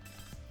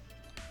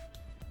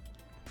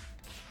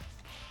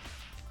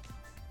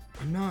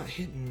 I'm not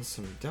hitting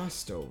some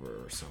dust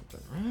over or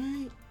something,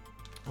 right?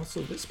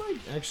 Also, this might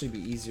actually be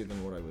easier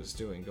than what I was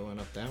doing. Going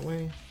up that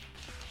way.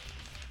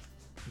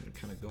 And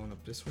kind of going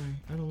up this way.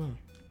 I don't know.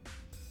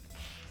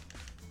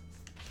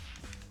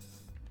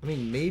 I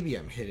mean, maybe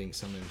I'm hitting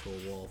some into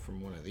a wall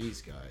from one of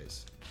these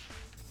guys.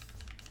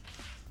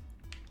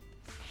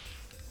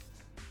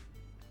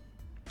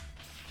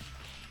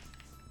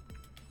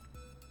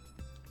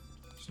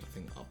 There's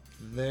nothing up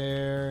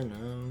there,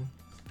 no.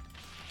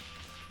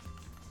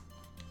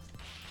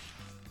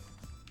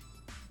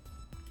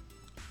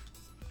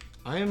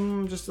 I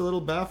am just a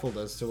little baffled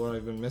as to what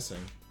I've been missing.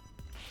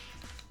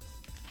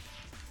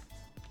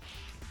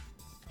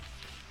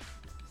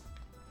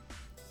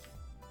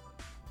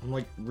 I'm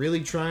like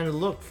really trying to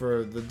look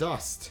for the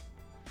dust.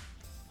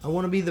 I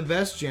want to be the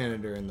best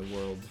janitor in the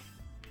world.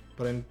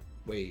 But I'm...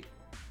 Wait.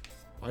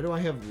 Why do I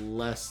have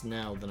less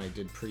now than I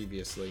did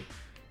previously?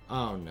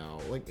 Oh no.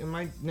 Like, am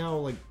I now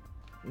like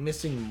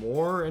missing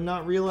more and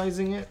not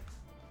realizing it?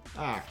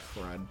 Ah,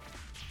 crud.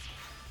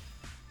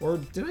 Or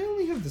did I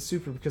only have the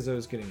super because I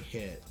was getting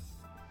hit?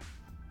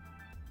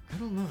 I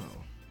don't know.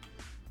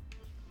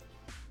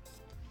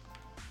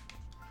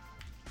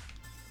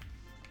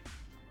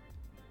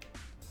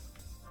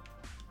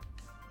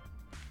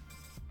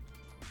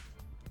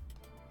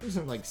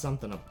 isn't like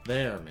something up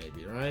there,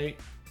 maybe, right?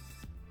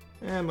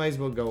 Might as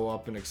well go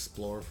up and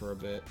explore for a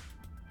bit.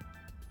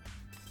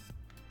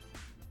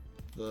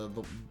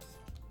 Oh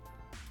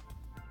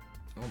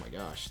my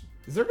gosh.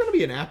 Is there gonna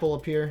be an apple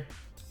up here?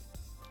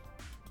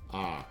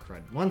 Ah,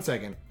 crud. 1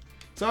 second.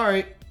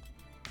 Sorry.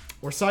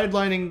 We're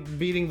sidelining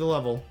beating the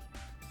level.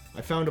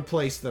 I found a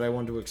place that I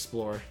want to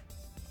explore.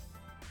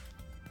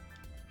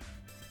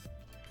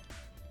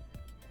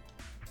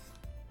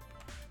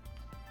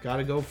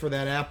 Gotta go for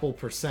that apple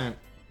 %.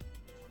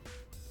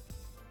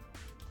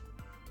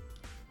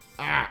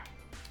 Ah!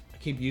 I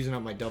keep using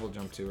up my double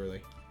jump too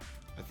early.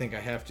 I think I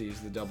have to use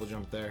the double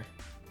jump there.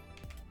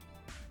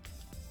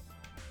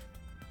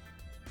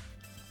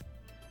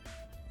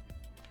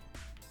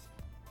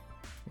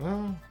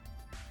 Well,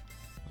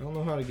 I don't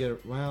know how to get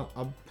it. Well,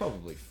 I'll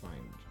probably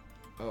find...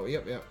 Oh,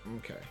 yep,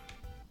 okay.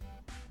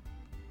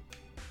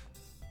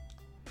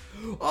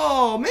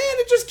 Oh, man,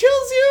 it just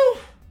kills you!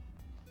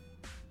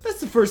 That's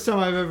the first time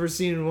I've ever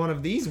seen one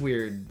of these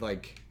weird,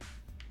 like,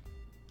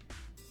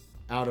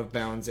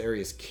 out-of-bounds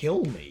areas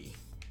kill me.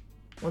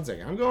 1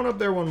 second, I'm going up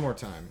there one more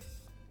time.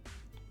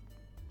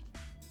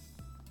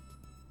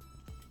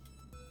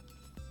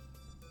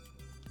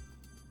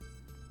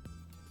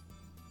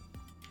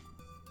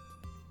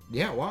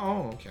 Yeah,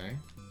 wow, okay.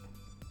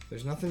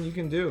 There's nothing you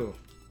can do.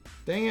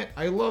 Dang it,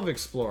 I love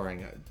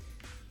exploring. I've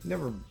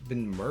never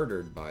been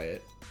murdered by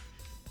it.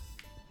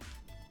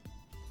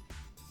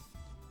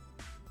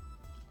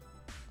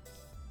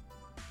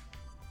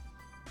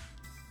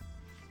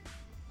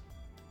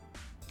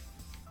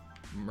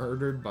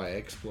 Murdered by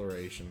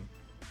exploration.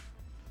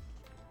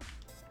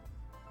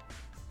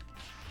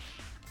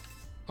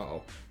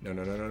 Uh-oh. No.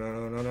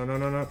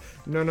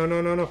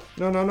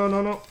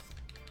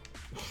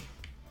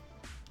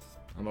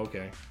 I'm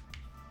okay.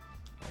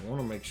 I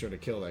want to make sure to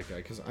kill that guy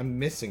because I'm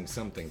missing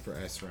something for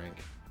S rank.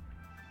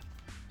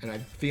 And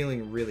I'm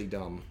feeling really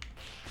dumb.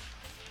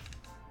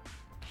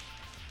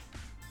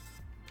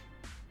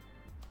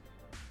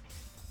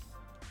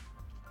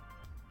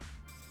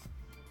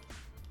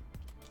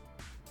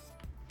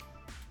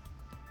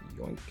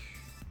 Yoink.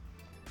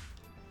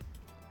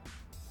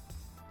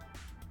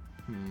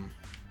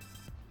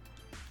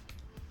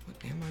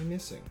 What am I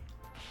missing?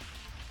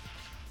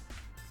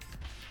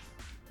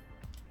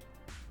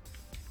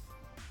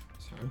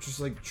 So I'm just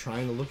like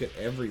trying to look at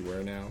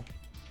everywhere now.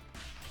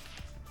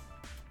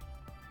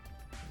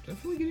 I'm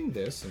definitely getting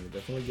this, and I'm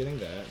definitely getting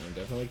that, and I'm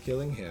definitely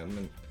killing him,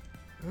 and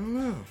I don't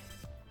know.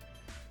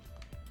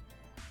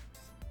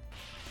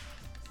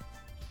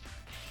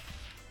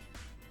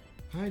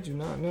 I do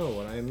not know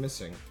what I am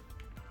missing.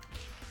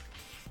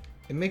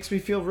 It makes me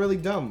feel really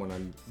dumb when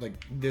I'm like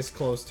this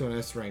close to an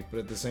S rank, but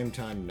at the same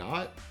time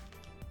not.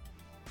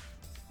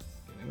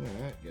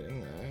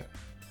 Getting that.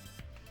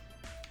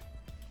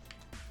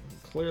 I'm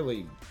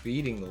clearly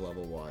beating the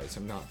level wise.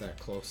 I'm not that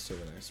close to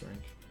an S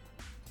rank.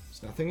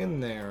 There's nothing in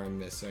there I'm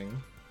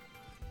missing.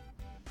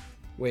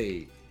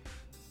 Wait.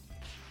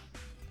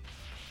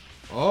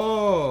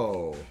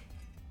 Oh.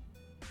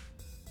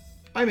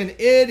 I'm an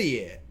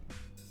idiot.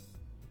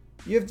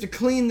 You have to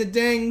clean the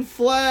dang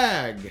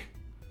flag.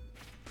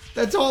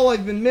 That's all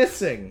I've been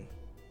missing.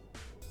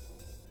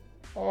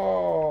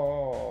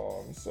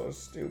 Oh, I'm so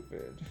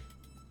stupid.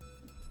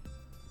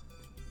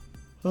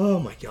 Oh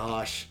my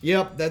gosh.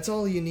 Yep, that's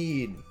all you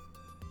need.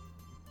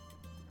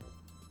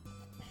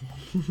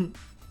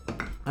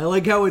 I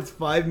like how it's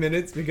 5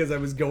 minutes because I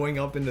was going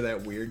up into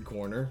that weird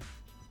corner.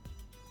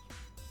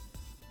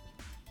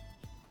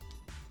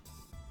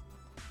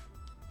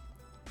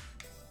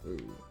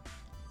 Ooh.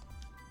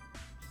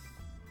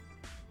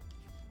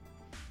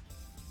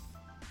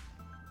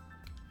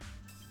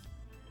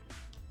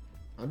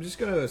 I'm just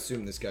gonna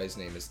assume this guy's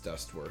name is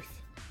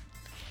Dustworth.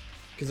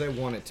 Because I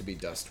want it to be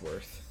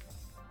Dustworth.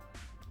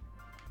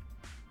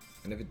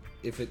 And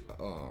if it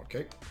oh,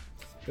 okay.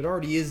 If it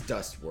already is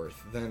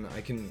Dustworth, then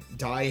I can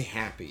die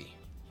happy.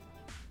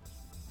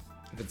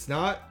 If it's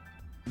not,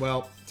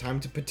 well, time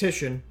to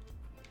petition.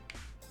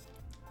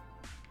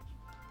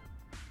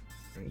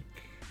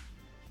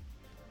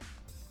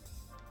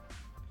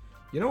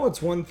 You know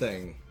what's one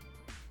thing?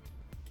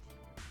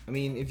 I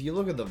mean, if you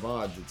look at the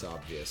VODs, it's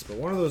obvious, but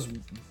one of those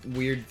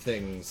weird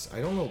things, I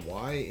don't know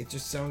why, it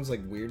just sounds like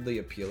weirdly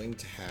appealing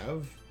to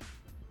have,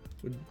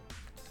 would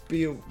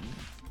be a...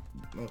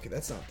 Okay,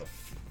 that's not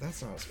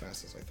as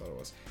fast as I thought it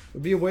was.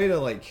 Would be a way to,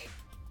 like,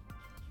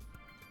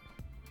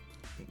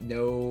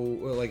 know,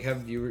 or, like, have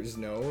viewers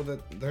know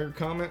that their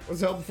comment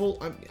was helpful.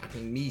 I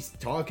mean, me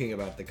talking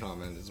about the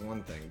comment is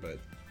one thing, but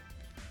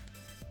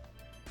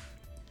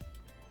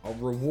a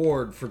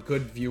reward for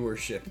good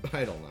viewership,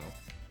 I don't know.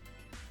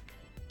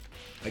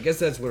 I guess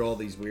that's what all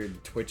these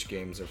weird Twitch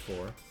games are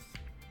for.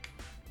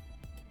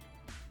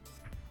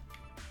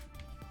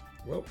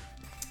 Well,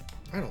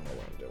 I don't know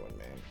what I'm doing,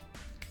 man.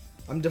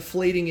 I'm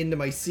deflating into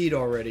my seat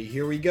already.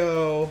 Here we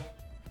go.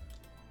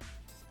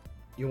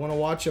 You want to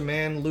watch a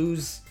man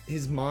lose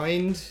his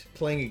mind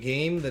playing a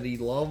game that he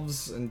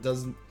loves and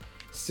doesn't...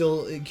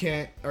 Still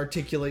can't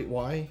articulate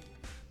why?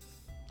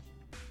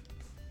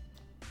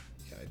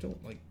 Yeah,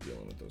 don't like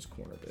dealing with those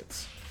corner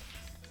bits.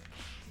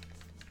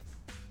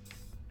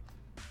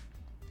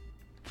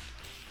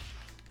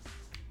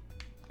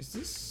 Is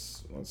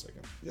this... One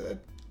second. Yeah, that...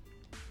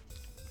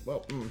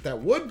 Well, that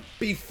would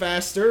be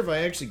faster if I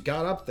actually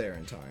got up there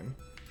in time.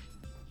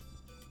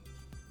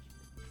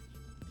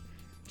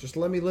 Just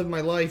let me live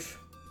my life.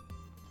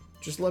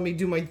 Just let me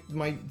do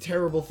my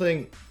terrible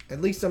thing.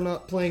 At least I'm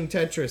not playing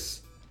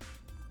Tetris.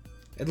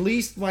 At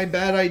least my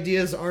bad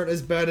ideas aren't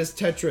as bad as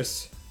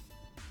Tetris.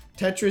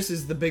 Tetris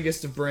is the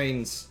biggest of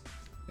brains.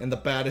 And the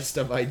baddest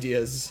of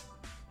ideas.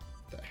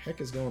 What the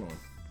heck is going on?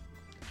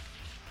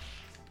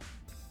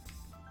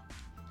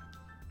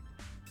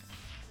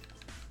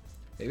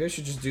 Maybe I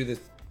should just do this.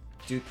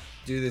 Do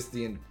this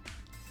the end.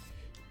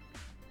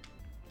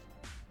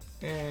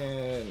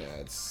 And no,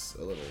 it's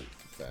a little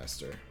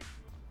faster.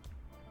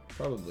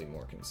 Probably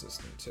more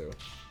consistent too.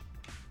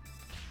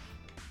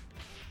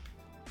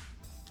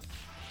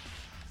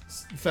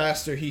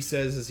 Faster, he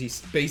says, as he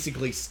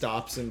basically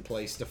stops in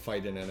place to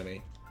fight an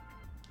enemy.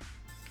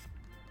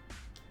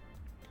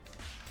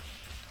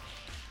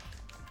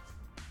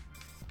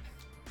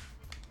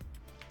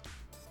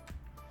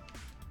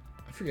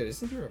 I forget,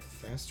 isn't there a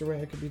faster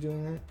way I could be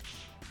doing that?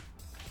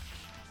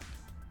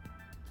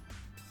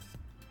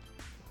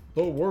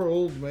 The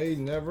world may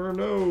never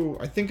know.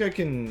 I think I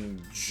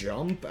can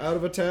jump out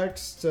of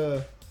attacks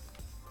to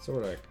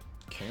sort of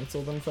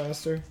cancel them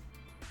faster.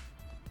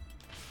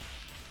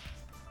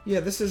 Yeah,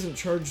 this isn't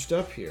charged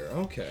up here.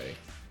 Okay.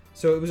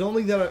 So it was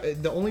only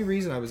that the only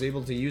reason I was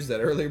able to use that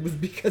earlier was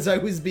because I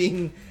was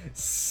being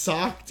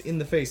socked in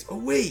the face. Oh,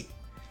 wait!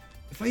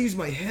 If I use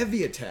my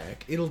heavy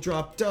attack, it'll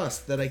drop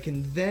dust that I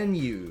can then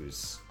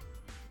use.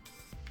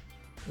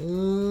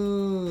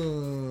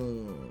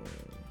 Oh.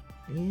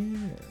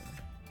 Yeah.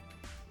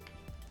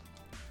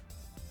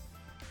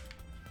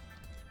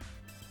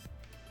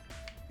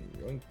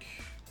 Yoink.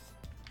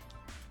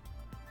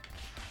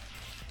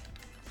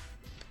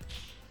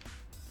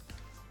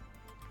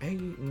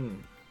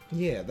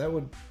 Yeah,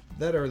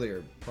 that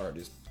earlier part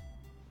is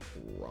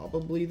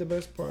probably the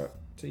best part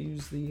to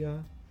use the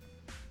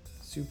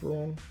super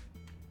on.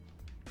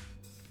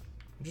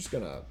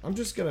 I'm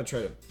just gonna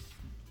try to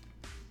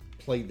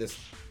play this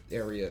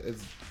area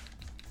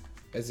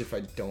as if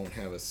I don't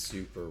have a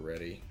super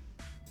ready.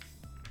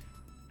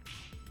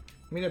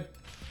 I mean,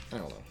 I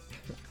don't know.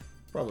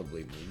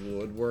 Probably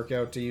would work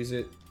out to use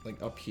it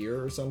like up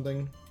here or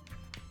something.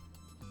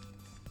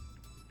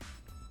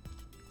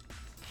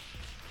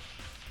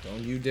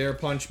 Don't you dare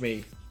punch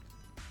me.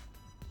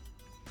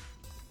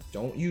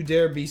 Don't you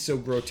dare be so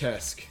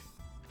grotesque.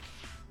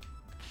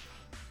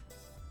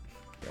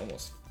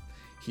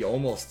 He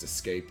almost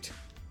escaped.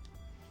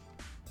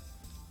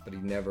 But he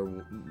never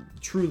would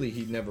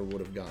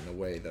have gotten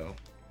away though.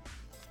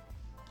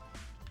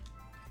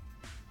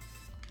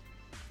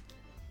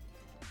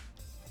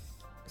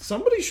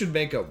 Somebody should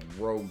make a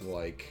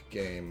roguelike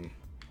game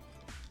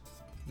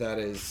that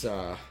is,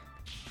 sorry,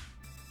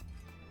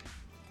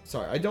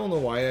 I don't know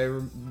why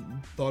I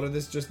thought of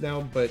this just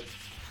now, but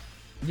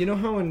you know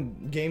how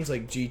in games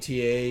like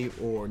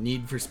GTA or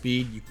Need for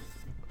Speed,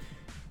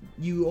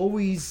 you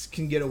always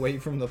can get away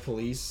from the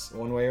police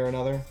one way or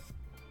another?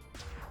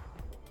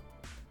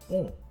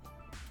 Oh,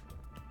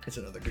 that's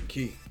another good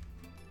key.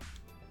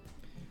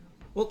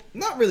 Well,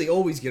 not really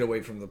always get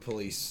away from the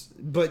police,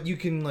 but you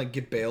can, like,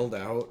 get bailed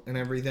out and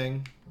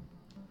everything.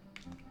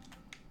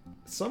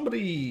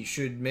 Somebody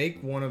should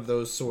make one of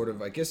those sort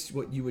of, I guess,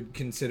 what you would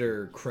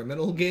consider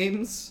criminal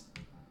games.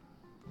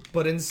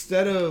 But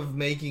instead of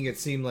making it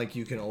seem like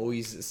you can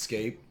always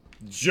escape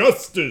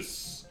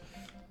justice,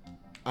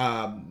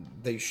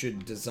 they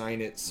should design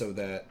it so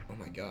that... Oh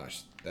my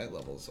gosh, that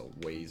level's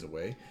a ways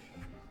away.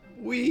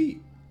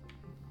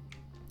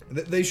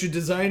 They should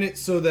design it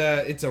so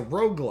that it's a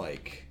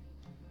roguelike.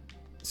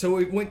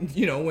 So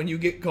when you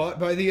get caught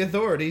by the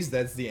authorities,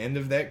 that's the end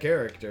of that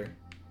character.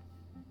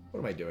 What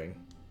am I doing?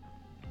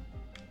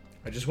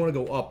 I just want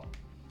to go up.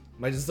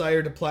 My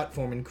desire to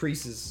platform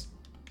increases.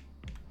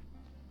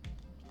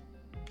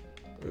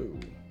 Ooh.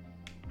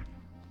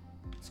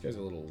 This guy's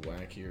a little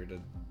wackier to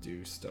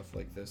do stuff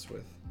like this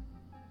with.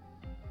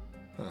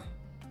 Huh.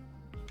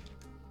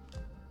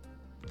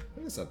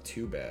 That's not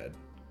too bad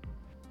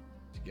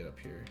to get up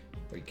here.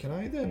 Wait, can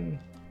I then?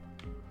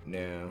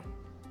 No.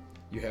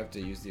 You have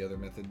to use the other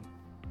method.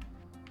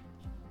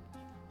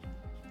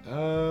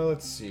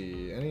 Let's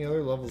see. Any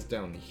other levels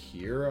down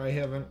here I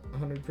haven't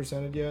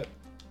 100%ed yet?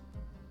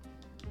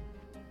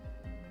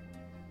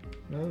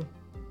 No?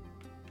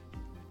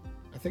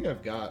 I think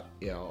I've got,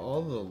 yeah,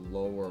 all the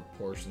lower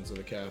portions of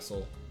the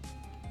castle.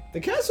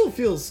 The castle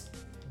feels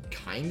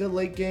kinda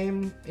late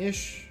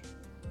game-ish.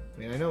 I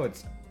mean, I know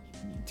it's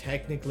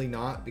technically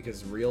not,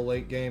 because real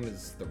late game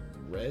is the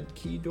red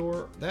key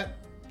door. That,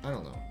 I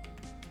don't know.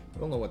 I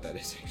don't know what that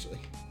is, actually.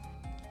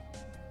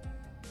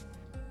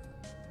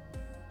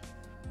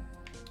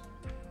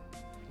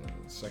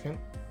 One second.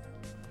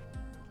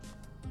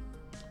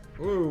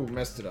 Ooh,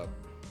 messed it up.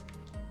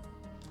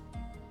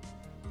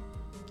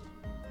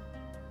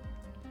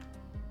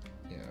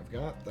 Yeah, I've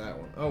got that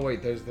one. Oh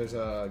wait, there's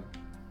a.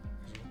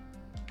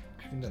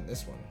 I haven't done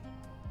this one.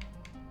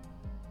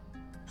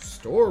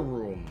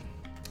 Storeroom.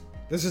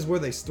 This is where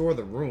they store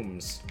the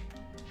rooms.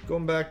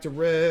 Going back to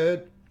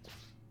red.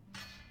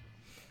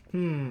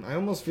 I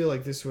almost feel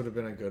like this would have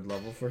been a good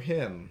level for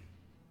him.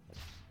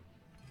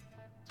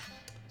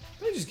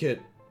 Let me just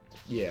get...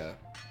 Yeah.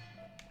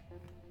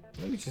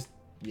 Let me just...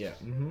 Yeah.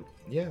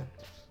 Yeah.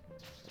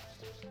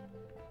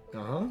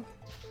 Uh-huh.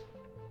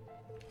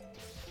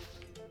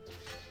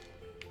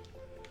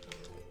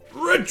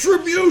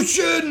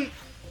 Retribution!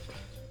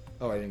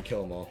 Oh, I didn't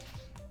kill them all.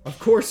 Of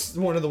course,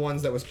 one of the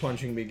ones that was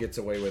punching me gets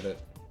away with it.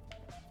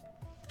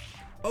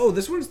 Oh,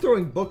 this one's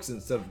throwing books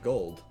instead of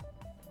gold.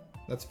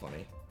 That's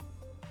funny.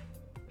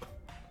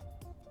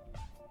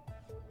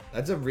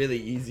 That's a really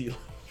easy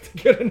level to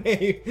get a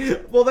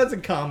name. Well, that's a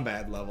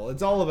combat level.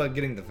 It's all about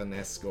getting the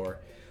finesse score.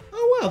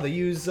 Oh, wow, they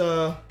use,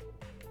 I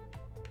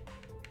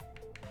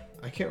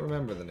can't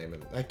remember the name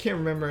of it. I can't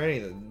remember any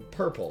of them.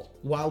 Purple.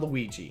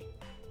 Waluigi.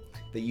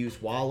 They use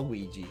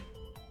Waluigi.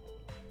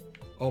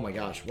 Oh my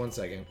gosh, 1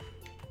 second.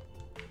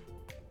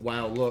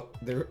 Wow, look.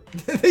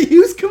 They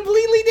use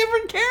completely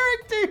different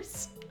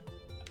characters!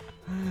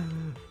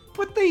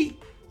 But they...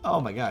 Oh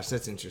my gosh,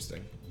 that's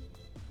interesting.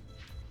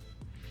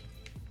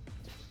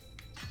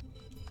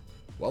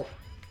 Well.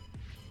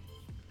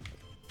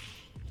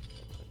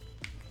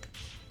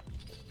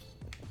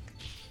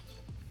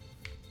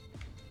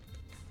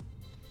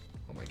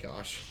 Oh my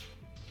gosh.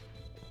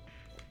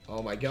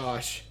 Oh my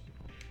gosh.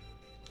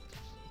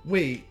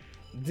 Wait,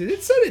 did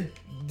it set it?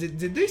 Did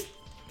they?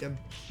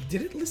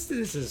 Did it list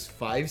this as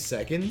 5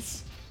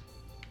 seconds?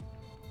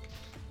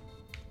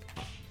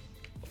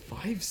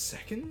 5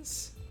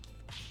 seconds?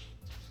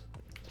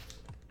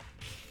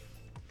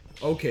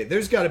 Okay,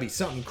 there's got to be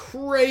something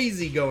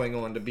crazy going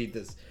on to beat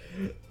this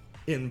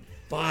in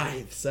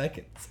 5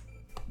 seconds.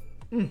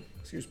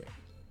 Excuse me.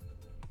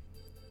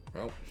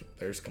 Well,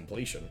 there's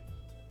completion.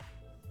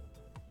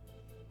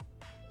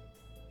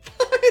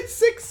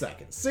 6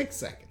 seconds. 6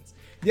 seconds.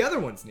 The other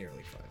one's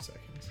nearly 5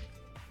 seconds.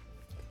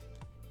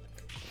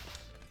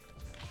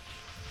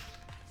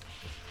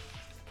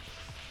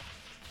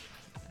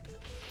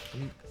 I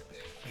mean,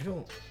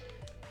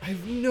 I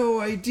have no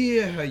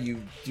idea how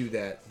you do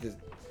that.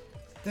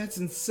 That's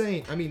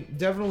insane. I mean,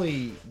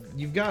 definitely,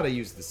 you've got to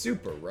use the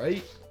super,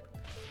 right?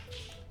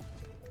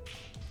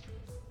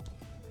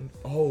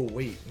 Oh,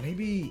 wait,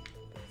 maybe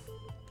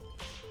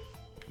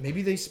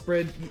they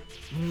spread...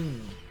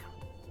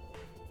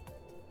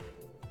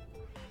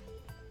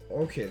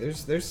 Okay,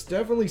 there's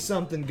definitely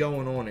something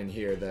going on in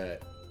here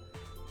that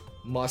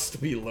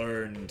must be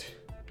learned.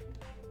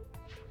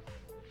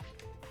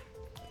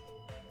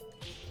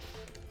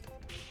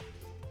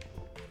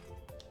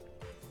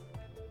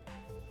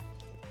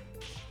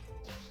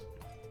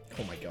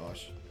 Oh my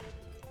gosh.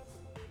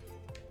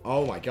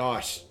 Oh my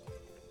gosh.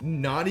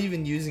 Not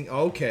even using...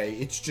 Okay,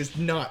 it's just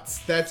nuts.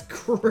 That's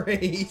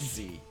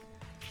crazy.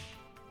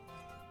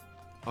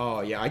 Oh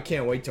yeah, I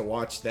can't wait to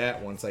watch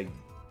that once I...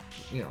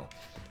 You know...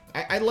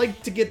 I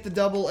like to get the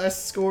double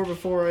S score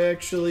before I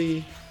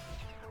actually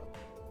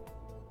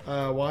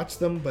watch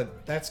them,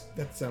 but that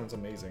sounds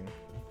amazing.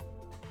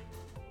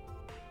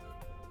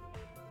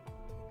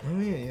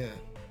 Oh yeah.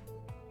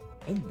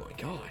 Oh my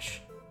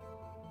gosh.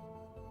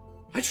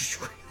 I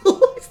just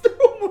realized they're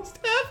almost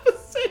half a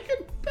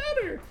second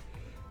better.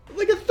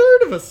 Like a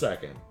third of a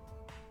second.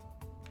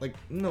 Like,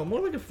 no,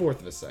 more like a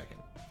fourth of a second.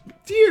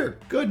 Dear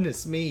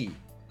goodness me.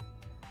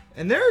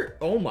 And they're,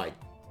 oh my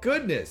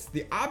goodness,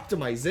 the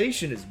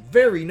optimization is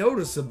very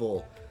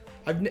noticeable.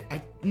 I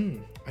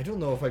don't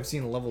know if I've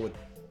seen a level with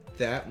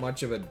that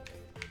much of a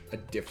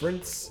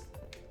difference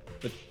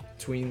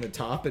between the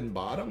top and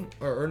bottom,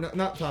 or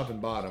not top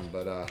and bottom,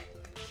 but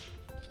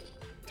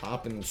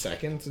top and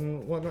second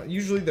and whatnot.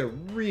 Usually they're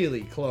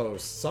really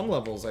close. Some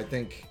levels I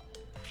think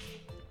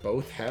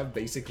both have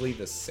basically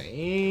the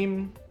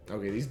same.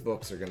 Okay, these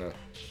books are gonna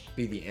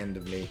be the end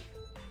of me.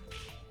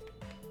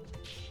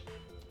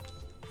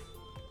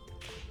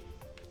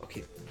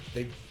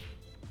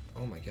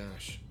 Oh my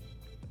gosh.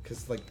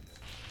 Because, like...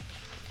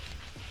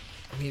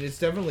 I mean, it's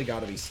definitely got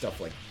to be stuff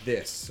like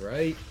this,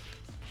 right?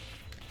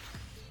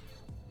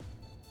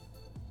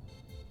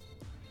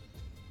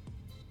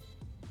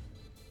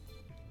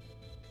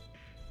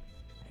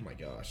 Oh my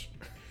gosh.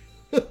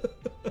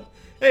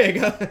 Hey, I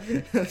got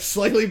a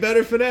slightly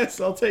better finesse.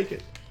 I'll take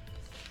it.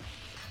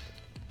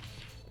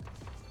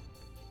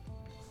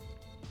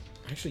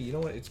 Actually, you know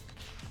what? It's...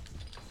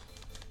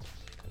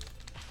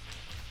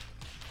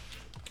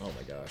 Oh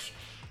my gosh.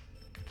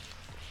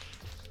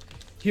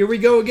 Here we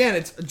go again.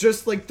 It's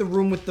just like the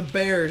room with the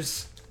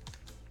bears.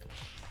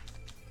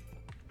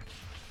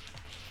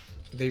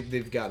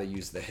 They've got to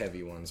use the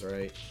heavy ones,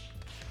 right?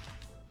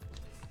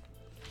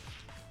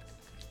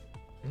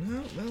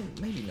 No, well,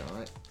 maybe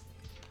not.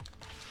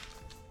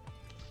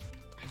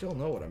 I don't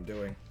know what I'm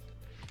doing.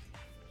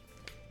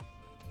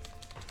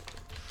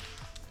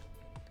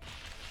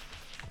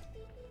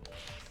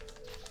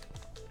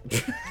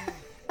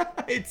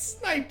 It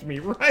sniped me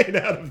right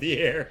out of the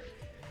air.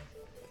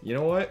 You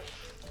know what?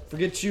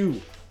 Forget you.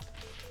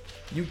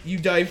 You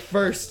die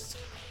first.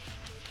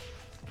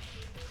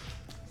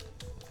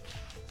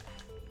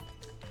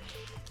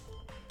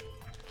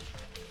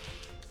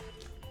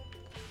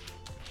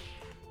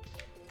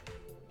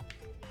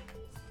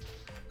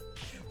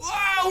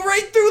 Wow,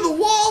 right through the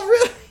wall,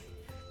 really?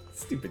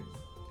 Stupid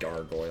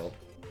gargoyle.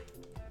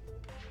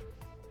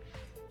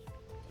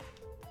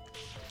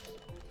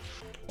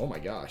 Oh my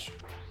gosh.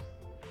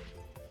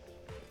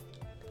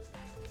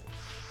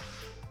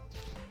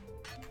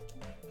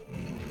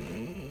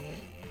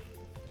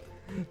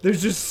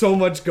 There's just so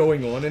much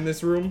going on in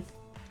this room.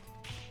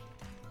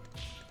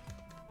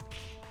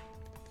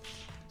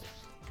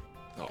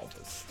 Oh,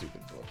 those stupid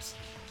books.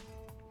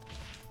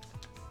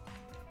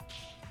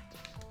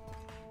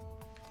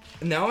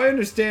 Now I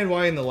understand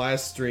why in the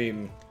last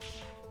stream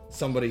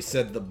somebody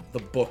said the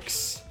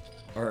books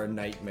are a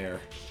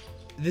nightmare.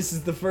 This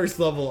is the first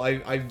level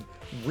I've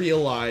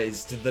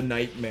realized the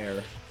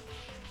nightmare.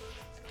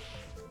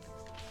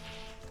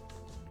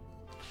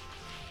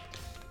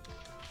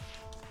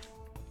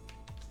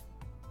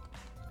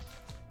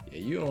 Yeah,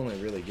 you only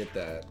really get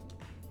that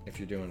if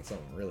you're doing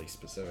something really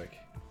specific.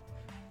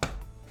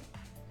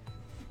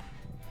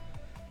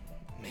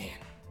 Man.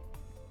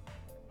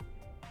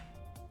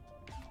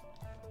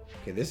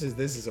 Okay, this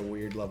is a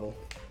weird level.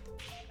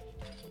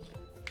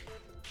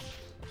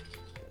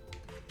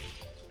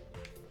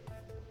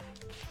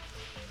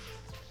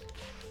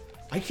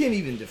 I can't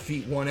even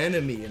defeat one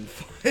enemy in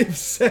 5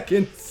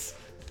 seconds.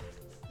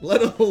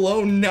 Let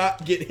alone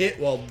not get hit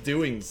while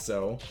doing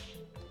so.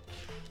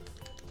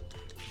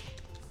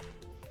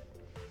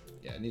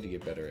 Yeah, I need to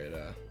get better at,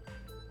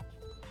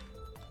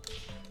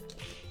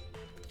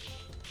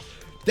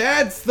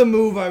 That's the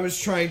move I was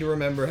trying to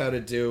remember how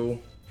to do.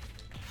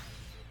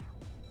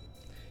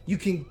 You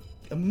can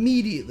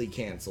immediately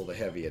cancel the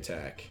heavy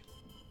attack.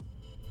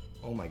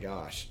 Oh my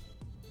gosh.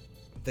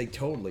 They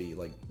totally,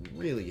 like,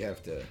 really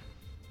have to...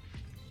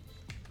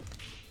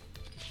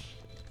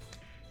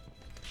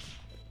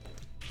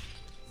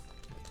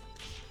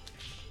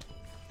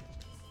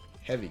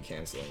 heavy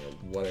canceling, or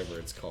whatever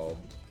it's called.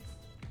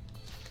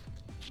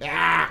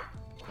 Ah!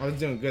 I was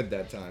doing good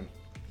that time.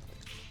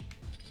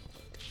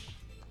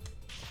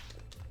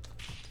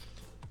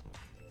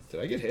 Did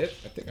I get hit?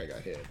 I think I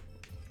got hit.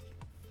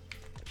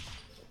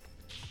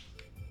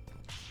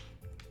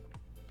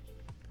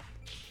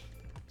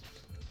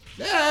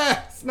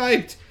 Ah!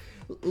 Sniped!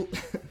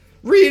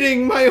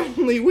 Reading, my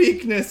only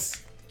weakness!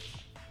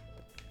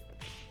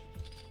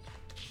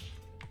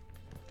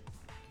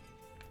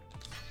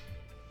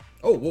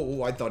 Oh, whoa,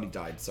 whoa, I thought he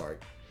died, sorry.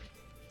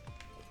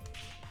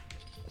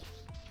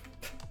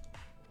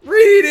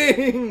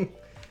 Reading!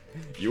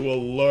 You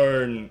will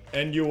learn,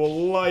 and you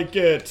will like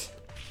it.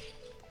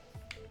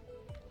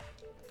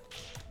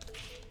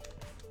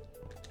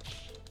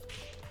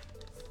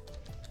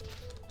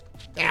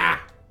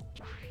 Ah!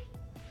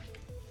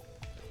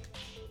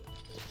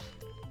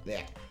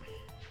 There.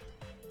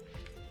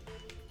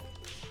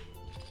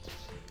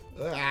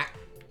 Ah.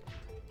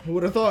 Who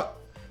would have thought?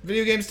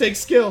 Video games take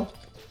skill.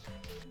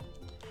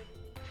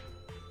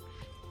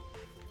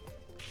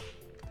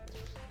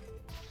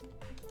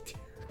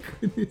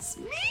 Goodness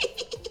me.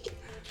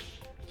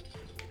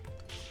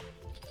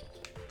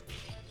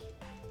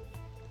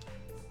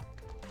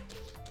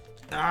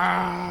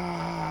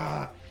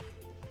 Ah.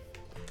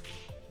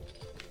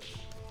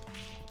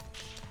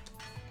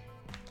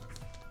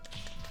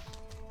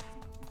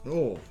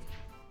 Oh.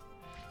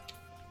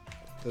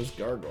 Those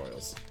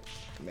gargoyles.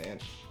 Man.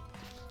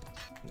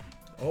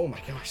 Oh my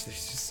gosh,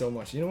 there's just so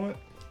much. You know what?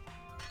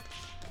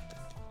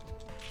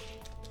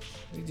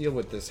 Let me deal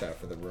with this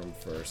half of the room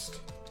first.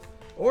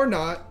 Or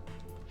not.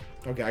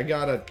 Okay, I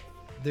gotta...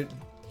 Did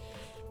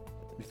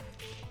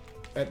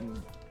I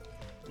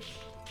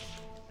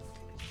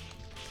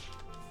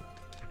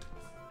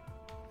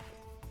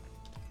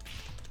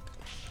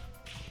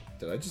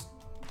just...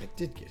 I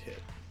did get hit.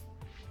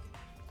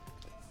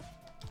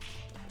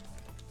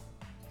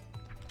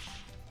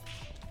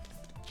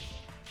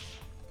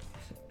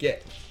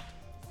 Get.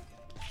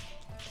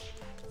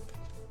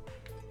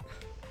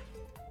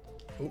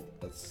 Oh,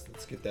 let's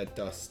get that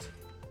dust.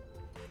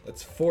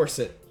 Let's force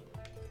it.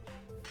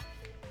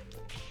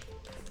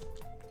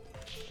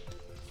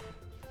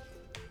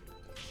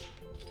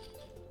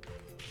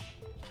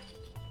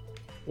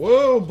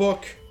 Whoa,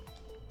 book.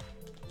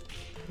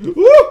 Woo,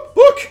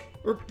 book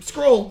or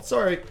scroll.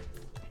 Sorry.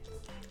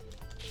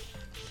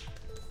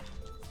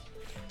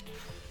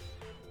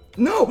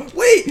 No,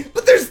 wait,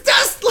 but there's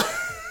dust.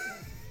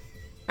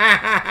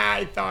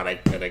 I thought I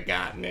could have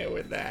gotten it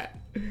with that.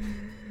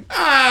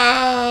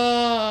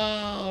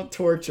 Ah,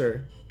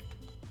 torture.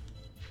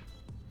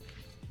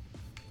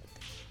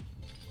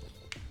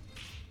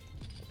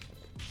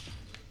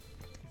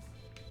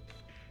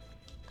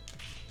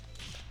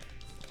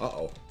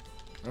 Uh-oh.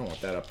 I don't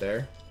want that up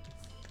there.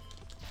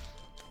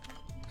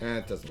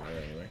 It doesn't matter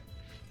anyway.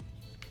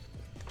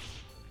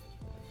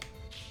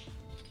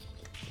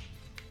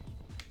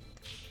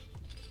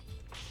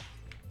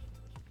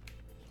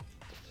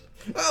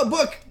 Oh,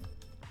 book!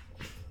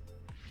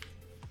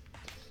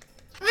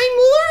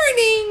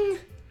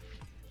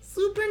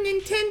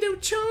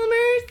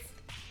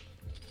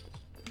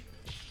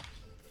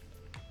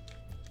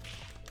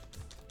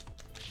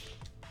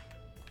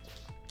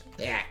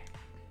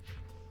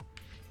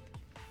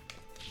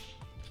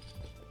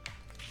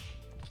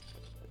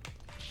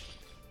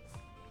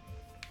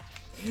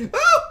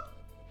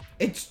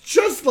 It's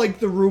just like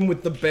the room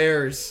with the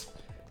bears.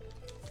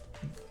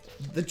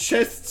 The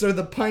chests are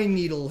the pine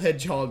needle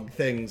hedgehog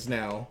things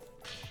now.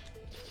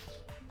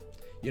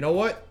 You know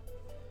what?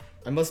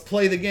 I must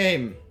play the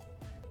game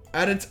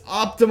at its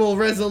optimal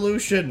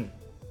resolution.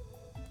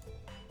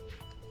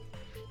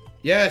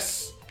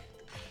 Yes.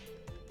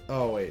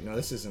 Oh wait, no,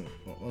 this isn't.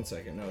 One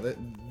second. No,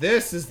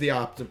 this is the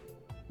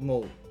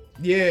optimal.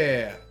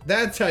 Yeah,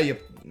 that's how you.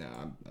 No,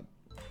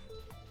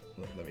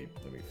 let me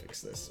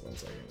fix this. 1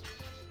 second.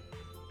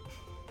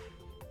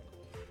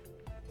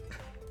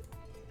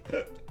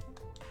 I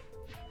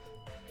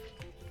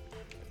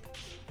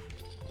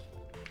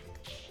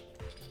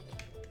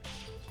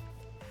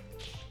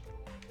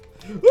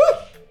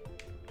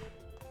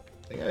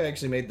think I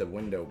actually made the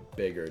window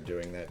bigger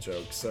doing that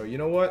joke, so you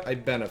know what? I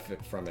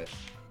benefit from it.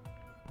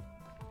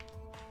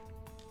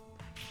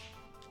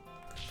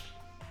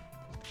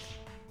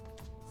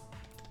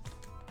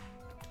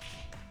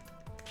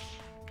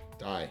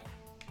 Die.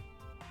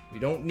 We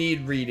don't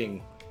need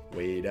reading.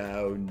 We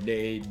don't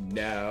need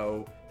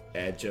no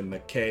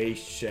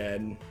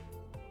education.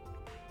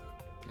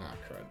 Ah,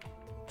 crud.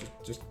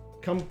 Just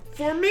come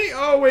for me.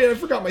 Oh, wait, I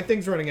forgot my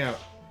thing's running out.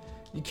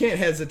 You can't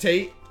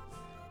hesitate.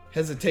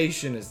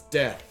 Hesitation is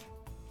death.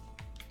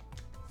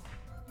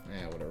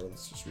 Yeah, whatever.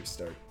 Let's just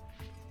restart.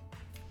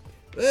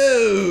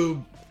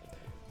 Whoa!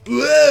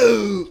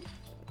 Whoa!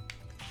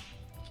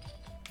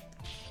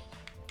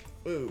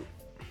 Whoa.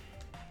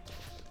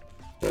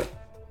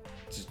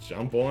 Just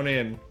jump on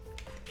in.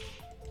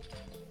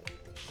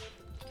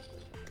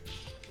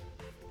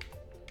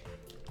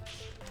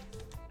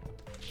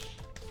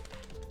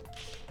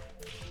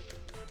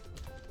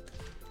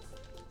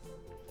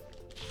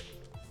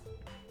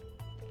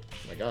 Oh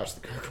my gosh,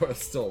 the gargoyle's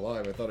still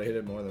alive. I thought I hit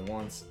it more than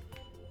once.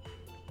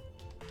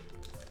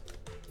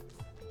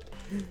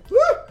 Woo!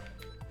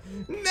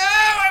 No!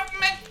 I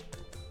meant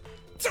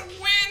to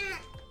win!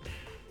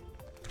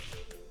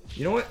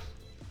 You know what?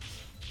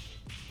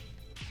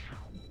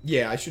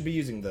 Yeah, I should be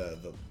using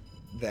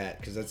that,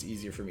 because that's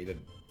easier for me to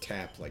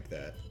tap like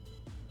that.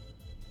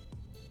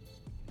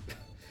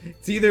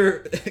 It's either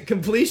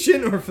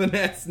completion or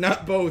finesse,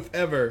 not both,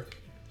 ever.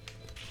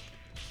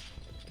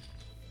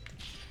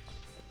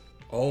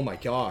 Oh my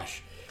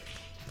gosh.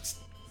 It's,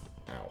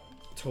 ow,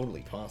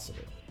 totally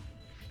possible.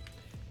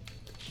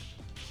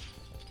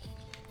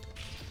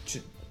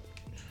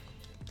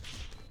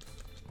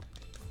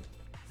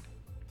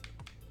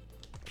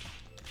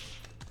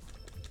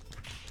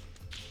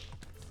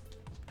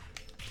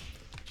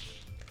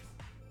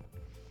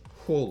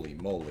 Holy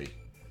moly.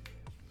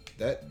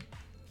 That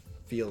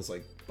feels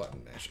like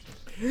button mashing.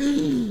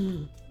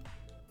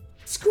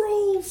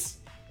 Scrolls!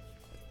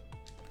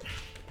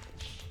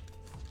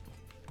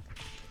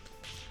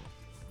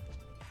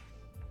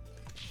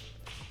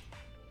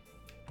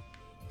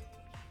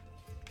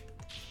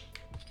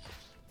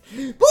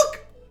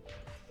 Look!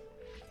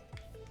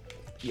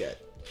 Yeah.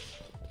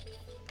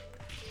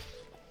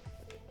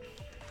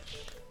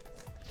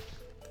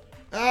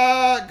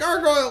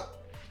 Gargoyle!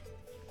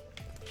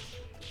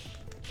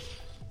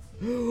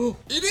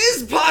 It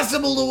is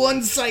possible to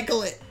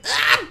uncycle it!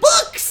 Ah,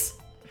 books!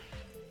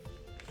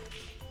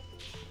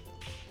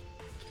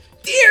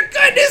 Dear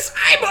goodness,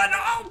 I'm an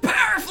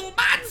all-powerful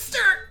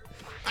monster!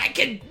 I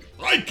can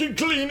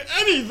clean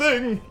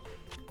anything!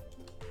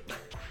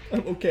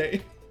 I'm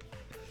okay.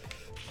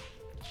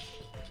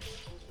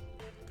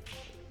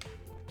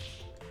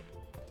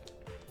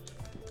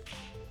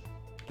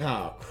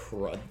 Ah,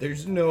 crud.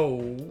 There's no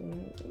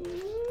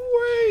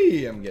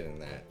way I'm getting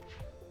that.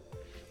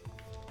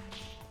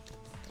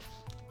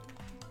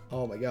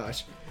 Oh my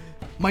gosh.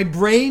 My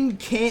brain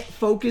can't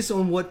focus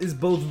on what is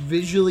both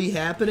visually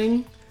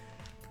happening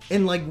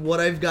and like what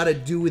I've got to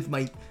do with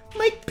my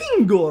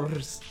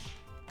fingers.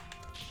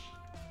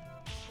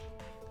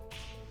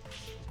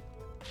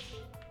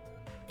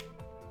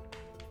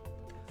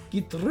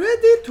 Get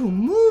ready to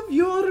move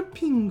your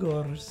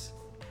fingers.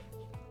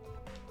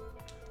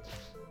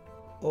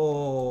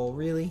 Oh,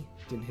 really?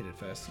 Didn't hit it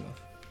fast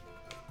enough.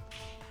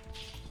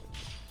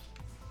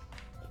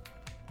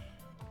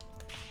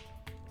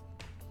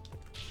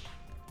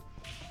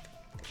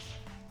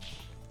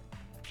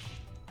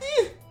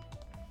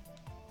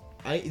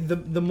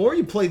 The more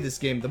you play this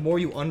game, the more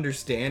you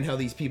understand how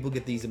these people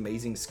get these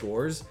amazing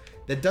scores.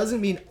 That doesn't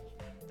mean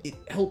it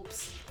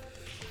helps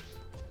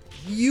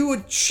you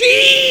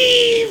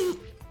achieve.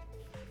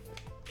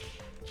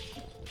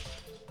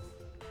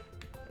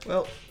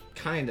 Well,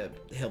 kind of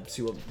helps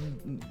you.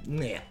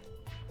 Yeah.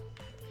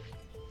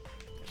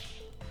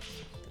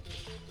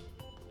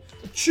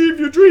 Achieve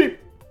your dream.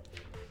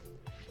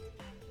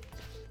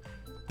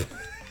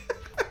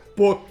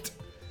 Booked.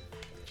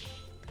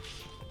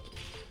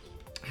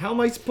 How am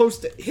I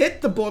supposed to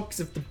hit the books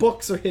if the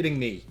books are hitting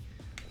me?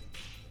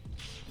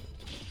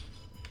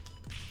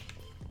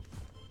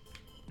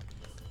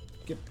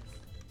 Get.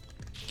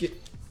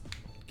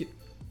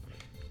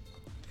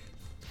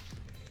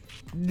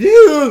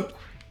 Dude!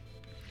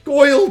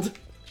 Goiled!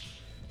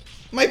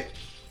 My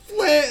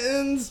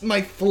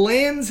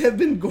flans have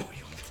been goiled.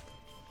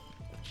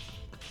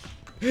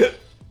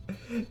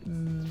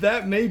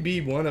 That may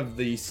be one of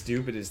the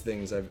stupidest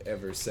things I've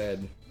ever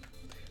said.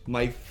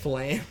 My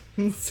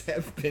flans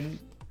have been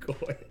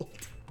coiled.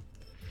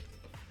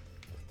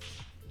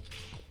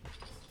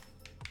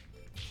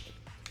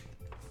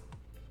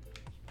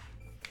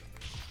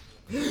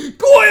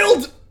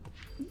 Coiled!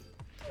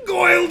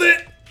 Coiled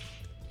it!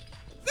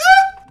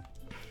 Ah!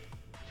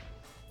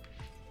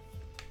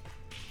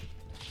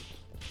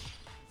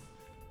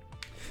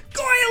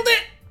 Coiled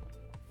it!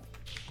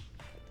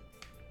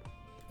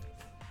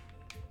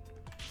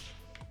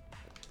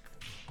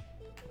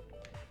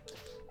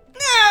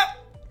 No!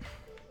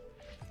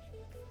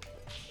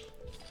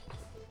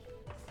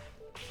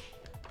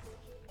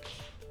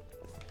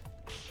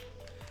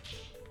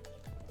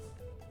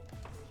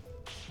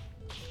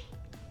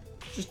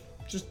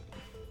 Just.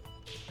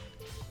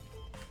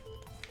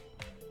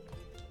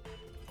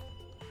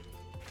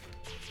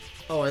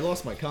 Oh, I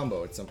lost my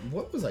combo at some.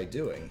 What was I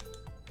doing?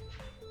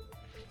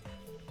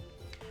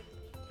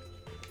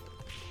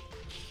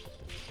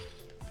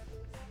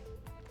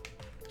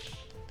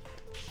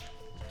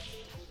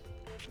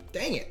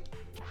 Dang it!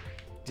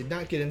 Did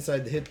not get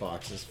inside the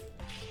hitbox as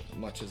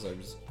much as I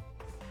was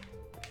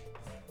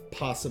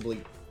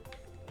possibly.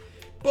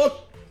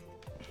 Book!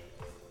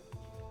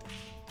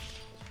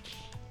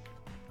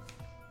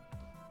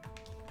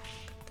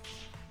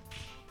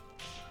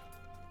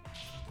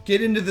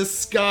 Get into the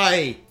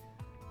sky!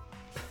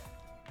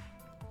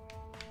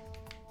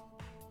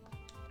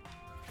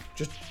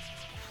 Just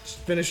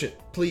finish it,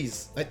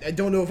 please. I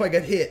don't know if I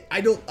got hit.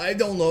 I don't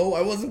know.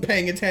 I wasn't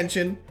paying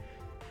attention.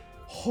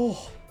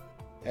 Oh.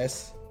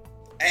 S.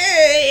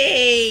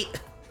 Hey!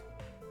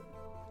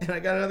 And I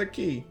got another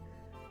key.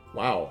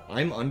 Wow,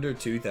 I'm under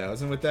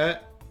 2,000 with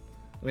that.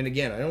 I mean,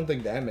 again, I don't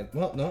think that meant.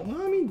 Well, no,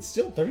 I mean,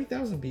 still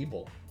 30,000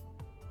 people.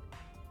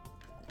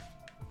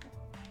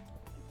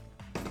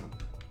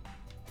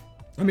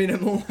 I mean,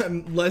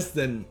 I'm less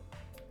than.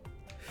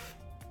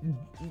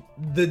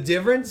 The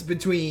difference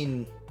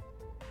between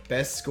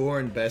best score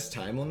and best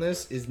time on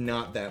this is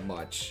not that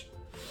much.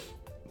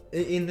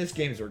 In this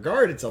game's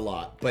regard, it's a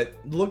lot, but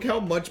look how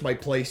much my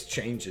place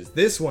changes.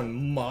 This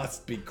one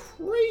must be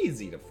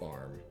crazy to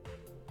farm.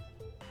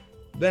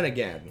 Then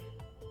again,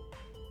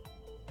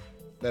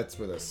 that's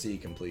with a C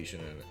completion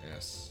and an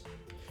S.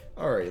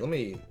 Alright,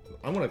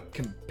 I want to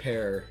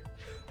compare.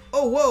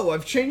 Oh, whoa,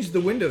 I've changed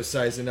the window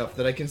size enough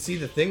that I can see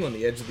the thing on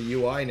the edge of the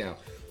UI now.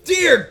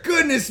 Dear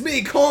goodness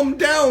me, calm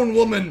down,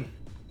 woman!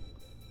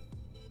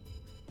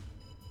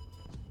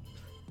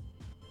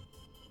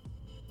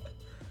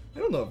 I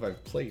don't know if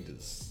I've played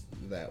as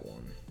that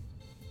one.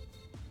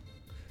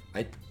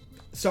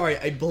 Sorry,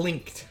 I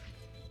blinked.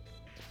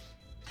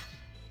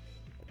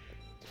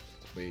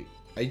 Wait,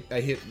 I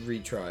hit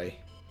retry.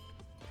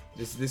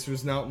 This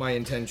was not my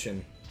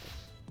intention.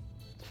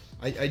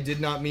 I did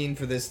not mean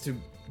for this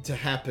to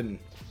happen.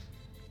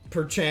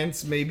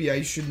 Perchance, maybe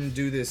I shouldn't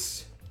do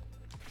this.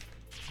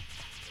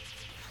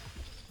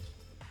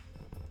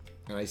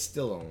 And I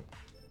still don't.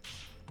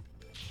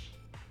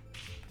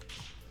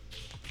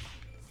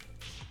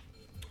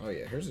 Oh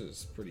yeah, hers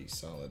is a pretty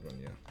solid one,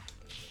 yeah.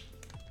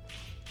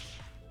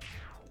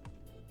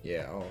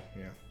 Yeah, oh,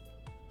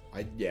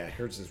 yeah. Yeah,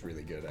 hers is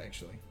really good,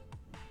 actually.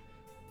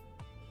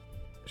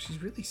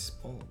 She's really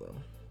small, though.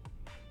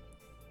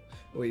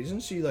 Wait,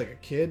 isn't she like a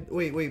kid?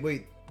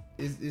 Wait.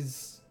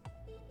 Is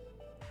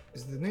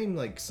the name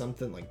like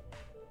something like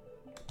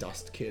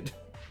Dust Kid?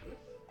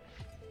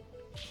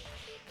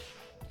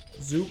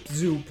 Zoop,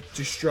 zoop,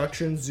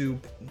 destruction,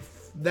 zoop.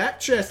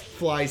 That chest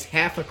flies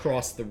half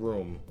across the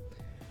room.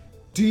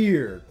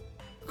 Dear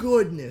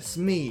goodness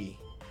me.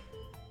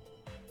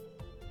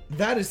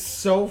 That is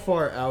so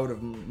far out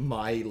of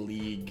my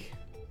league.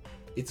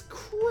 It's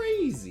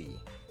crazy.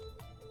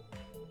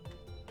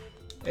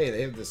 Hey,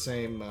 they have the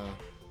same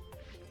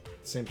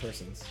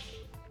persons.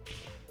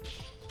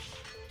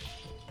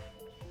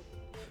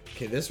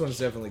 Okay, this one's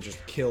definitely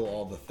just kill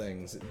all the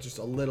things. Just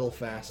a little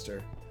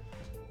faster.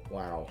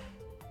 Wow.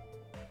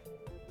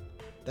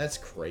 That's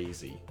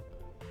crazy.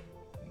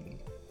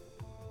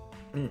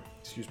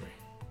 Excuse me.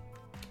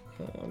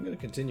 I'm gonna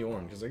continue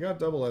on, because I got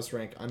double S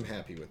rank. I'm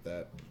happy with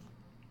that.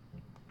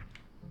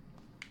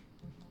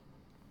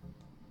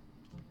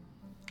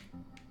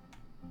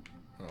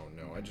 Oh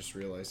no, I just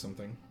realized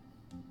something.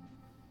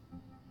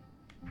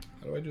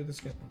 How do I do this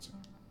again? One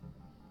second.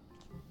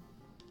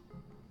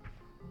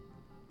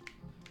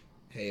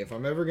 Hey, if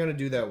I'm ever gonna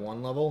do that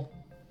one level,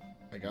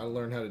 I gotta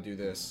learn how to do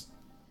this.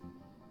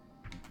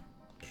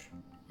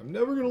 I'm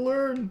never gonna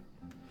learn!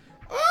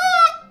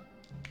 Ah!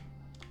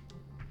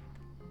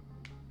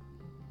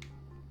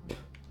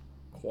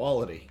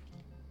 Quality.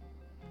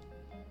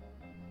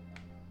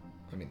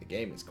 I mean, the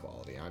game is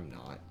quality. I'm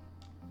not.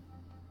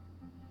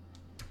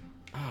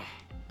 Ah,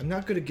 I'm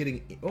not good at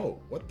getting... Oh,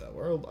 what the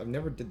world? I've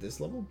never did this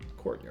level?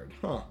 Courtyard.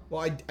 Huh.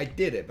 Well, I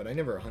did it, but I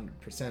never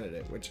 100%ed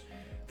it, which,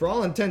 for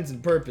all intents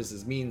and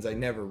purposes, means I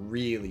never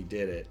really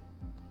did it.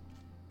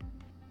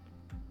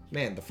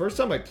 Man, the first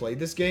time I played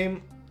this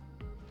game,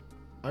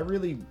 I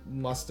really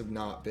must have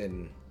not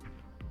been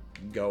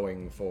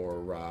going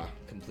for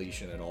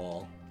completion at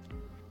all.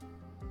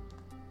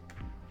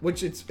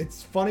 Which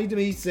it's funny to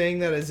me saying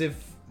that as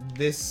if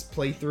this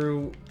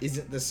playthrough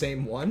isn't the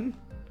same one.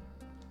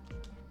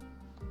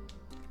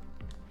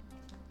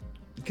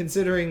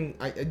 Considering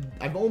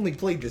I've only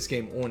played this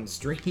game on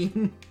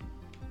stream.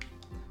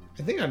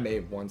 I think I may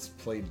have once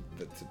played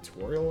the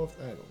tutorial of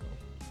that. I don't know.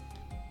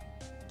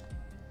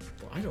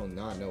 Well, I do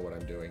not know what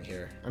I'm doing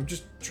here. I'm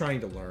just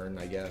trying to learn,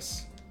 I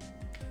guess.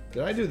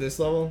 Did I do this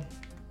level?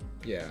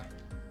 Yeah.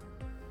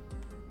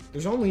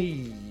 There's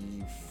only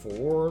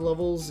 4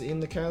 levels in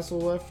the castle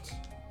left.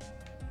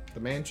 The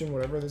mansion,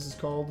 whatever this is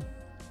called.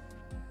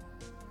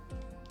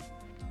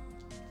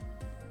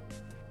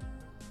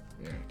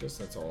 Yeah, I guess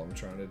that's all I'm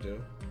trying to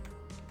do.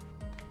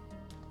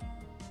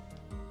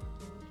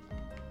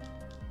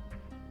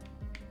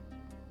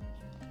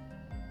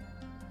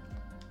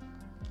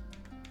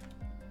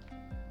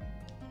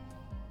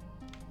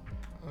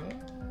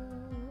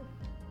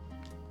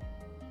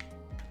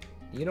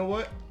 You know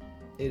what?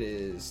 It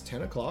is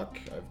 10 o'clock.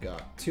 I've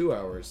got 2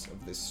 hours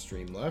of this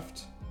stream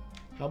left.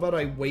 How about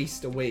I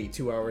waste away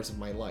 2 hours of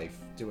my life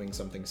doing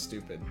something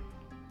stupid?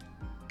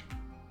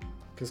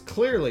 Because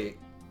clearly,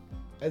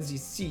 as you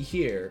see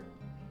here,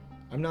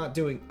 I'm not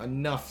doing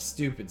enough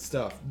stupid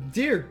stuff.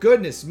 Dear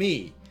goodness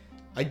me!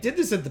 I did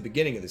this at the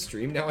beginning of the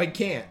stream, now I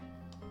can't.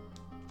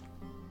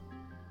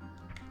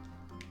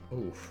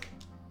 Oof.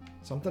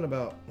 Something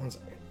about... One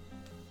second.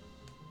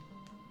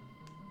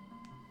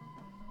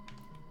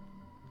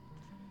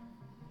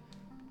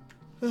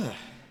 I'm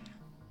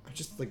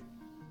just like...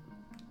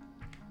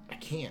 I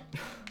can't.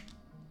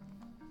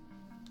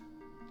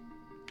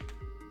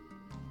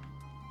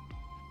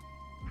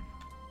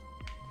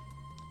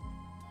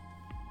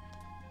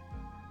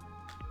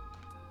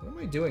 What am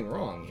I doing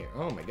wrong here?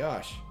 Oh my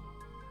gosh.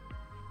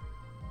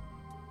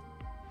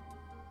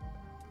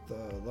 The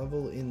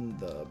level in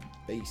the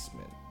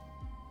basement.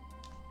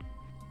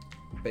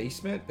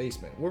 Basement?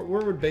 Basement. Where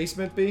would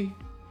basement be?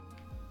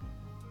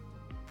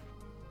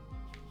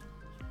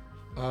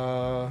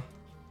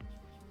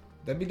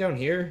 That'd be down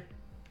here?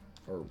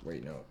 Or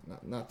wait, no,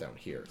 not down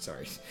here,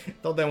 sorry.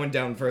 Thought that went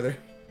down further.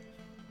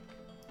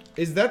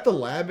 Is that the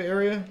lab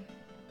area?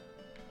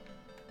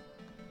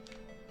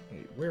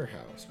 Wait,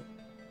 warehouse.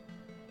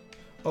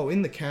 Oh,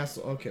 in the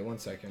castle. Okay, one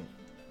second.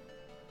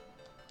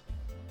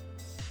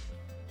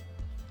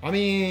 I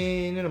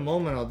mean, in a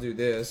moment I'll do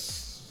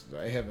this.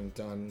 I haven't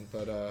done,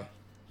 but,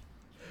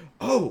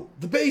 Oh!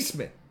 The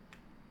basement!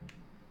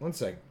 One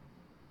sec.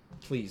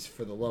 Please,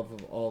 for the love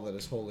of all that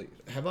is holy.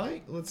 Have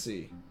I? Let's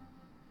see.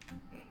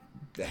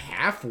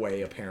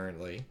 Halfway,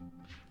 apparently.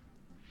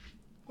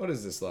 What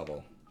is this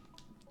level?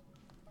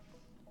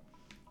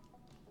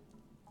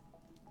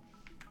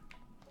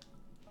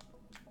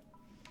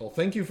 Well,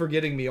 thank you for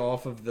getting me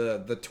off of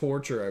the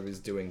torture I was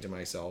doing to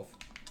myself.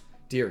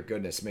 Dear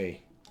goodness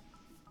me.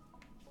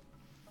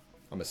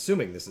 I'm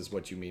assuming this is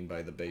what you mean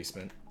by the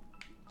basement.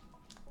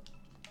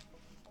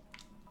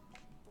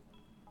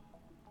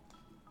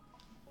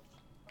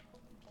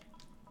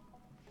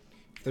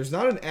 If there's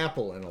not an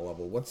apple in a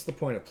level, what's the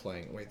point of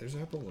playing? Wait, there's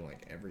an apple in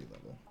like every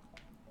level.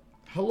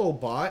 Hello,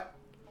 bot.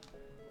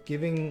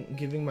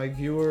 Giving my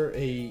viewer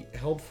a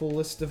helpful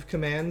list of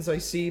commands, I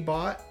see,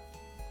 bot.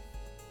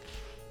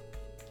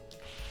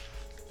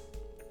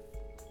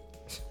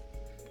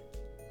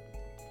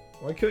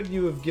 Why couldn't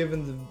you have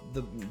given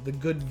the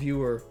good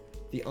viewer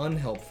the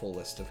unhelpful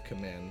list of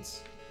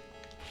commands?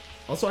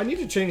 Also, I need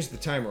to change the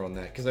timer on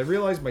that, because I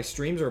realize my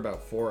streams are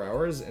about 4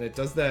 hours, and it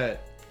does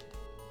that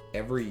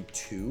every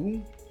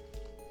 2.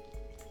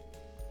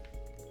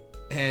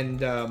 And,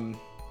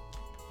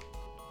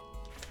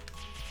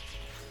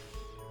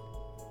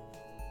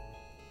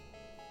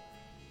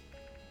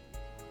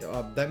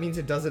 that means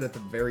it does it at the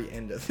very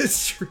end of this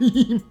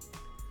stream.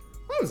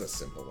 That was a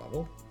simple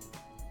level.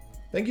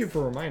 Thank you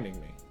for reminding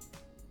me.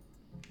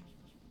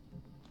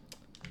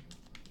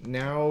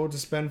 Now to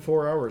spend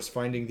 4 hours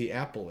finding the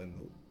apple in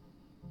the...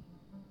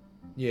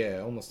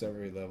 Yeah, almost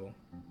every level.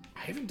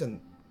 I haven't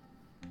done...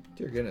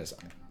 Dear goodness.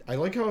 I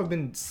like how I've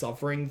been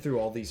suffering through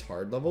all these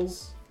hard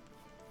levels.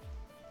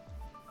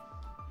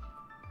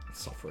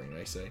 Suffering,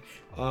 I say.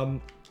 And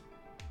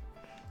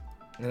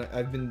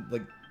I've been,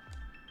 like,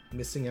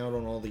 missing out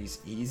on all these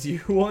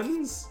easier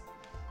ones.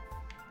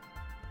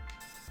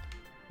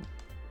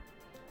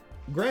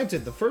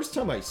 Granted, the first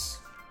time I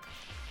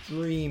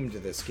streamed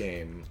this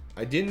game,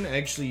 I didn't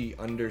actually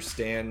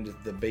understand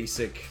the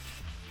basic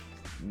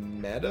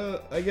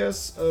meta, I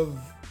guess, of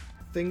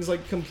things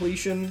like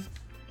completion.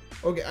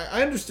 Okay,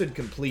 I understood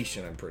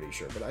completion, I'm pretty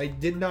sure, but I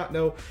did not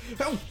know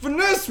how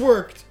finesse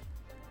worked!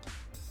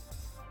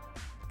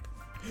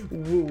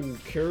 Whoa,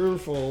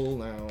 careful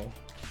now.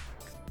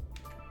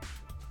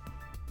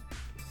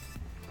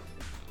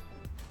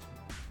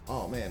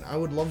 Oh man, I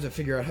would love to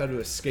figure out how to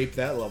escape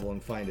that level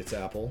and find its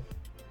apple.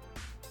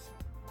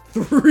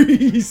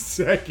 3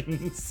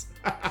 seconds.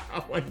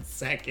 1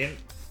 second.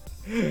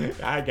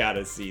 I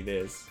gotta see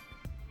this.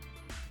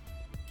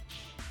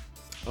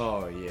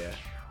 Oh yeah.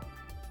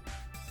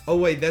 Oh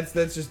wait, that's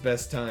just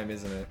best time,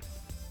 isn't it?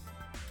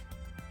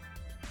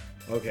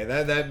 Okay,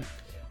 that...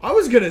 I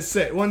was gonna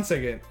say... 1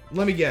 second.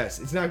 Let me guess.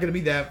 It's not gonna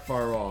be that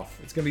far off.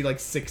 It's gonna be like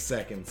 6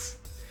 seconds.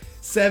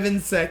 7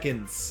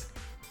 seconds.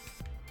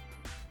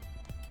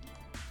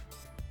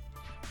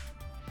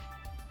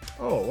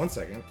 Oh, 1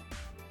 second.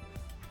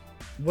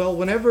 Well,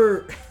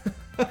 whenever...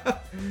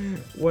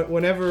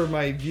 whenever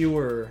my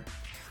viewer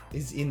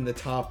is in the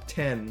top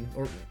 10,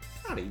 or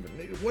not even...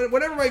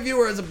 Whenever my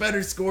viewer has a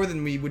better score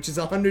than me, which is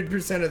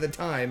 100% of the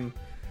time,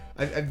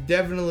 I've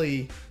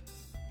definitely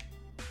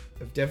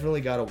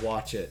got to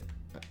watch it.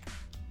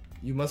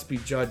 You must be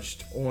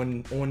judged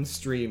on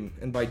stream,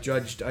 and by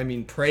judged, I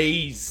mean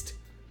praised.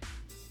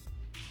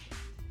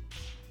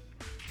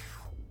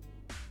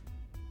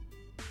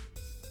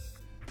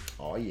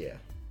 Oh yeah.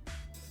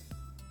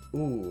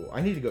 Ooh,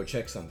 I need to go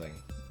check something.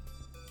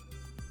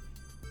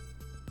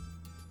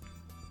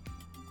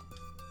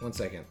 1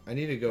 second. I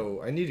need to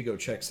go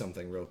check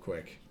something real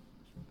quick.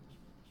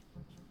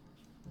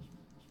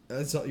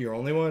 That's not your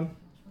only one?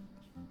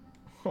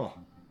 Huh.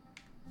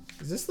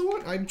 Is this the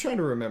one? I'm trying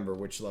to remember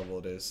which level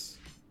it is.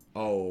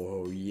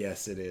 Oh,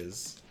 yes it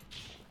is.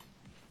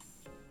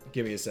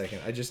 Give me a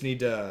second. I just need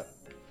to...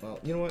 Well,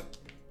 you know what?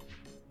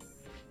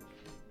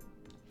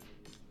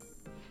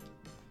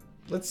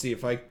 Let's see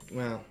if I...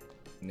 Well,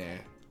 nah.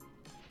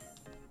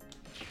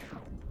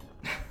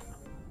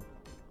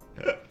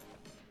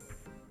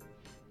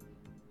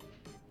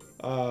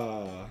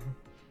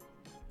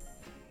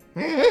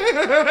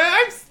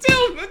 I'm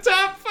still in the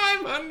top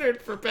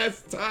 500 for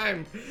best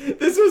time.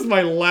 This was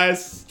my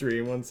last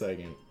stream. 1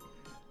 second.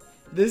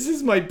 This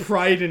is my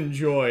pride and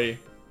joy.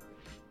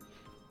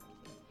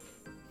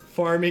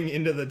 Farming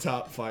into the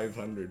top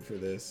 500 for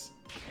this.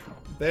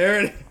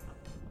 There it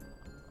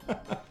is.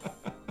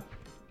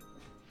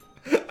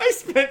 I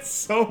spent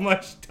so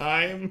much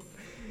time.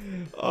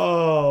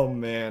 Oh,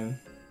 man.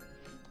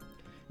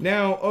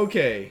 Now,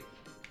 okay.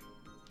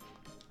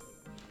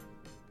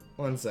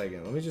 1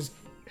 second. Let me just...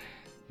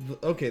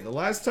 Okay, the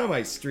last time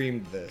I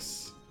streamed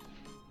this...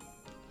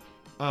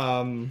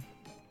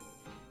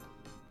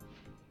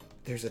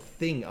 There's a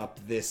thing up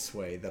this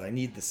way that I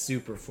need the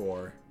super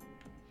for.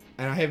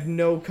 And I have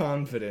no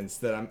confidence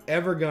that I'm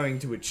ever going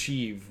to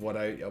achieve what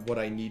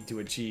I need to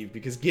achieve.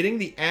 Because getting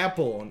the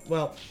apple...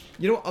 Well,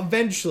 you know,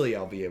 eventually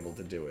I'll be able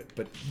to do it.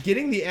 But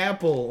getting the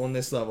apple on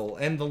this level,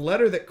 and the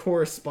letter that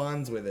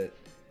corresponds with it,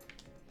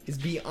 is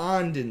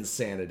beyond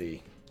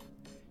insanity.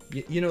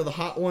 You know the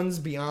hot ones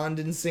beyond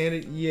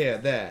insanity? Yeah,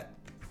 that.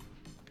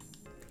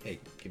 Hey,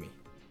 gimme.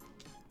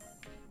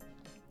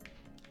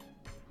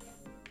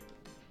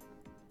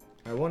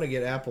 I want to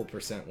get apple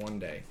percent one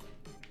day.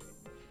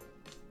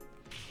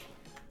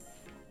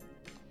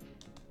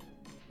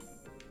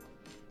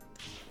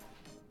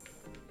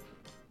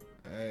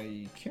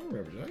 I can't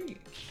remember, did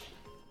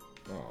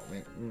I? Oh,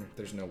 man.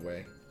 There's no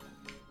way.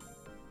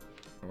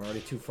 I'm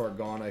already too far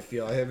gone, I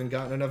feel. I haven't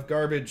gotten enough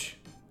garbage.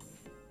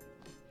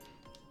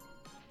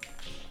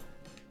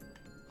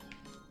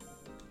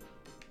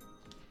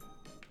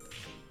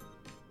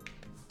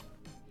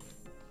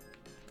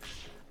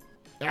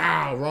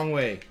 Ow, wrong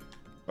way.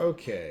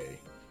 Okay.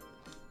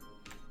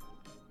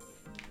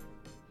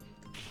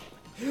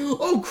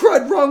 Oh,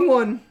 crud, wrong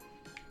one!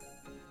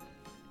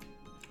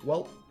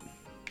 Well.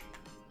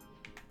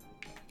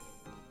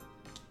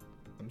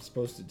 I'm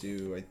supposed to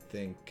do, I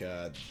think,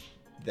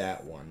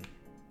 that one.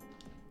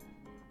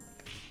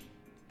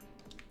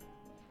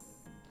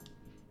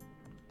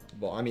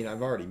 Well, I mean,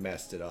 I've already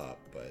messed it up,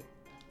 but...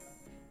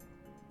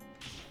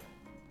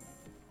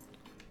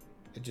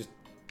 It just...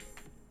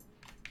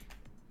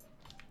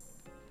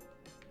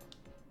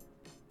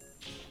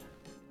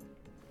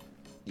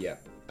 Yeah,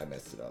 I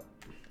messed it up.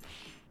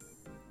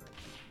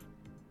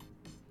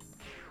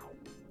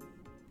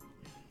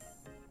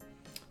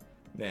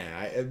 Nah,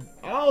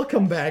 I'll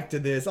come back to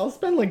this. I'll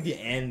spend like the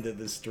end of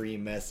the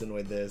stream messing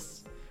with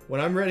this.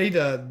 When I'm ready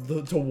to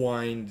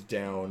wind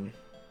down.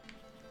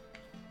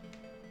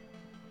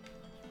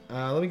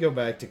 Let me go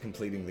back to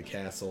completing the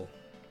castle.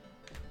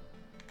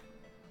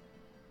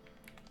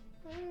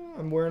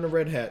 I'm wearing a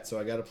red hat, so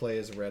I gotta play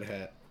as a red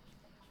hat.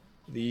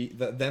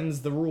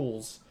 Them's the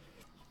rules.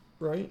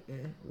 Right?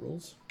 Yeah,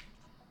 rules.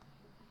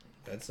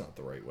 That's not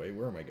the right way.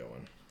 Where am I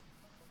going?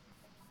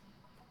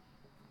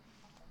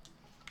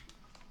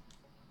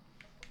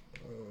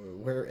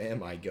 Where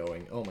am I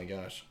going? Oh my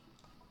gosh.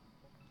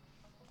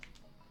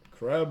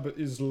 Crab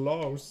is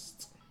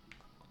lost.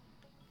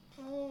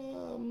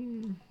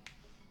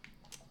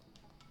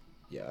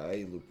 Yeah,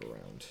 I loop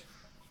around.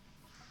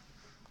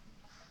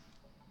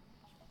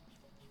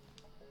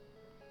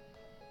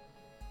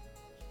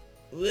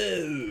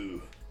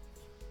 Whoa!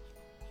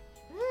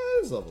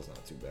 This level's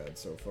not too bad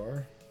so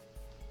far.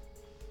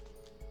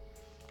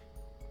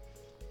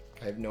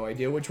 I have no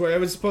idea which way I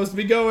was supposed to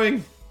be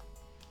going.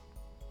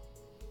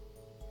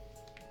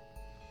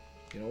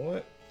 You know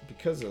what?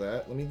 Because of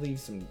that, let me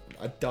leave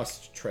a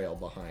dust trail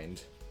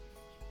behind.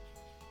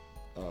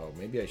 Oh,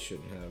 maybe I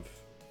shouldn't have.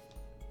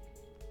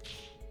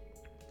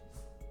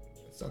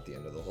 That's not the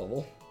end of the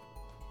level.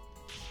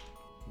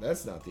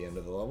 That's not the end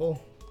of the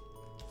level.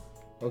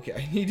 Okay,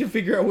 I need to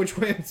figure out which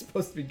way I'm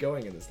supposed to be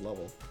going in this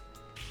level.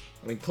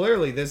 I mean,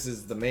 clearly this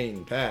is the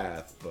main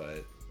path,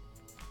 but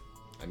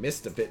I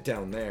missed a bit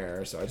down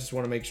there, so I just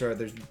want to make sure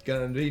there's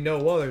gonna be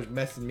no others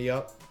messing me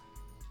up.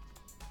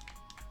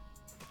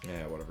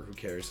 Yeah, whatever, who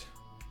cares?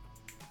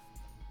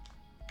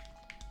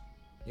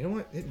 You know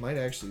what? It might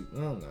actually...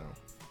 Well, no.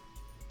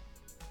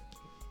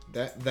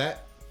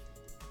 That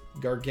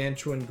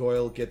gargantuan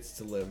Goyle gets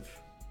to live.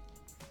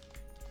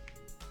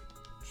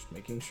 Just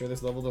making sure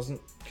this level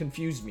doesn't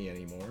confuse me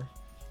anymore.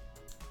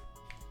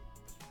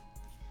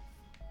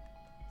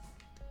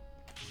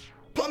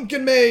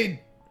 Pumpkin Maid!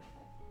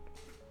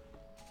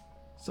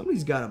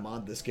 Somebody's got to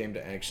mod this game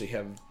to actually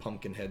have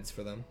pumpkin heads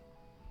for them.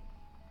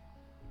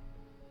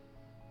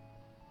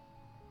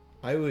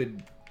 I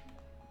would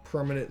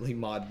permanently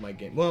mod my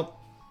game. Well,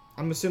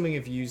 I'm assuming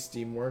if you use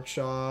Steam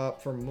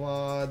Workshop for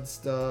mod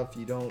stuff,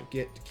 you don't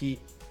get to keep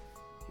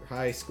your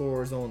high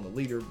scores on the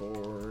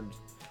leaderboard.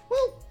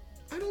 Well,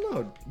 I don't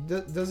know.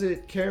 Does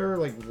it care,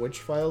 like, which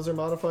files are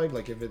modified?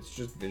 Like, if it's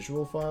just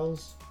visual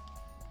files?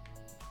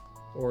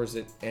 Or is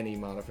it any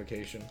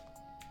modification?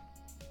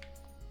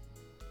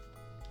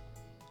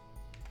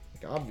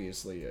 Like,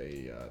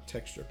 obviously, a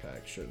texture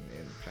pack shouldn't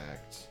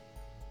impact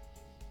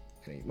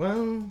any...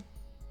 Well...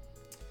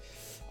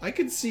 I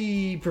could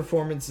see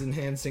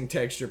performance-enhancing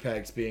texture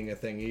packs being a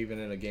thing even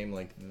in a game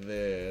like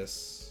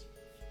this.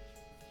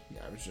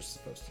 Yeah, I was just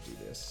supposed to do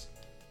this.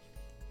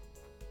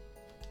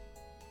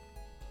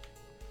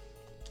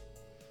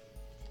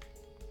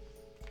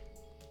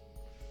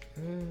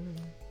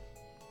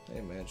 I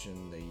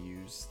imagine they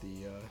use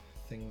the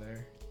thing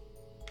there.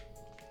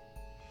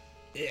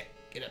 Yeah,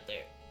 get up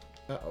there.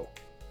 Uh-oh.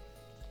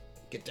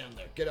 Get down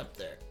there, get up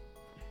there.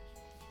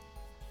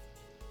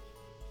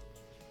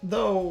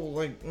 Though,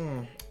 like,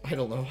 I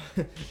don't know.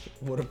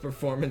 Would a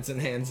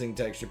performance-enhancing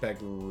texture pack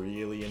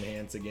really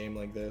enhance a game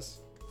like this?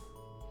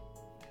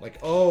 Like,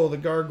 oh, the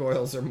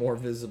gargoyles are more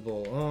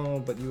visible. Oh,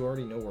 but you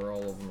already know where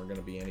all of them are going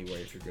to be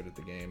anyway if you're good at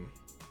the game.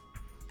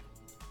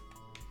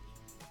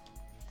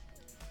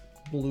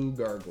 Blue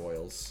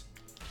gargoyles.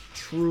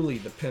 Truly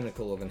the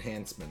pinnacle of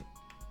enhancement.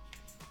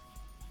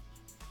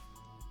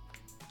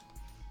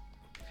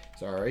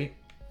 Sorry.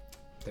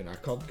 They're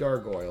not called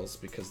gargoyles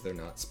because they're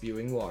not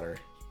spewing water.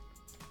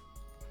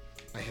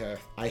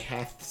 I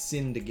hath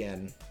sinned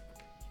again.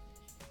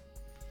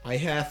 I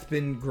hath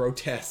been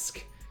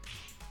grotesque.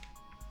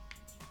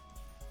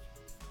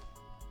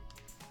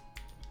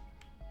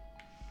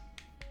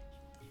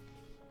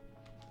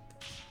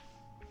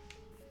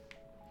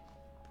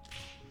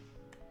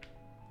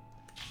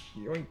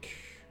 Yoink.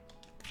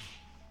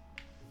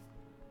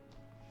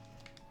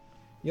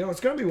 You know,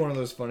 it's gonna be one of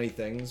those funny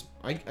things.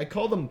 I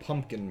call them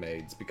pumpkin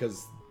maids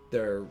because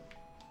their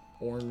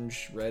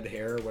orange, red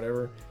hair,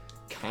 whatever,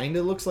 kind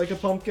of looks like a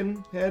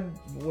pumpkin head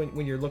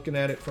when you're looking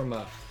at it from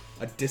a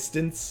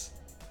distance.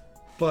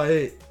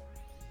 But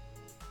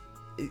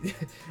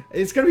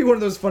it's gonna be one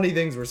of those funny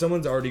things where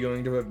someone's already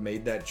going to have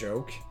made that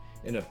joke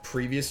in a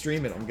previous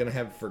stream and I'm gonna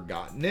have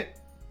forgotten it.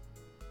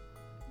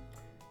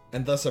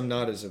 And thus I'm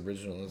not as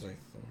original as I thought.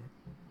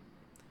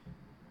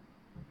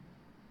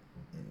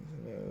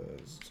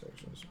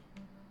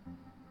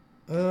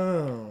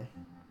 Oh.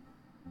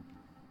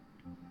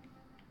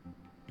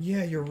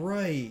 Yeah, you're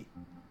right.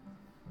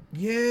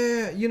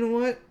 Yeah, you know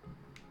what?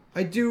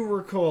 I do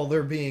recall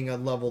there being a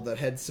level that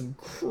had some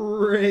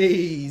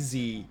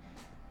crazy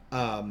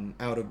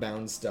out of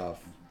bounds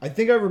stuff. I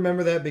think I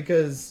remember that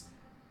because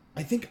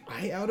I think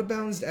I out of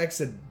bounds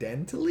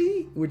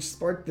accidentally, which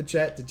sparked the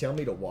chat to tell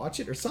me to watch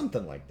it or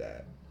something like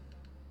that.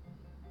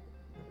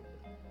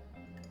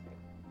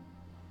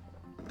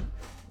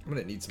 I'm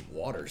gonna need some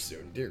water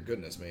soon. Dear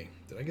goodness me.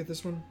 Did I get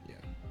this one? Yeah.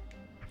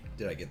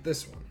 Did I get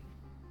this one?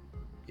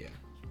 Yeah.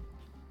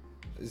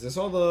 Is this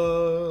all the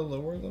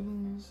lower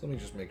levels? Let me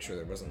just make sure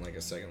there wasn't like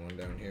a second one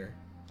down here.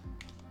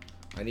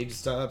 I need to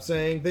stop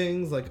saying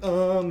things like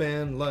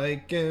and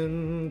like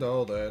and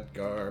all that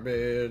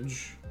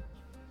garbage.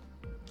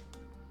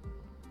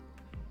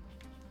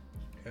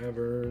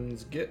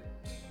 Caverns, get.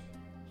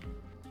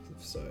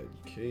 Cliffside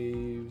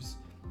caves.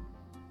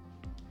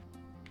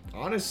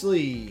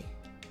 Honestly,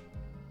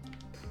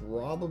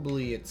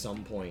 probably at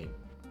some point.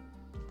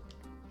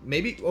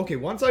 Maybe, okay,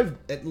 once I've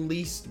at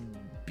least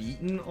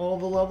beaten all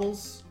the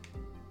levels.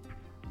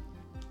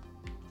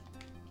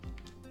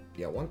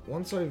 Yeah,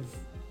 once I've...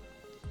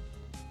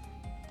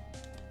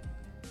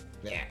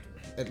 Yeah,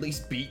 at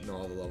least beaten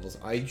all the levels.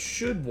 I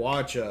should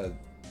watch a,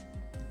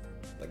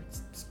 like,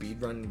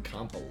 speedrun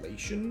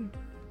compilation?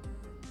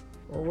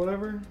 Or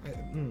whatever?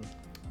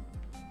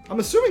 I'm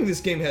assuming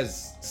this game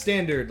has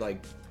standard,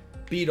 like,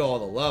 beat all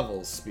the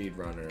levels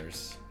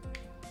speedrunners.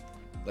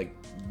 Like,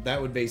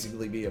 that would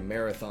basically be a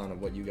marathon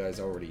of what you guys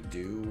already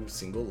do,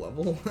 single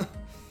level.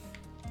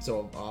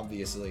 So,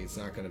 obviously, it's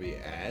not going to be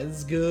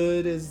as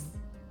good as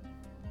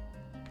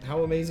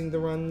how amazing the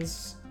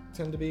runs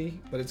tend to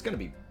be. But it's going to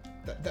be...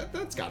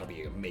 That's got to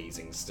be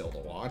amazing still to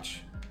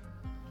watch.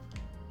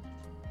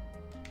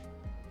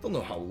 Don't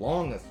know how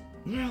long...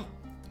 Well,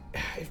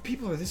 if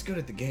people are this good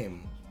at the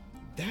game,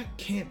 That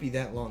can't be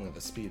that long of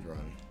a speed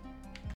run.